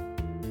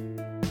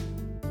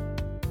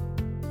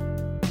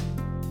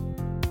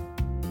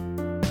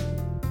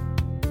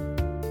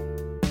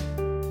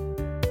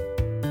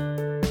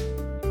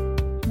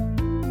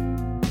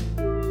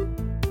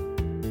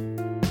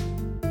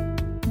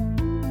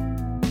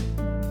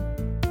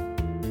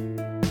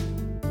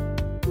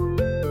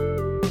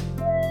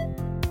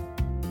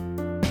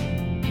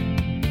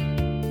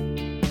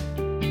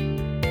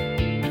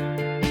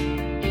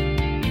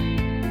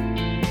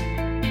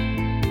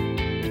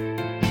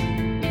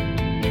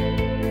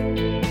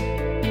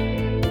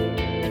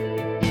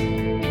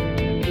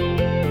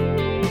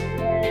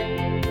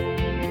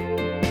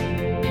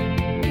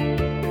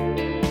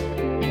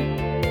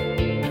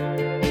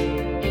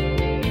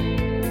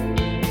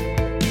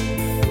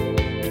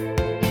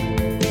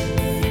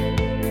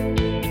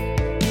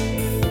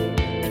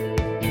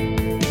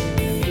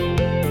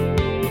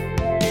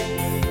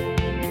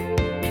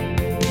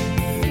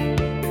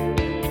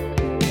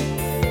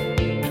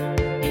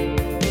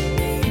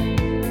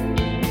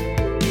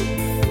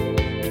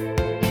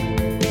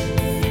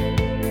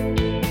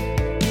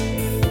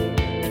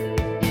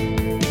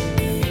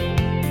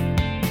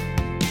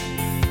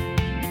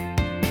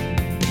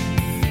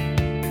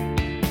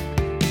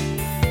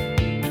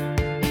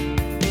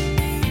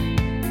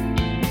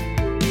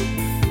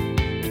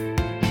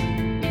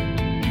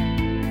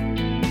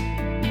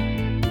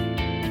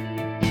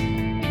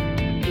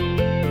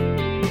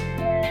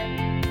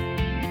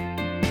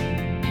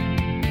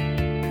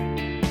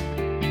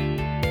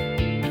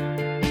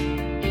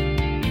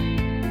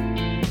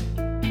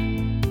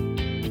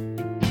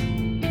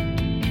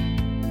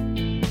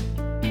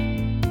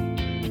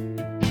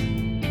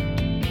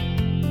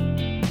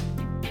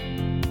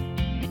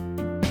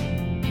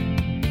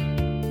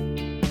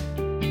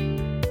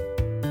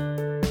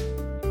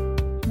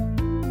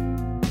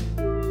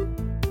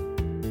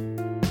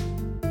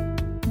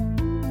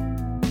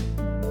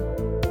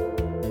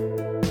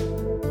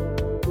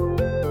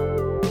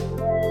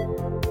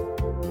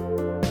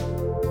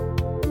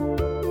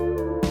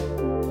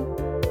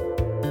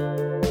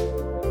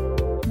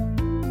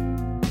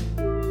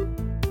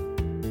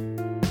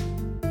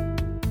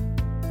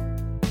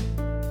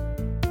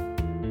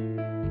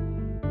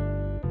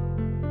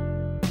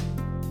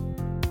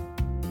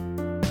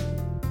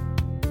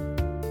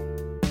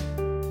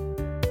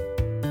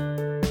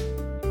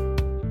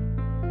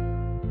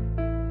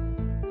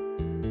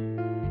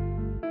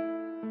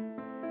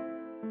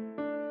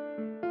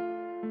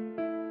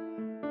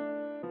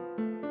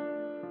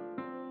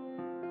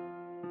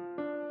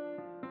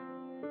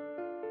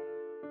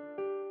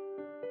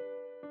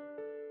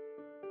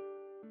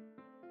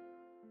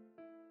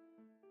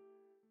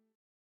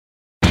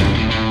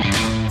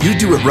 You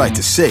do it right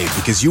to save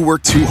because you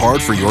work too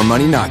hard for your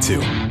money not to.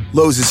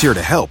 Lowe's is here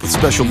to help with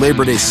special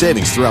Labor Day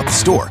savings throughout the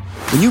store.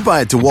 When you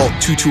buy a DeWalt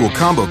 2-tool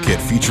combo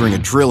kit featuring a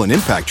drill and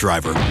impact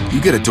driver,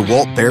 you get a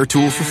DeWalt Bear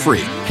tool for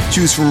free.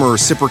 Choose from a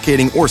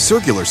reciprocating or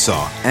circular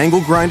saw,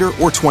 angle grinder,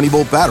 or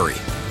 20-volt battery.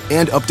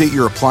 And update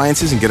your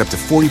appliances and get up to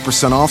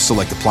 40% off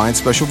select appliance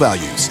special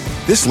values.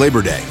 This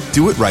Labor Day,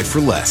 do it right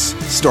for less.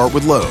 Start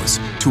with Lowe's.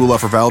 Tool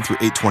offer valid through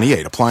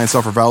 8/28. Appliance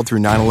offer valid through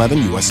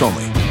 9/11, U.S.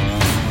 only.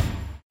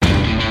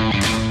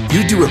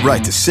 You do it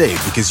right to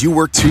save because you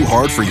work too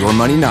hard for your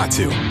money not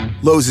to.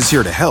 Lowe's is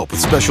here to help with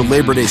special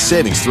Labor Day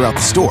savings throughout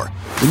the store.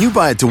 When you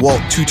buy a DeWalt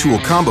 2-tool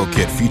combo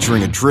kit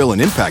featuring a drill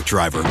and impact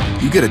driver,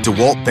 you get a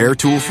DeWalt Bear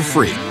tool for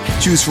free.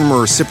 Choose from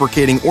a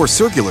reciprocating or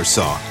circular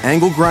saw,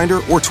 angle grinder,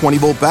 or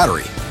 20-volt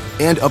battery.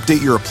 And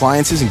update your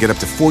appliances and get up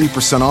to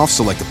 40% off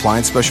select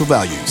appliance special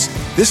values.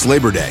 This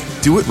Labor Day,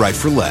 do it right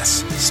for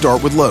less.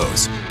 Start with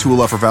Lowe's.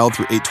 Tool offer valid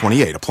through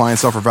 8/28.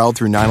 Appliance offer valid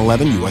through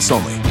 9/11, U.S.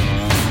 only.